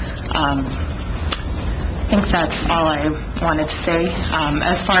I think that's all I wanted to say.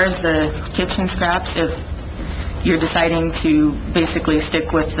 As far as the kitchen scraps, if you're deciding to basically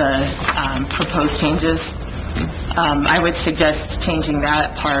stick with the proposed changes, I would suggest changing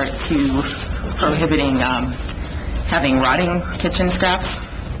that part to prohibiting having rotting kitchen scraps,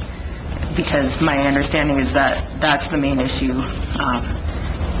 because my understanding is that that's the main issue.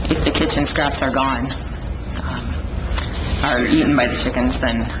 If the kitchen scraps are gone, are eaten by the chickens,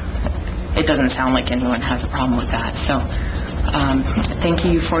 then it doesn't sound like anyone has a problem with that. So thank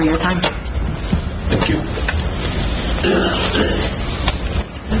you for your time. Thank you.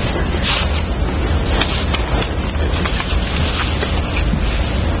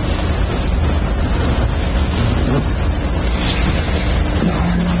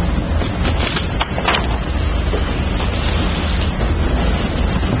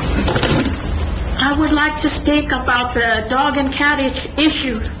 I would like to speak about the dog and cat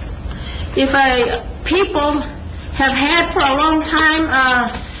issue. If people have had for a long time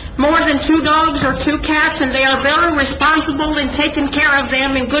more than 2 dogs or 2 cats, and they are very responsible in taking care of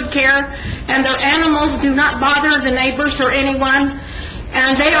them in good care, and their animals do not bother the neighbors or anyone,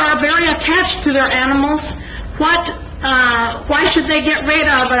 and they are very attached to their animals, why should they get rid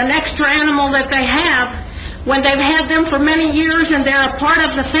of an extra animal that they have when they've had them for many years and they're a part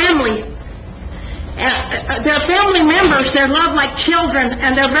of the family? They're family members, they're loved like children,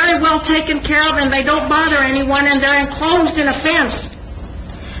 and they're very well taken care of, and they don't bother anyone, and they're enclosed in a fence.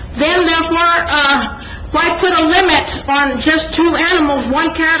 Then, therefore, why put a limit on just 2 animals,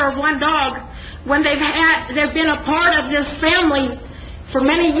 1 cat or 1 dog, when they've been a part of this family for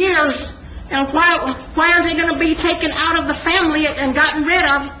many years, and why are they going to be taken out of the family and gotten rid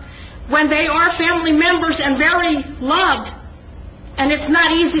of when they are family members and very loved? and it's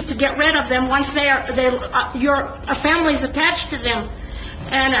not easy to get rid of them once your family's attached to them,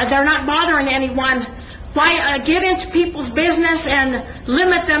 and they're not bothering anyone. Why get into people's business and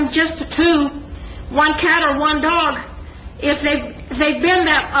limit them just to 2, 1 cat or 1 dog? If they've been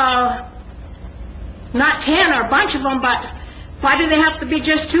that, not 10 or a bunch of them, but why do they have to be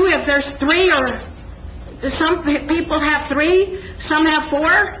just 2 if there's 3? Or some people have 3, some have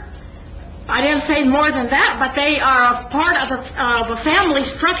 4. I didn't say more than that, but they are a part of a family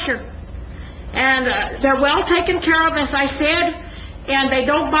structure. And they're well taken care of, as I said, and they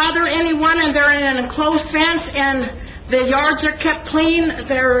don't bother anyone, and they're in an enclosed fence, and the yards are kept clean,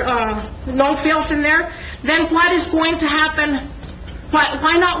 there's no filth in there. Then what is going to happen?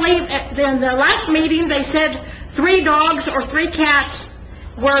 Why not leave? In the last meeting, they said 3 dogs or 3 cats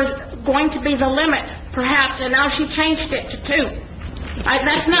were going to be the limit, perhaps, and now she changed it to 2.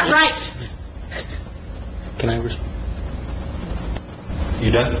 That's not right. Can I respond?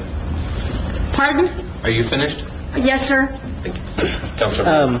 You done? Pardon? Are you finished? Yes, sir. Thank you.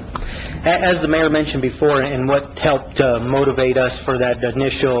 Councilor. As the mayor mentioned before, and what helped motivate us for that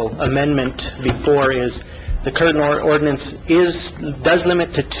initial amendment before is the current ordinance does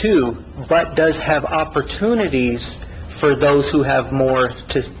limit to 2, but does have opportunities for those who have more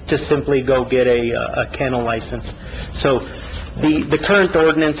to simply go get a kennel license. So the current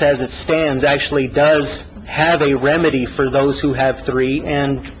ordinance as it stands actually does have a remedy for those who have 3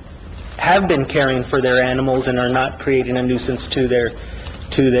 and have been caring for their animals and are not creating a nuisance to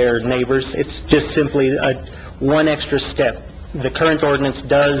their neighbors. It's just simply one extra step. The current ordinance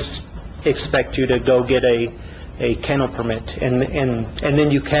does expect you to go get a kennel permit, and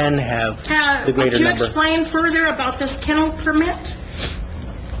then you can have the greater number. Could you explain further about this kennel permit?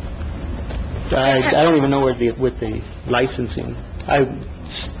 I don't even know with the licensing. I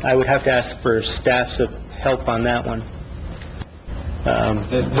would have to ask for staff's help on that one.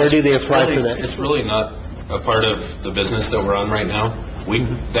 Where do they apply for that? It's really not a part of the business that we're on right now.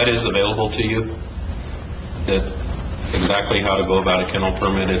 That is available to you, that exactly how to go about a kennel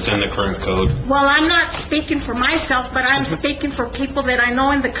permit. It's in the current code. Well, I'm not speaking for myself, but I'm speaking for people that I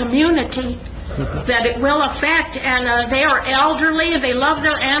know in the community that it will affect, and they are elderly, they love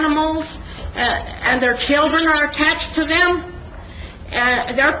their animals, and their children are attached to them.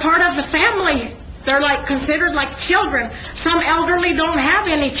 They're part of the family. They're considered like children. Some elderly don't have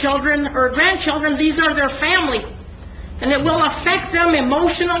any children or grandchildren. These are their family. And it will affect them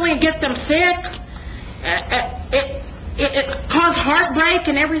emotionally and get them sick. It cause heartbreak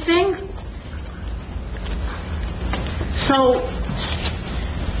and everything. So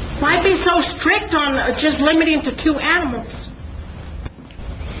why be so strict on just limiting to 2 animals?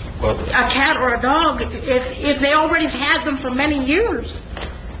 Well, a cat or a dog, if they already had them for many years.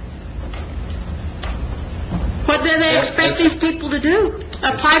 What do they expect these people to do?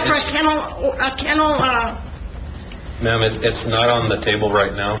 Apply for a kennel? Ma'am, it's not on the table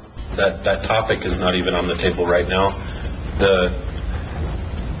right now. That topic is not even on the table right now. The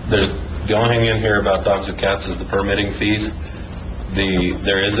only thing in here about dogs or cats is the permitting fees.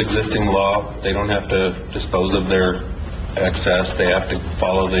 There is existing law. They don't have to dispose of their excess. They have to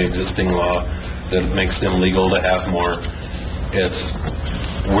follow the existing law that makes them legal to have more.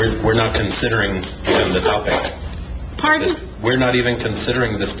 We're not considering even the topic. Pardon? We're not even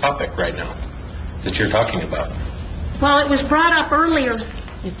considering this topic right now that you're talking about. Well, it was brought up earlier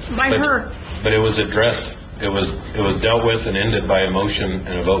by her. But it was addressed. It was dealt with and ended by a motion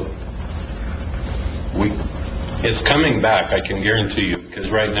and a vote. It's coming back, I can guarantee you,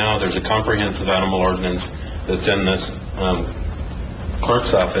 because right now there's a comprehensive animal ordinance that's in this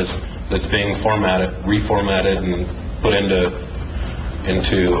clerk's office that's being reformatted and put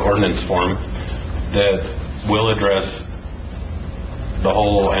into ordinance form that will address the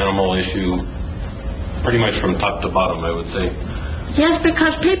whole animal issue pretty much from top to bottom, I would say. Yes,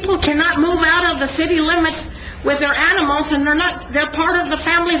 because people cannot move out of the city limits with their animals, and they're part of the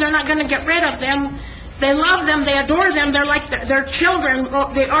family. They're not going to get rid of them. They love them, they adore them, they're like their children. Well,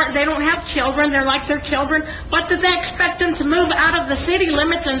 they don't have children, they're like their children. What do they expect them to move out of the city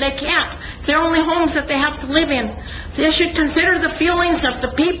limits, and they can't? They're only homes that they have to live in. They should consider the feelings of the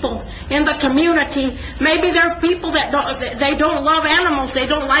people in the community. Maybe there are people that don't love animals, they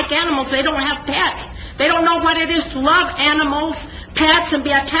don't like animals, they don't have pets. They don't know what it is to love animals, pets, and be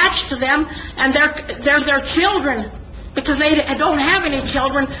attached to them, and they're their children. Because they don't have any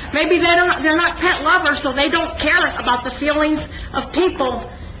children. Maybe they're not pet lovers, so they don't care about the feelings of people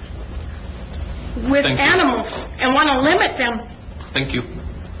with animals and want to limit them. Thank you.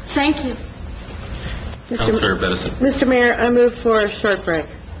 Thank you. Councilor Bedison. Mr. Mayor, I move for a short break.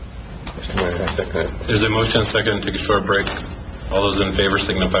 There's a motion and second to take a short break. All those in favor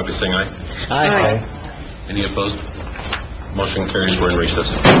signify by saying aye. Aye. Any opposed? Motion carries. We're in recess.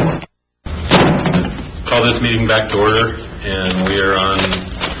 Call this meeting back to order, and we are on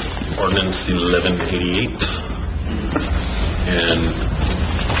ordinance 1188. And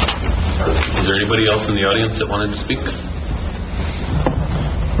is there anybody else in the audience that wanted to speak?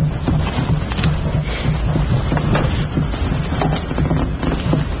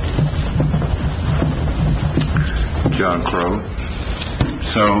 John Crow.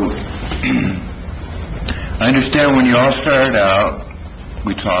 So, I understand when you all started out,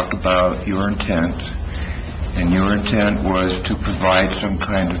 we talked about your intent, and your intent was to provide some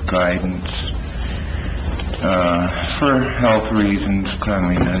kind of guidance for health reasons,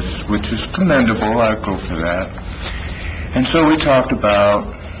 cleanliness, which is commendable. I'll go for that. And so we talked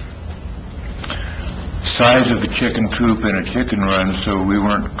about size of a chicken coop and a chicken run, so we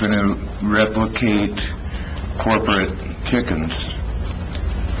weren't going to replicate corporate chickens.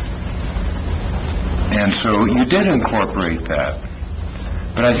 And so you did incorporate that.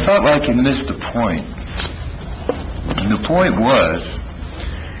 But I felt like you missed the point. And the point was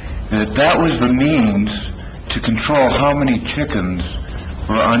that that was the means to control how many chickens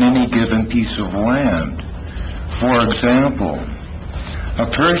were on any given piece of land. For example, a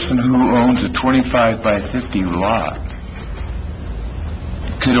person who owns a 25 by 50 lot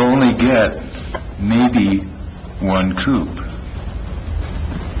could only get maybe one coop.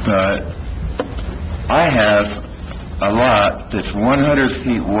 But I have a lot that's 100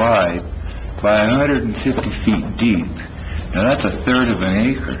 feet wide by 150 feet deep. Now that's a third of an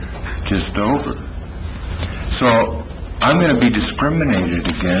acre, just over. So I'm going to be discriminated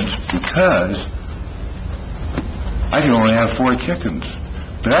against because I can only have 4 chickens.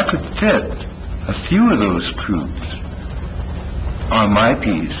 But I could fit a few of those coops on my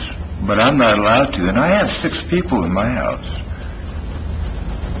piece, but I'm not allowed to. And I have 6 people in my house.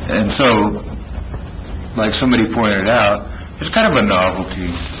 And so, like somebody pointed out, it's kind of a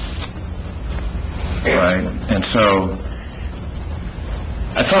novelty, right? And so,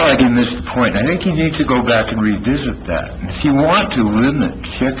 I felt like you missed the point. I think you need to go back and revisit that. And if you want to limit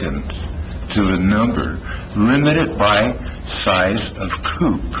chickens to the number, limit it by size of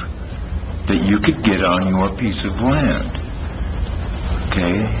coop that you could get on your piece of land.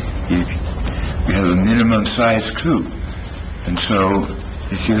 Okay? You have a minimum size coop. And so,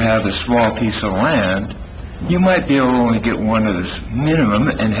 if you have a small piece of land, you might be able to only get one of this minimum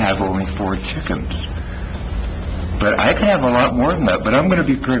and have only 4 chickens. But I can have a lot more than that, but I'm going to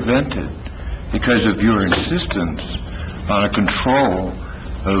be prevented because of your insistence on a control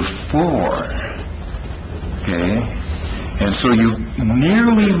of 4. Okay? And so you've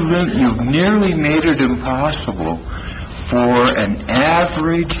nearly made it impossible for an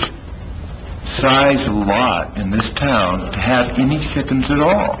average size lot in this town to have any chickens at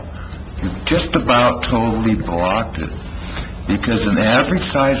all. You've just about totally blocked it, because an average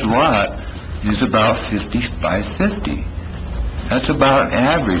size lot is about 50 by 50. That's about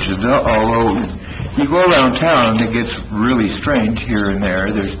average. Although you go around town, it gets really strange here and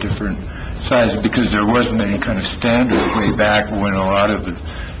there. There's different sizes because there wasn't any kind of standard way back when a lot of the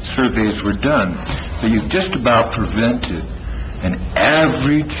surveys were done. But you've just about prevented an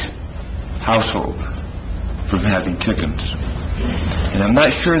average household from having chickens. And I'm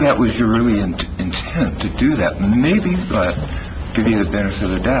not sure that was your really intent to do that. Maybe, but give you the benefit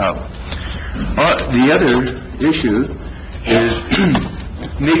of the doubt. The other issue is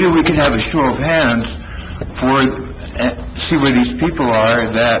maybe we could have a show of hands for see where these people are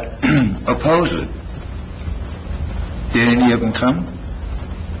that oppose it. Did any of them come?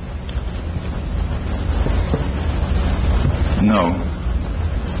 No.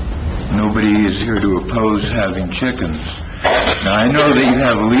 Nobody is here to oppose having chickens. Now, I know that you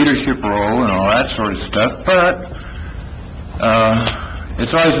have a leadership role and all that sort of stuff, but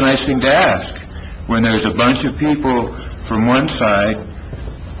it's always a nice thing to ask. When there's a bunch of people from one side,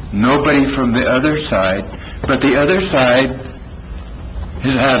 nobody from the other side, but the other side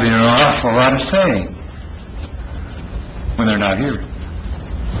is having an awful lot of say when they're not here.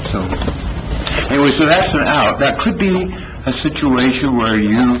 So, anyway, so that's an out. That could be a situation where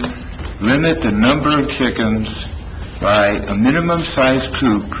you limit the number of chickens by a minimum size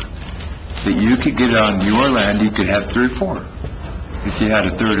coop that you could get on your land. You could have 3 or 4 if you had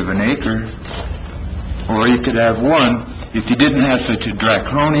a third of an acre, or you could have 1 if you didn't have such a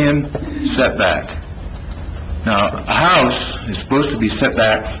draconian setback. Now, a house is supposed to be set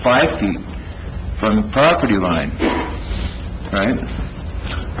back 5 feet from the property line, right?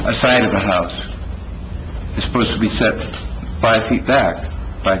 A side of a house is supposed to be set 5 feet back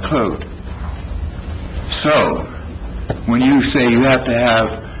by code. So, when you say you have to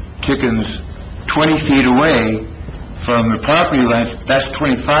have chickens 20 feet away from the property lines, that's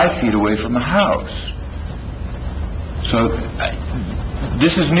 25 feet away from the house. So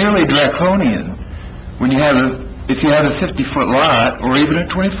this is nearly draconian. When you have if you have a 50-foot lot or even a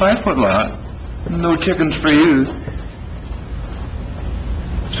 25-foot lot, no chickens for you.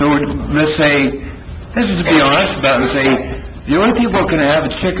 So let's just be honest about it and say, the only people who can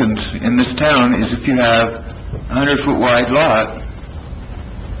have chickens in this town is if you have a 100-foot wide lot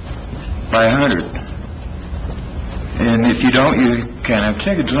by 100. And if you don't, you can't have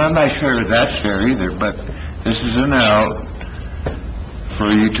chickens. And I'm not sure that's fair either, but this is an out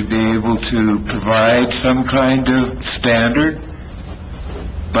for you to be able to provide some kind of standard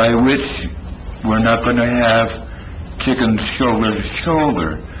by which we're not going to have chickens shoulder to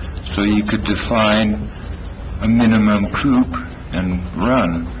shoulder. So you could define a minimum coop and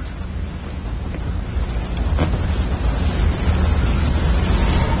run.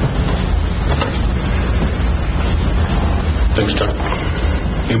 Thanks, Tom.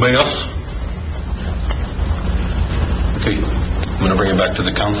 Anybody else? Okay, I'm going to bring it back to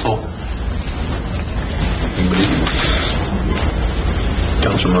the council. Anybody?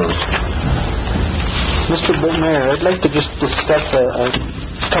 Councilor Rose. Mr. Mayor, I'd like to just discuss a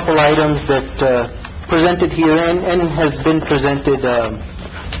couple items that presented here and has been presented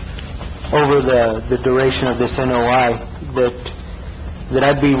over the duration of this NOI that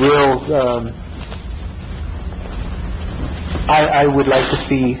I'd be real, I would like to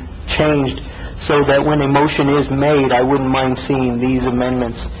see changed so that when a motion is made, I wouldn't mind seeing these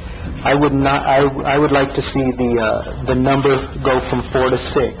amendments. I would like to see the number go from 4 to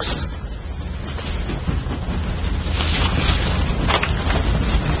 6.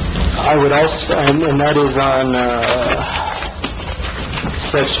 I would also, and that is on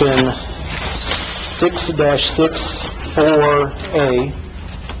section 6-64A,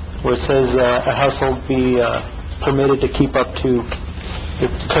 where it says a household be permitted to keep up to,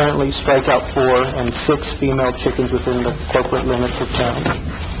 it's currently strike out 4 and 6 female chickens within the corporate limits of town.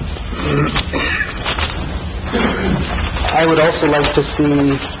 I would also like to see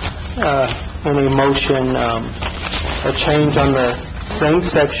in a motion a change on the same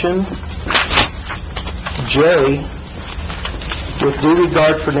section, J, with due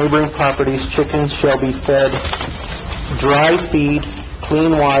regard for neighboring properties, chickens shall be fed dry feed,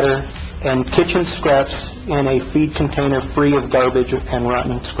 clean water, and kitchen scraps in a feed container free of garbage and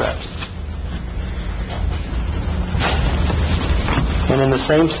rotten scraps. And in the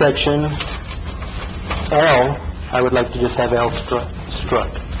same section, L, I would like to just have L struck.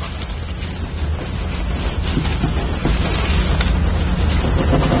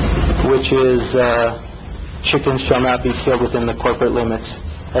 Which is chickens shall not be killed within the corporate limits.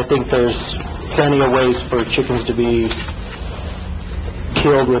 I think there's plenty of ways for chickens to be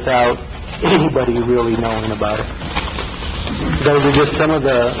killed without anybody really knowing about it. Those are just some of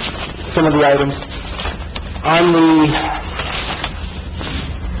the items. On the,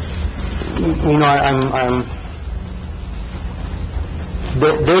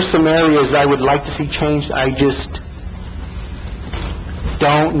 there's some areas I would like to see changed. I just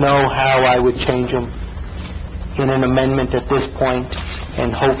don't know how I would change them in an amendment at this point,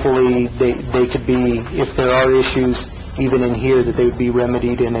 and hopefully they could be, if there are issues even in here, that they would be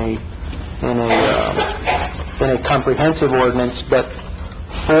remedied in a comprehensive ordinance. But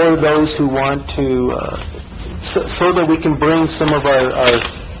for those who want to, so that we can bring some of our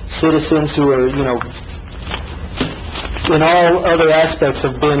citizens who are, in all other aspects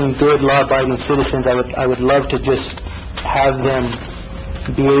have been good law-abiding citizens, I would love to just have them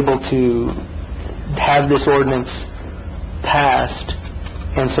be able to have this ordinance passed,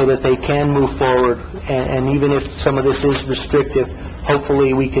 and so that they can move forward. And even if some of this is restrictive,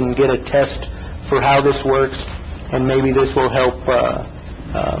 hopefully we can get a test for how this works, and maybe this will help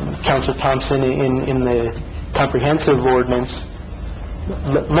Councilor Thompson in the comprehensive ordinance.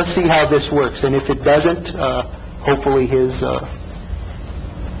 Let's see how this works, and if it doesn't, hopefully his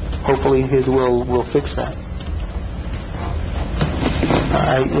will fix that.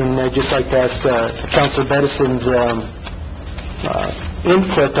 I'd just like to ask Councilor Bedison's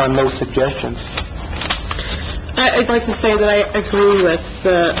input on those suggestions. I'd like to say that I agree with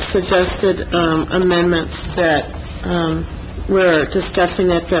the suggested amendments that we're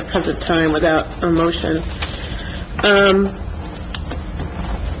discussing at the present time without a motion.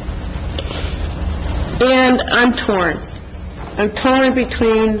 And I'm torn. I'm torn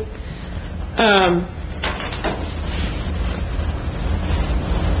between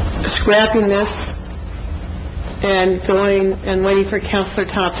scrapping this and going and waiting for Councilor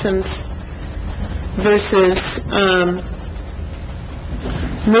Thompson's versus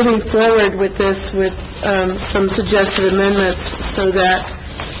moving forward with this with some suggested amendments so that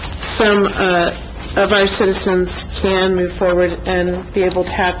some of our citizens can move forward and be able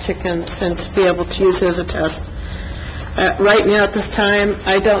to have chickens and to be able to use it as a test. Right now, at this time,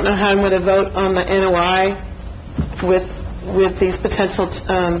 I don't know how I'm going to vote on the NOI with these potential, or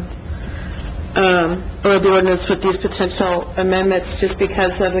the ordinance with these potential amendments, just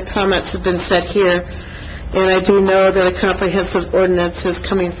because of the comments have been said here. And I do know that a comprehensive ordinance is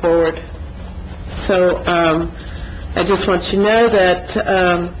coming forward. So I just want you to know that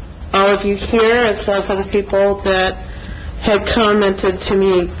all of you here, as well as other people that had commented to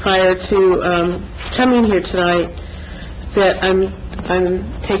me prior to coming here tonight, that I'm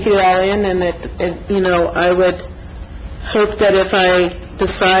taking it all in, and that, you know, I would hope that if I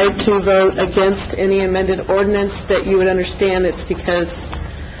decide to vote against any amended ordinance, that you would understand it's because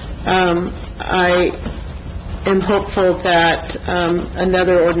I am hopeful that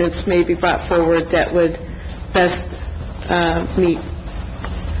another ordinance may be brought forward that would best meet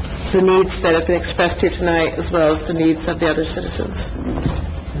the needs that have been expressed here tonight, as well as the needs of the other citizens.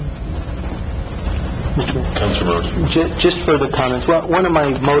 Just for the comments, well, one of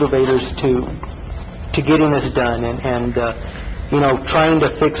my motivators to getting this done and you know, trying to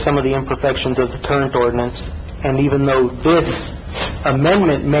fix some of the imperfections of the current ordinance, and even though this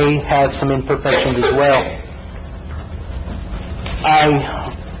amendment may have some imperfections as well,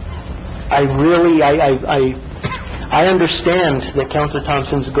 I understand that Councilor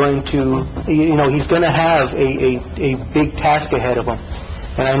Thompson's going to, you know, he's going to have a big task ahead of him.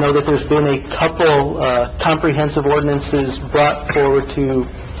 And I know that there's been a couple comprehensive ordinances brought forward to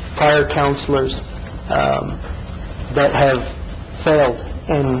prior councilors that have failed,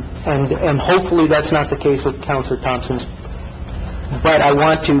 and hopefully that's not the case with Councilor Thompson's. But I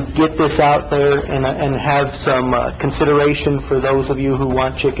want to get this out there and have some consideration for those of you who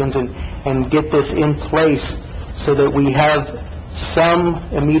want chickens, and get this in place so that we have some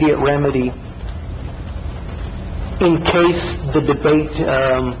immediate remedy in case the debate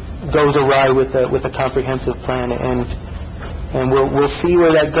goes awry with a comprehensive plan, and we'll see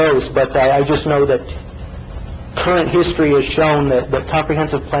where that goes. But I just know that current history has shown that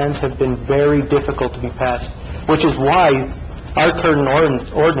comprehensive plans have been very difficult to be passed, which is why our current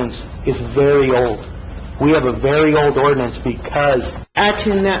ordinance is very old. We have a very old ordinance because act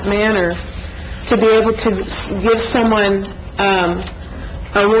in that manner to be able to give someone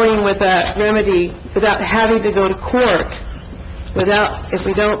a warning with a remedy without having to go to court. If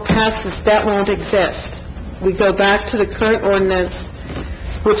we don't pass this, that won't exist. We go back to the current ordinance,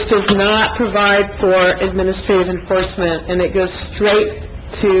 which does not provide for administrative enforcement, and it goes straight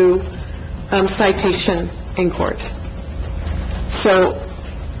to citation in court. So,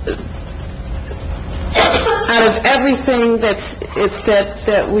 out of everything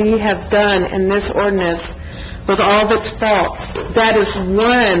that we have done in this ordinance, with all of its faults, that is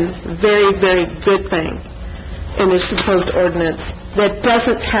one very, very good thing in this proposed ordinance that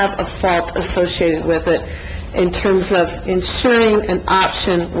doesn't have a fault associated with it, in terms of ensuring an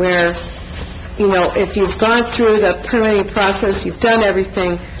option where, you know, if you've gone through the permitting process, you've done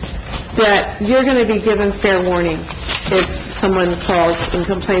everything, that you're going to be given fair warning if someone calls and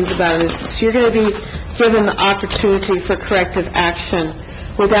complains about a nuisance. You're going to be given the opportunity for corrective action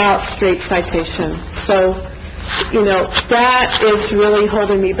without straight citation. So, you know, that is really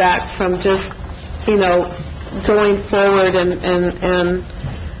holding me back from just, you know, going forward and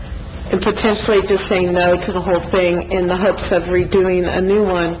potentially just saying no to the whole thing in the hopes of redoing a new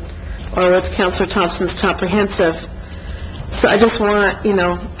one, or with Councilor Thompson's comprehensive. So I just want, you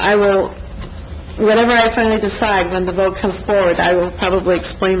know, I will, whatever I finally decide when the vote comes forward, I will probably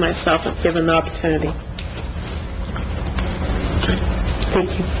explain myself if given the opportunity.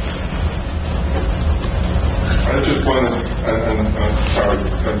 Thank you. I just want to,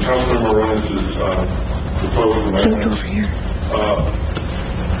 Councilor Morones' proposed amendment.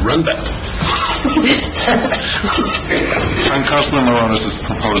 Run back. On Councilor Morones'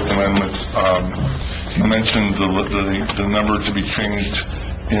 proposed amendments, he mentioned the number to be changed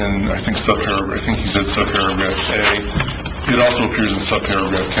in, I think he said subparagraph A. It also appears in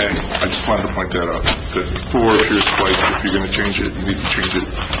subparagraph K. I just wanted to point that out. That 4 appears twice. If you're going to change it, you need to change it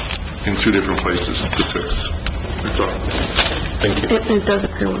in 2 different places to 6. That's all. Thank you. It does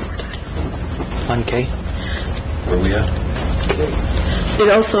appear one more time. On K? Where are we at? It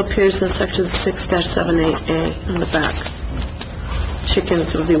also appears in section 6-78A in the back.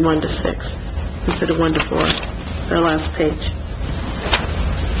 Chickens would be 1 to 6 instead of 1 to 4. The last page.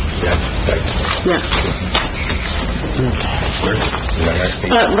 Yeah. Yeah.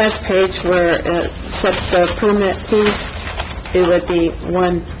 Last page where it sets the permit fees, it would be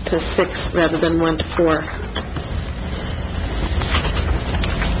 1 to 6 rather than 1 to 4.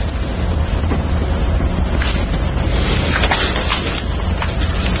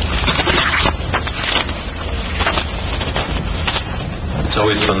 It's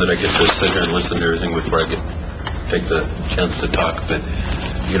always fun that I get to sit here and listen to everything before I take the chance to talk, but,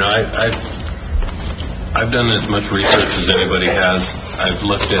 you know, I've done as much research as anybody has. I've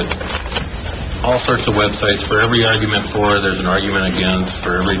looked at all sorts of websites. For every argument for, there's an argument against.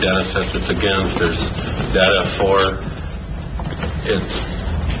 For every data set that's against, there's data for.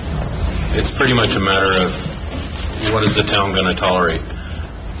 It's pretty much a matter of what is the town going to tolerate.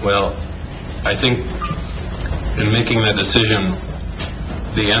 Well, I think in making that decision,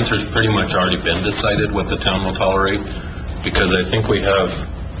 the answer's pretty much already been decided what the town will tolerate, because I think we have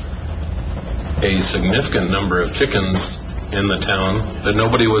a significant number of chickens in the town that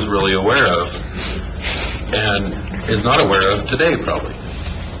nobody was really aware of and is not aware of today, probably.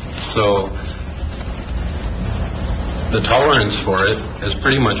 So the tolerance for it has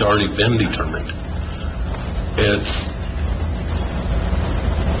pretty much already been determined.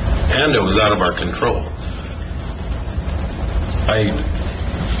 And it was out of our control.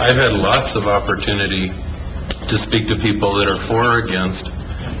 I've had lots of opportunity to speak to people that are for or against.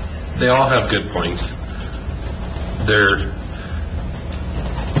 They all have good points.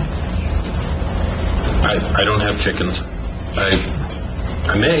 I don't have chickens.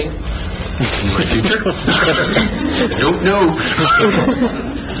 I may in my future. I don't know.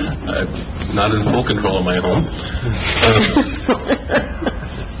 I'm not in full control of my home.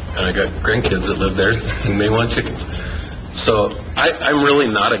 And I got grandkids that live there who may want chickens. So I'm really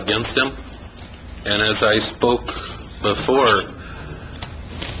not against them. And as I spoke before,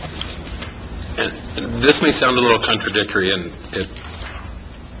 and this may sound a little contradictory,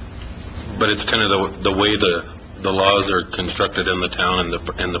 but it's kind of the way the laws are constructed in the town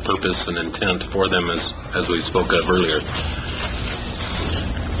and the purpose and intent for them as we spoke of earlier.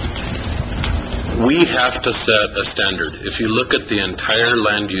 We have to set a standard. If you look at the entire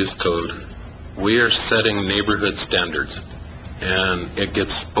land use code, we are setting neighborhood standards. And it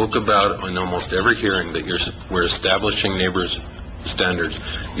gets spoke about in almost every hearing that we're establishing neighbors' standards.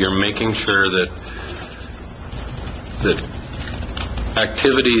 You're making sure that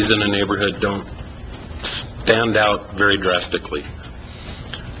activities in a neighborhood don't stand out very drastically.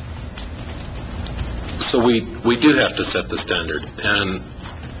 So we do have to set the standard. And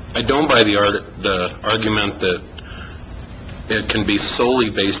I don't buy the argument that it can be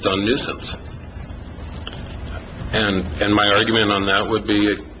solely based on nuisance. And my argument on that would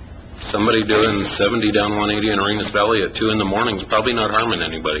be somebody doing 70 down 180 in Arenas Valley at 2 in the morning is probably not harming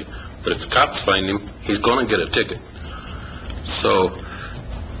anybody. But if the cops find him, he's going to get a ticket. So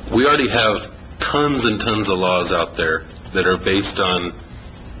we already have tons and tons of laws out there that are based on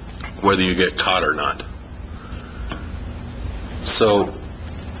whether you get caught or not. So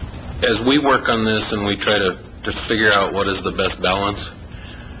as we work on this and we try to figure out what is the best balance,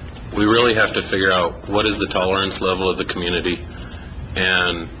 we really have to figure out what is the tolerance level of the community,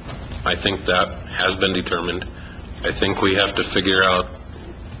 and I think that has been determined. I think we have to figure out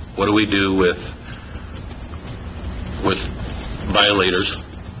what do we do with violators.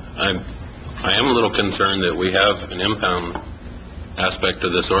 I am a little concerned that we have an impound aspect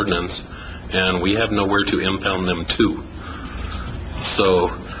of this ordinance, and we have nowhere to impound them to. So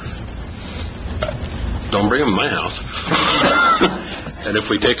don't bring them to my house. And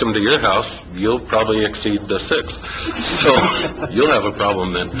if we take them to your house, you'll probably exceed the 6. So you'll have a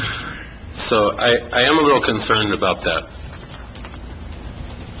problem then. So I am a little concerned about that.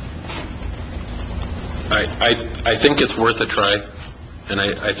 I think it's worth a try, and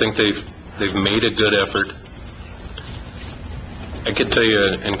I think they've made a good effort. I could tell you,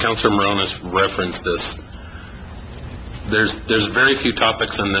 and Councilor Morones referenced this, there's very few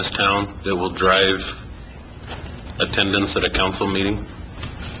topics in this town that will drive attendance at a council meeting,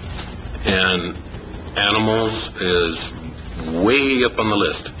 and animals is way up on the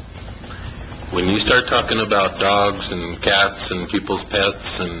list. When you start talking about dogs and cats and people's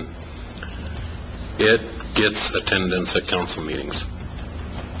pets, and it gets attendance at council meetings.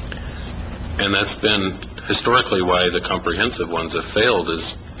 And that's been historically why the comprehensive ones have failed,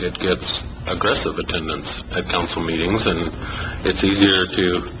 is it gets aggressive attendance at council meetings, and it's easier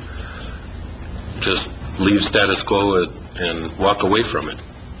to just leave status quo and walk away from it.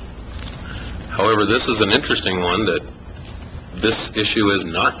 However, this is an interesting one, that this issue is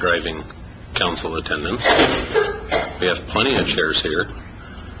not driving council attendance. We have plenty of chairs here.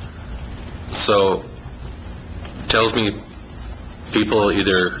 So tells me people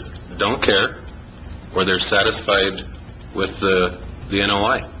either don't care or they're satisfied with the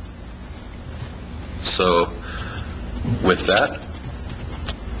NOI. So with that,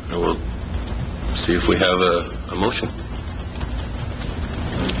 I will see if we have a motion.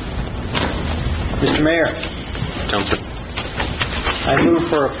 Mr. Mayor, Councilor. I move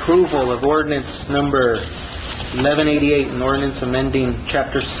for approval of ordinance number 1188, an ordinance amending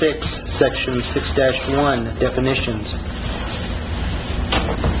Chapter 6, Section 6-1, definitions.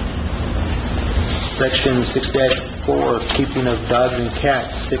 Section 6-4, keeping of dogs and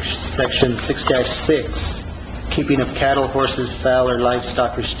cats. Section 6-6, keeping of cattle, horses, fowl, or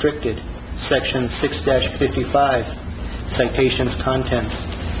livestock restricted. Section 6-55, citations, contents.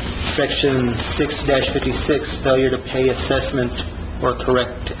 Section 6-56, failure to pay assessment or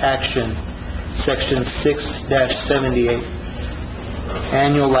correct action. Section 6-78,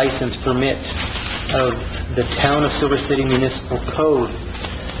 annual license permit of the Town of Silver City Municipal Code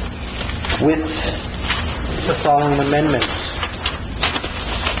with the following amendments.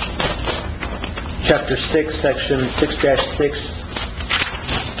 Chapter 6, Section 6-6,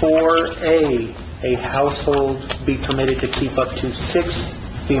 4A, a household be permitted to keep up to 6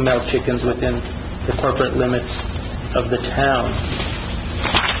 female chickens within the corporate limits of the town.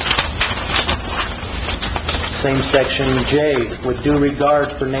 Same section J, with due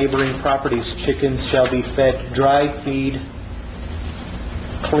regard for neighboring properties, chickens shall be fed dry feed,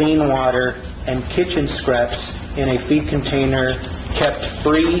 clean water, and kitchen scraps in a feed container kept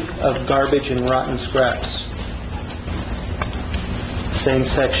free of garbage and rotten scraps. Same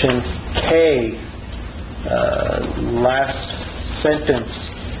section K, last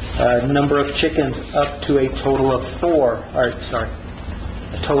sentence, number of chickens up to a total of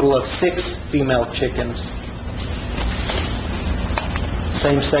 6 female chickens.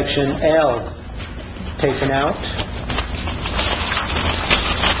 Same section L, taken out.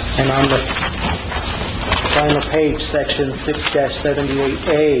 And on the final page, section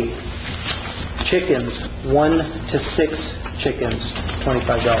 6-78A, chickens, 1 to 6 chickens,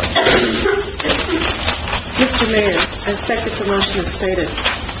 $25. Mr. Mayor, I second the motion as stated.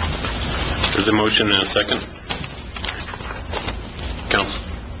 There's a motion and a second. Council.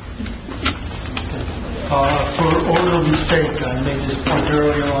 For orderly sake, I made this point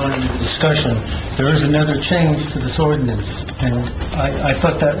earlier on in the discussion. There is another change to this ordinance, and I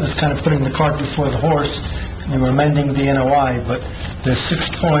thought that was kind of putting the cart before the horse. You were amending the NOI, but the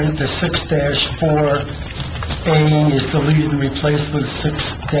 6-4A is deleted and replaced with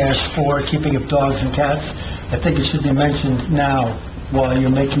 6-4, keeping of dogs and cats. I think it should be mentioned now, while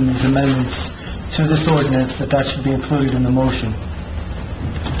you're making these amendments to this ordinance, that should be included in the motion.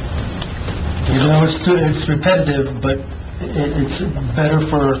 You know, it's repetitive, but it's better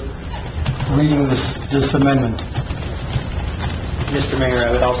for reading this amendment. Mr. Mayor,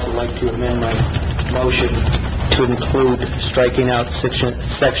 I would also like to amend my motion to include striking out section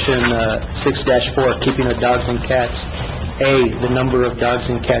 6-4, keeping of dogs and cats. A, the number of dogs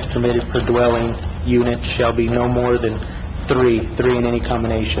and cats permitted per dwelling unit shall be no more than 3 in any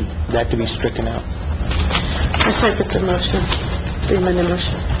combination. That to be stricken out. I second the motion, the amended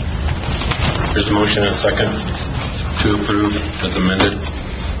motion. There's a motion and a second to approve as amended.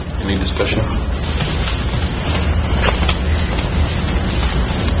 Any discussion?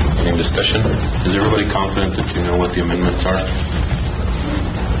 Any discussion? Is everybody confident that you know what the amendments are?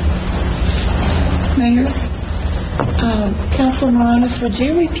 Mayors, Councilor Morales, would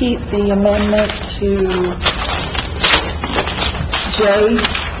you repeat the amendment to J?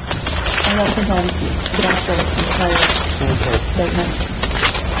 I don't think I'll get off the entire statement.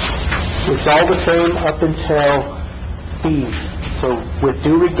 It's all the same up until B. So, with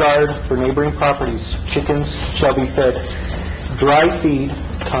due regard for neighboring properties, chickens shall be fed dry feed,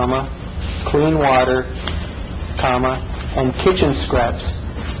 comma, clean water, comma, and kitchen scraps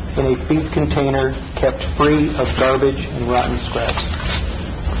in a feed container kept free of garbage and rotten scraps.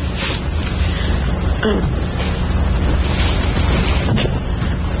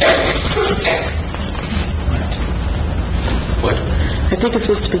 What? I think it's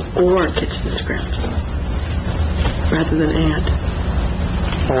supposed to be or kitchen scraps, rather than and.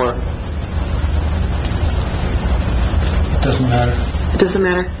 Or. It doesn't matter. It doesn't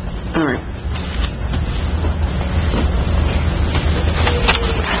matter? All right.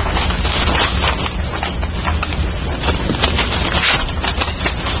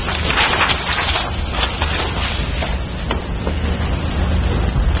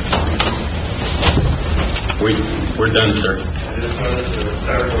 We're done, sir.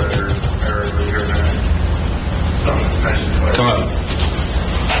 Come on.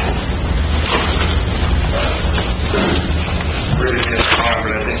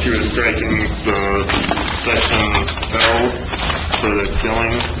 he was striking the section L for the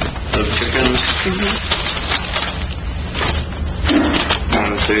killing of chickens.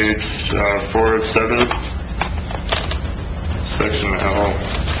 On page 4 of 7, section L,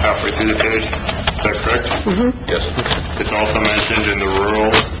 halfway through the page. Is that correct? Yes. It's also mentioned in the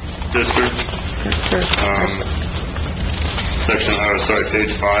rural district. That's correct. Section,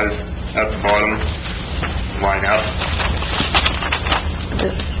 page 5 at the bottom, line F.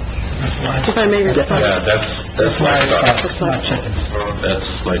 If I may respond. Yeah, that's livestock.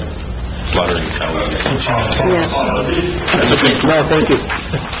 That's like slaughtering cows. That's okay. No, thank you.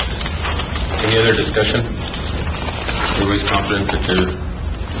 Any other discussion? Everybody's confident that they're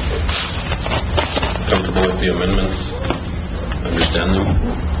comfortable with the amendments? Understand them?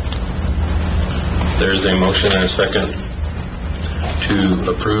 There's a motion and a second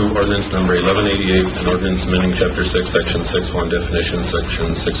to approve ordinance number 1188, an ordinance amending chapter 6, section 6.1 definition,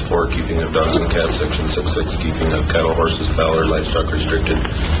 section 6.4 keeping of dogs and cats, section 6.6 keeping of cattle, horses, fowl, or livestock restricted,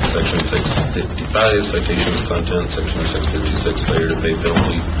 section 6.55 citations content, section 6.56 failure to pay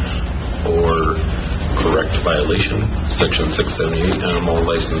penalty or correct violation, section 678 animal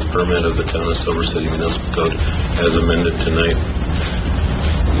license permit of the town of Silver City Municipal Code as amended tonight.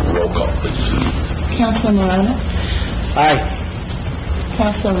 Roll call, please. Councilor Morales? Aye.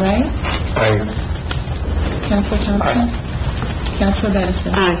 Councilor Ray? Aye. Councilor Thompson? Councilor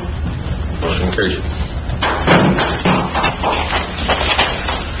Edison? Aye. Motion carries.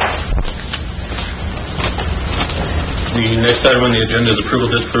 The next item on the agenda is approval,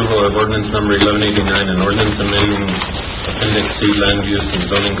 disapproval of ordinance number 1189, an ordinance amending Appendix C Land Use and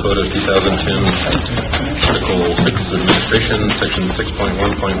Zoning Code of 2010, Article 6 Administration, Section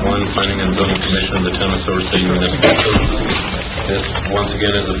 6.1.1, Planning and Zoning Commission of the Town of Silver City Municipal Code. This, once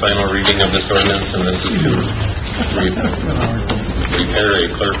again, is the final reading of this ordinance, and this is to repair a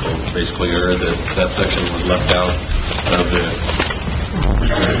clerical, basically, error that section was left out of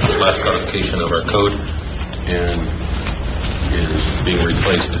the last codification of our code, and is being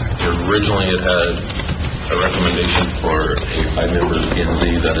replaced. Originally, it had a recommendation for a 5-member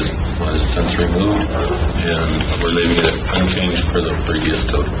P&Z that was since removed, and we're leaving it unchanged for the previous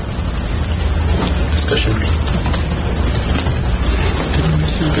code. Discussion?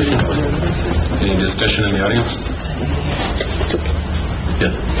 Any discussion in the audience?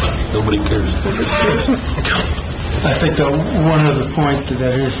 Yeah, nobody cares. I think one other point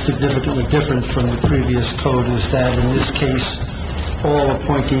that is significantly different from the previous code is that in this case, all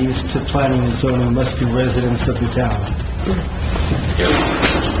appointees to planning and zoning must be residents of the town. Yes.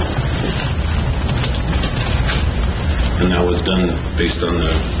 And that was done based on the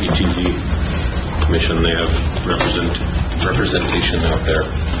ETZ commission. They have representation out there.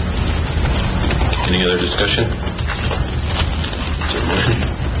 Any other discussion?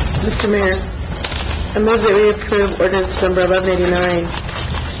 Mr. Mayor, I move that we approve ordinance number 1189,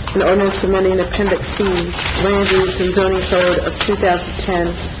 an ordinance amending Appendix C, Land Use and Zoning Code of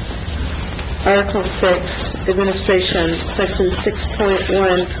 2010, Article 6, Administration, Section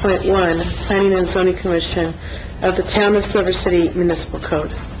 6.1.1, Planning and Zoning Commission of the Town of Silver City Municipal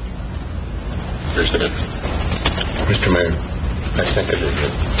Code. President. Mr. Mayor, I second it.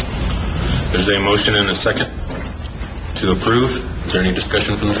 There's a motion and a second to approve. Is there any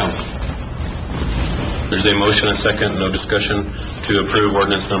discussion from the council? There's a motion and a second, no discussion, to approve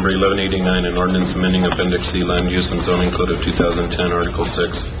ordinance number 1189, an ordinance amending Appendix C Land Use and Zoning Code of 2010, Article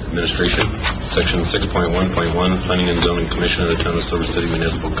 6, Administration, Section 6.1.1, Planning and Zoning Commission of the Town of Silver City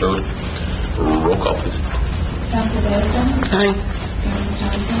Municipal Code. Roll call, please. Councilor Edison? Aye. Councilor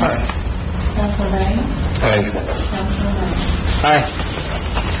Thompson? Aye. Councilor Ray? Aye. Councilor Ray? Aye.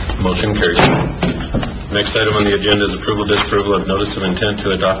 Motion carries. Next item on the agenda is approval, disapproval of notice of intent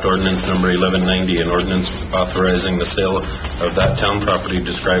to adopt ordinance number 1190, an ordinance authorizing the sale of that town property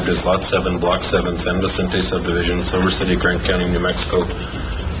described as Lot 7, Block 7, San Vicente Subdivision, Silver City, Grant County, New Mexico.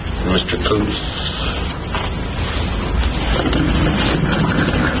 Mr. Coates.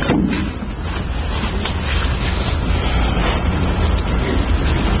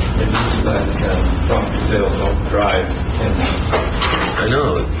 It looks like property sales don't drive. I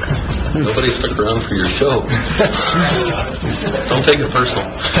know. Nobody stuck around for your show. Don't take it personal.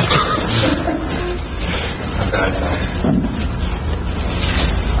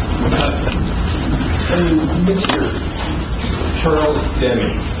 Mr. Charles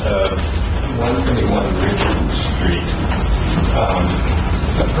Demme, 121 Richard Street,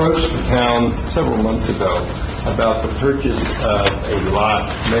 approached the town several months ago about the purchase of a lot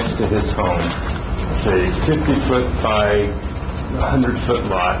next to his home. It's a 50-foot by 100-foot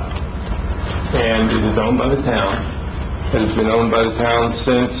lot, and it is owned by the town. has been owned by the town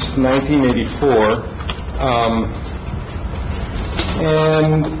since 1984.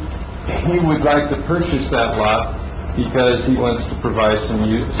 And he would like to purchase that lot because he wants to provide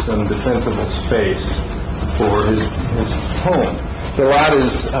some defensible space for his home. The lot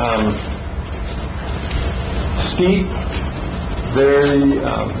is steep, very,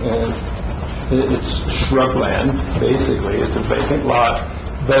 it's shrubland, basically. It's a vacant lot,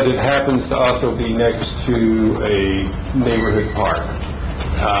 but it happens to also be next to a neighborhood park.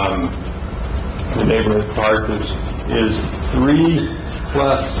 The neighborhood park is 3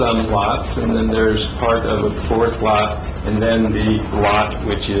 plus some lots, and then there's part of a 4th lot, and then the lot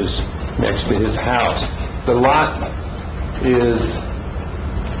which is next to his house. The lot is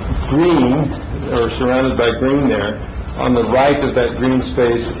green, or surrounded by green there. On the right of that green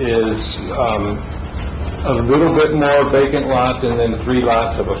space is a little bit more vacant lot, and then 3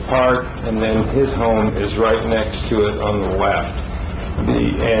 lots of a park, and then his home is right next to it on the left.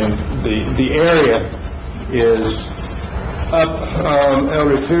 The area is up, El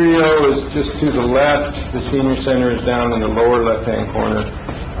Refugio is just to the left, the senior center is down in the lower left-hand corner,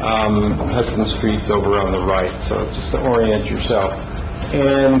 Hudson Street's over on the right, so just to orient yourself.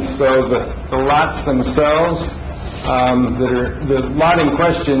 And so the lots themselves, the lot in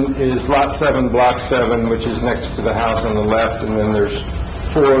question is Lot 7, Block 7, which is next to the house on the left, and then there's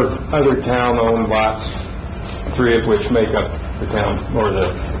 4 other town-owned lots, 3 of which make up the town, or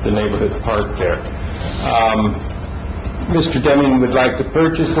the neighborhood park there. Mr. Deming would like to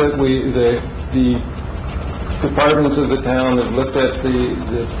purchase it. The departments of the town have looked at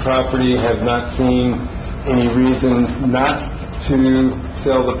the property, have not seen any reason not to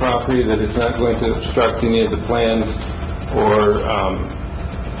sell the property, that it's not going to obstruct any of the plans or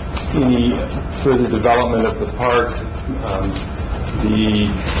any further development of the park. The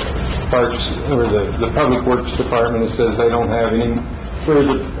parks, or the Public Works Department says they don't have any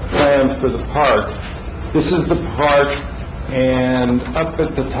further plans for the park. This is the park, and up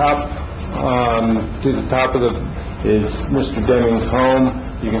at the top, to the top of is Mr. Deming's home.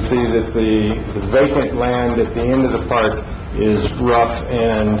 You can see that the vacant land at the end of the park is rough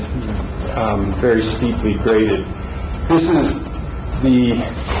and very steeply graded. This is the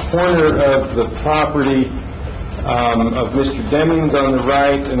corner of the property of Mr. Deming's on the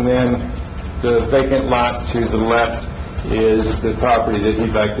right, and then the vacant lot to the left is the property that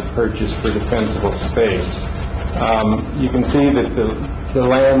he'd like to purchase for defensible space. You can see that the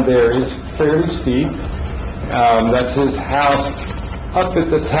land there is fairly steep. That's his house up at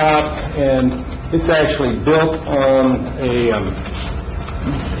the top, and it's actually built on a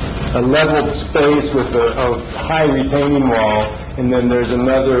leveled space with a high retaining wall, and then there's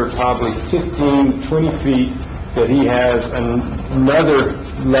another probably 15, 20 feet that he has another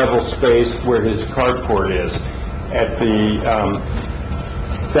level space where his carport is. At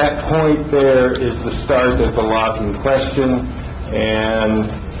that point there is the start of the lot in question, and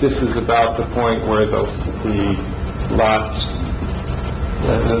this is about the point where the lots,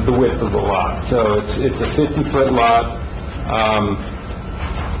 the width of the lot. So it's a 50-foot lot.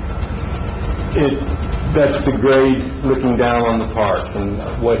 That's the grade looking down on the park, and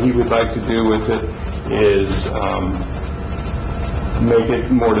what he would like to do with it is make it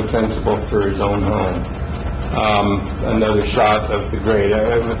more defensible for his own home. Another shot of the grade.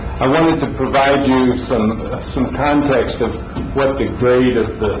 I wanted to provide you some context of what the grade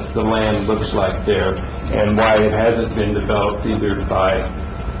of the land looks like there, and why it hasn't been developed either by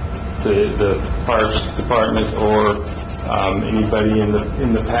the Parks Department or anybody in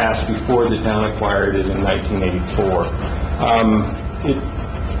the past before the town acquired it in 1984. It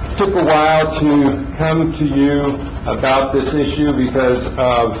took a while to come to you about this issue because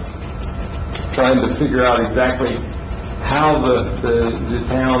of trying to figure out exactly how the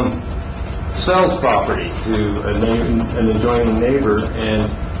town sells property to an adjoining neighbor, and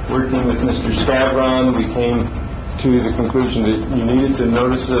working with Mr. Stavron, we came to the conclusion that you needed the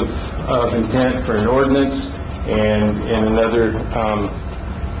notice of intent for an ordinance, and in another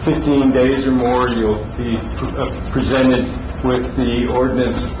 15 days or more, you'll be presented with the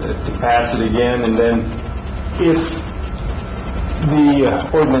ordinance to pass it again, and then if the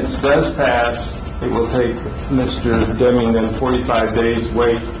ordinance does pass, it will take Mr. Deming then 45 days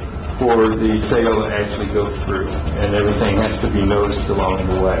wait for the sale to actually go through, and everything has to be noticed along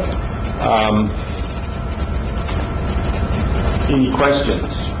the way. Any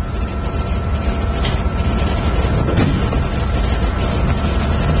questions?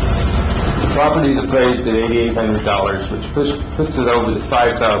 The property is appraised at $8,800, which puts it over the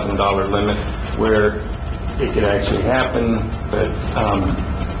 $5,000 limit where it could actually happen, but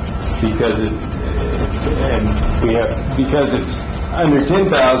because And we have, because it's under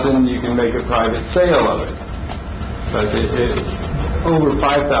 10,000, you can make a private sale of it. But over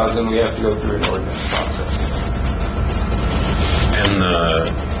 5,000, we have to go through an ordinance process. And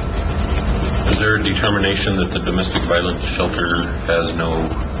is there a determination that the domestic violence shelter has no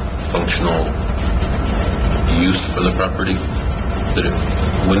functional use for the property? That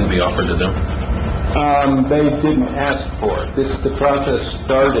it wouldn't be offered to them? They didn't ask for it. The process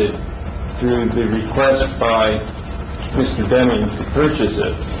started through the request by Mr. Deming to purchase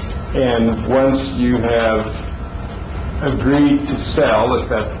it. And once you have agreed to sell, if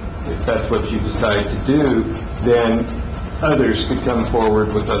that's what you decide to do, then others could come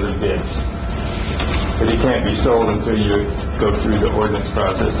forward with other bids. But it can't be sold until you go through the ordinance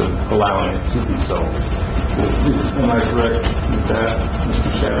process of allowing it to be sold. Am I correct with that,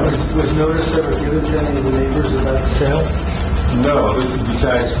 Mr. Shadow? Was notice ever given to any of the neighbors about the sale? No, this is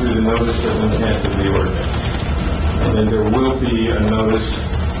besides through the notice of intent of the ordinance. And then there will be a notice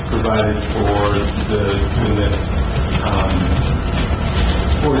provided for when the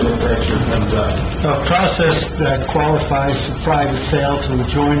ordinance actually comes up. A process that qualifies for private sale to an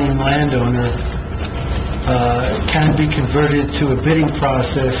adjoining landowner can be converted to a bidding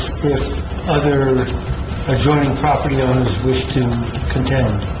process if other adjoining property owners wish to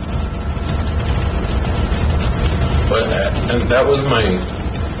contend. But and that was my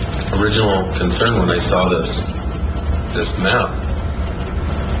original concern when I saw this map,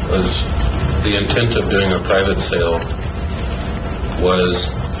 was the intent of doing a private sale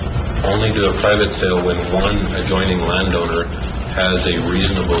was only do a private sale when one adjoining landowner has a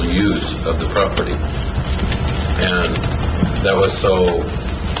reasonable use of the property. And that was so,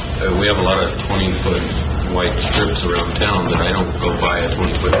 we have a lot of 20-foot white strips around town that I don't go buy a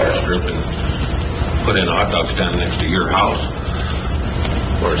 20-foot strip and put in a hot dog stand next to your house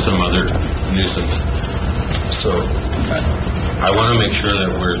or some other nuisance. So I want to make sure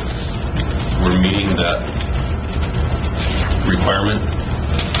that we're meeting that requirement,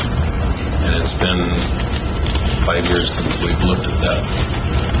 and it's been 5 years since we've looked at that.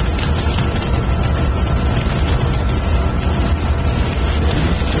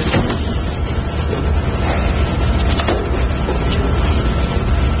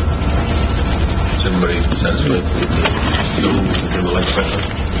 Is everybody satisfied with the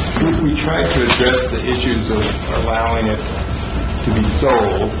question? We tried to address the issues of allowing it to be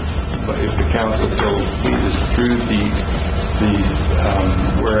sold, but if the council so pleases through the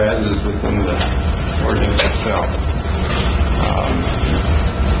whereases within the ordinance itself.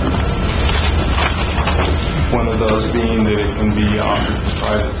 One of those being that it can be offered for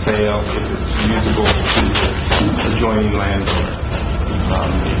private sale if it's usable to the adjoining landowner.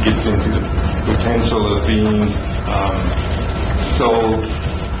 It gets into the potential of being sold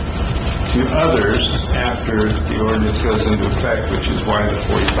to others after the ordinance goes into effect, which is why the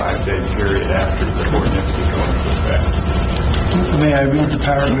 45-day period after the ordinance would go into effect. May I read the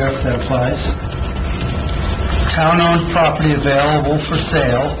paragraph that applies? Town-owned property available for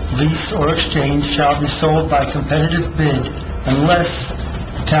sale, lease, or exchange shall be sold by competitive bid unless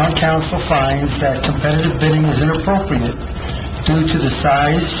the town council finds that competitive bidding is inappropriate due to the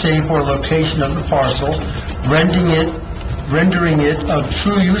size, shape, or location of the parcel, rendering it of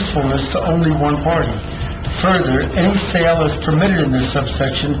true usefulness to only one party. Further, any sale as permitted in this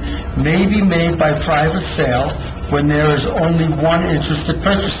subsection may be made by private sale when there is only one interested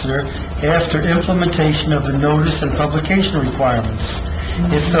purchaser after implementation of the notice and publication requirements.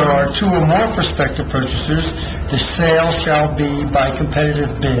 If there are two or more prospective purchasers, the sale shall be by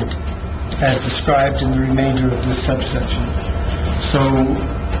competitive bid, as described in the remainder of this subsection. So,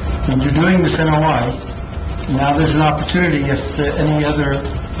 when you're doing this NOI, now there's an opportunity if any other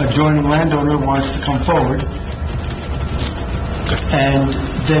adjoining landowner wants to come forward, and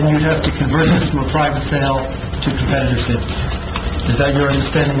then you'd have to convert this from a private sale to competitive bid. Is that your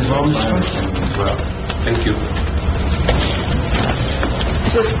understanding as well, Mr. Schwartz? Well, thank you.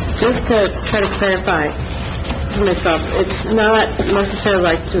 Just to try to clarify for myself, it's not necessarily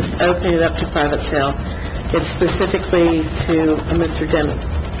like just opening it up to private sale. It's specifically to Mr. Deming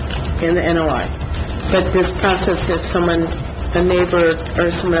in the NOI. But this process, if someone, a neighbor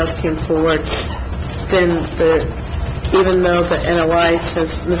or someone else came forward, then even though the NOI says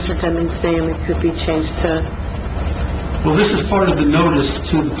Mr. Deming's name, it could be changed to... Well, this is part of the notice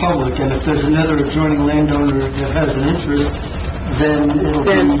to the public, and if there's another adjoining landowner that has an interest, then it'll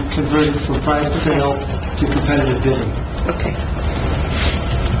be converted from private sale to competitive bidding. Okay.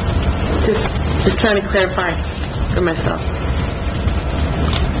 Just trying to clarify for myself.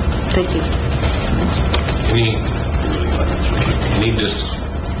 Thank you. Any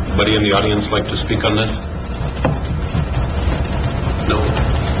Anybody in the audience like to speak on this? No?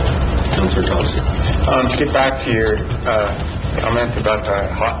 Councilor Thompson. To get back to your comment about the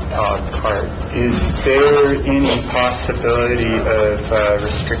hot dog cart, is there any possibility of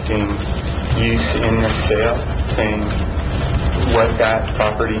restricting use in the sale, saying what that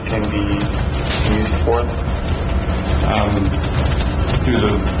property can be used for? Through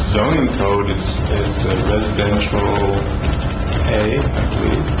the zoning code, it's a residential A, I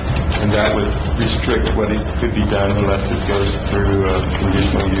believe, and that would restrict what it could be done unless it goes through a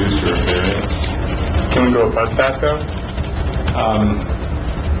conditional use or a variance. Can we go above that, though?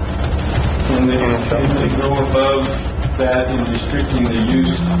 Can they go above that in restricting the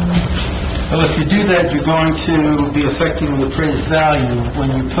use? Well, if you do that, you're going to be affecting the appraised value. When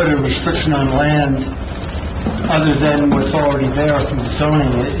you put a restriction on land other than what's already there from the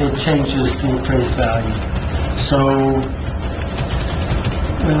zoning, it changes the appraised value. So,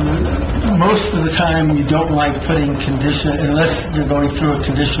 most of the time, you don't like putting unless you're going through a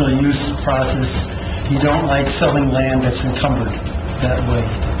conditional use process, you don't like selling land that's encumbered that way.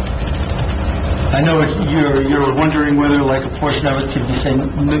 I know you're wondering whether like a portion of it could be saying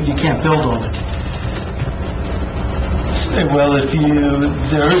you can't build on it. Well,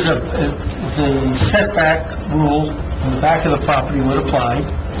 there is the setback rule on the back of the property would apply.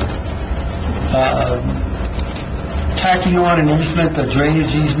 Tacking on an easement, a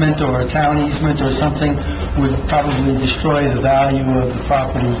drainage easement or a town easement or something would probably destroy the value of the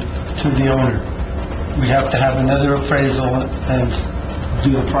property to the owner. We'd have to have another appraisal and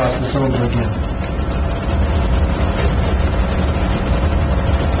do the process over again.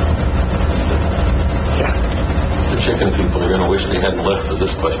 The chicken people are going to wish they hadn't left for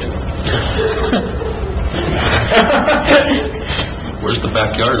this question. Where's the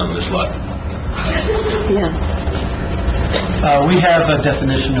backyard on this lot? Yeah. We have a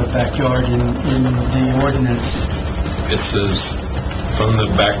definition of backyard in the ordinance. It says, from the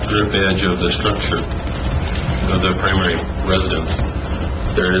back drip edge of the structure of the primary residence.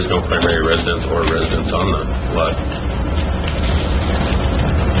 There is no primary residence or residence on the lot.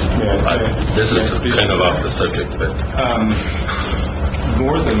 This is kind of off the subject, but...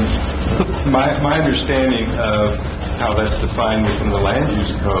 more than... My understanding of how that's defined within the land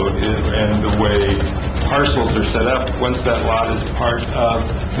use code is, and the way parcels are set up, once that lot is part of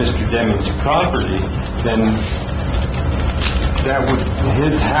Mr. Deming's property, then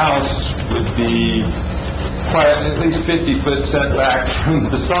his house would be at least 50-foot setback from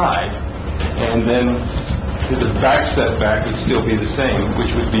the side, and then the back setback would still be the same,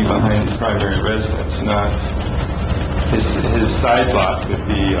 which would be behind his primary residence, not his side lot would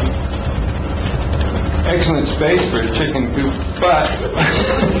be excellent space for a chicken coop, but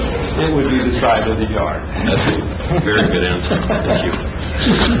it would be the side of the yard. That's a very good answer. Thank you.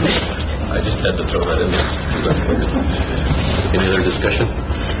 I just had to throw that in there. Any other discussion?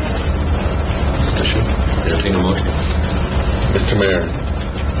 Entertain a motion. Mr. Mayor,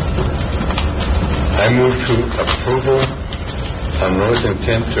 I move to approval on notice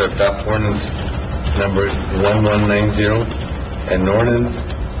intent to adopt ordinance number 1190, an ordinance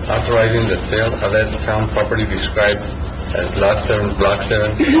authorizing the sale of that town property described as Lot 7, Block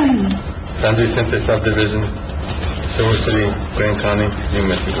 7, San Vicente Subdivision, Silver City, Grand County, New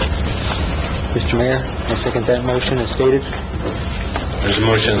Mexico. Mr. Mayor, I second that motion as stated. There's a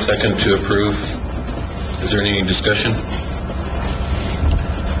motion second to approve. Is there any discussion?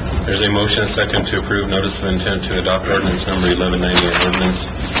 There's a motion second to approve notice of intent to adopt ordinance number 1190, an ordinance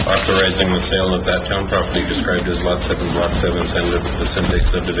authorizing the sale of that town property described as Lot 7, Block 7, San Vicente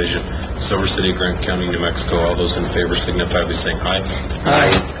Subdivision, Silver City, Grant County, New Mexico. All those in favor signify by saying aye.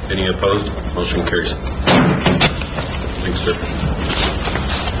 Aye. Any opposed? Motion carries. Thanks, sir.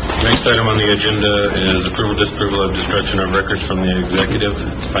 Next item on the agenda is approval, disapproval of destruction of records from the executive,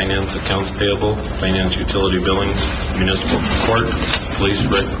 finance, accounts payable, finance, utility billing, municipal court, police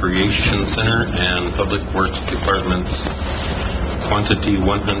recreation center, and public works departments. Quantity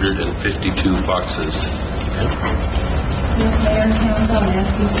 152 boxes. Yes, Mayor and Council, I'm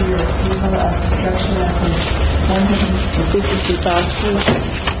asking for your approval of destruction of these 152 boxes.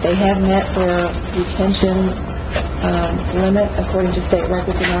 They have met their retention limit according to state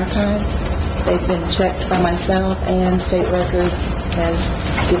records and archives. They've been checked by myself, and state records has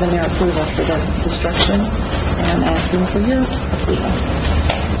given their approval for the destruction, and I'm asking for your approval.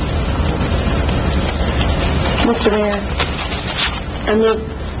 Mr. Mayor, I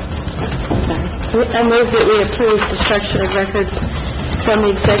move that we approve destruction of records from the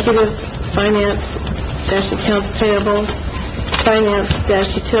executive, finance, accounts payable, finance,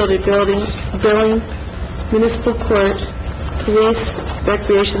 utility billing, municipal court, Police,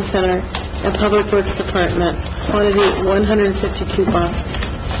 Recreation Center, and Public Works Department, quantity 152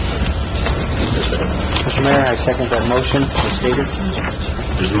 boxes. Mr. Mayor, I second that motion as stated.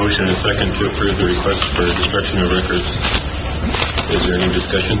 There's a motion and a second to approve the request for destruction of records. Is there any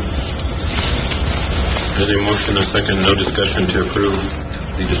discussion? There's a motion and a second, no discussion, to approve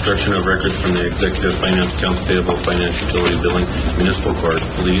the destruction of records from the Executive Finance, Accounts Payable, Finance, Utility Billing, Municipal Court,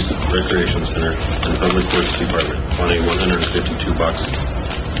 Police, Recreation Center, and Public Works Department, quantity 152 boxes.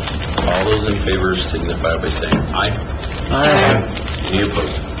 All those in favor signify by saying aye. Aye. Any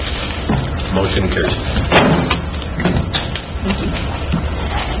opposed? Motion carries.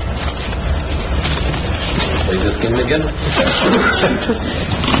 Play this game again?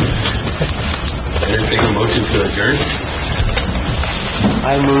 Entertain a motion to adjourn?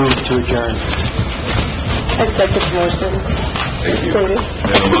 I move to adjourn. I second the motion. Thank you. We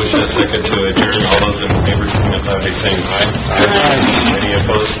have a motion and a second to adjourn. All those in favor signify by saying aye. Aye. Any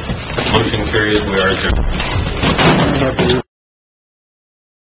opposed? Motion carries. We are adjourned.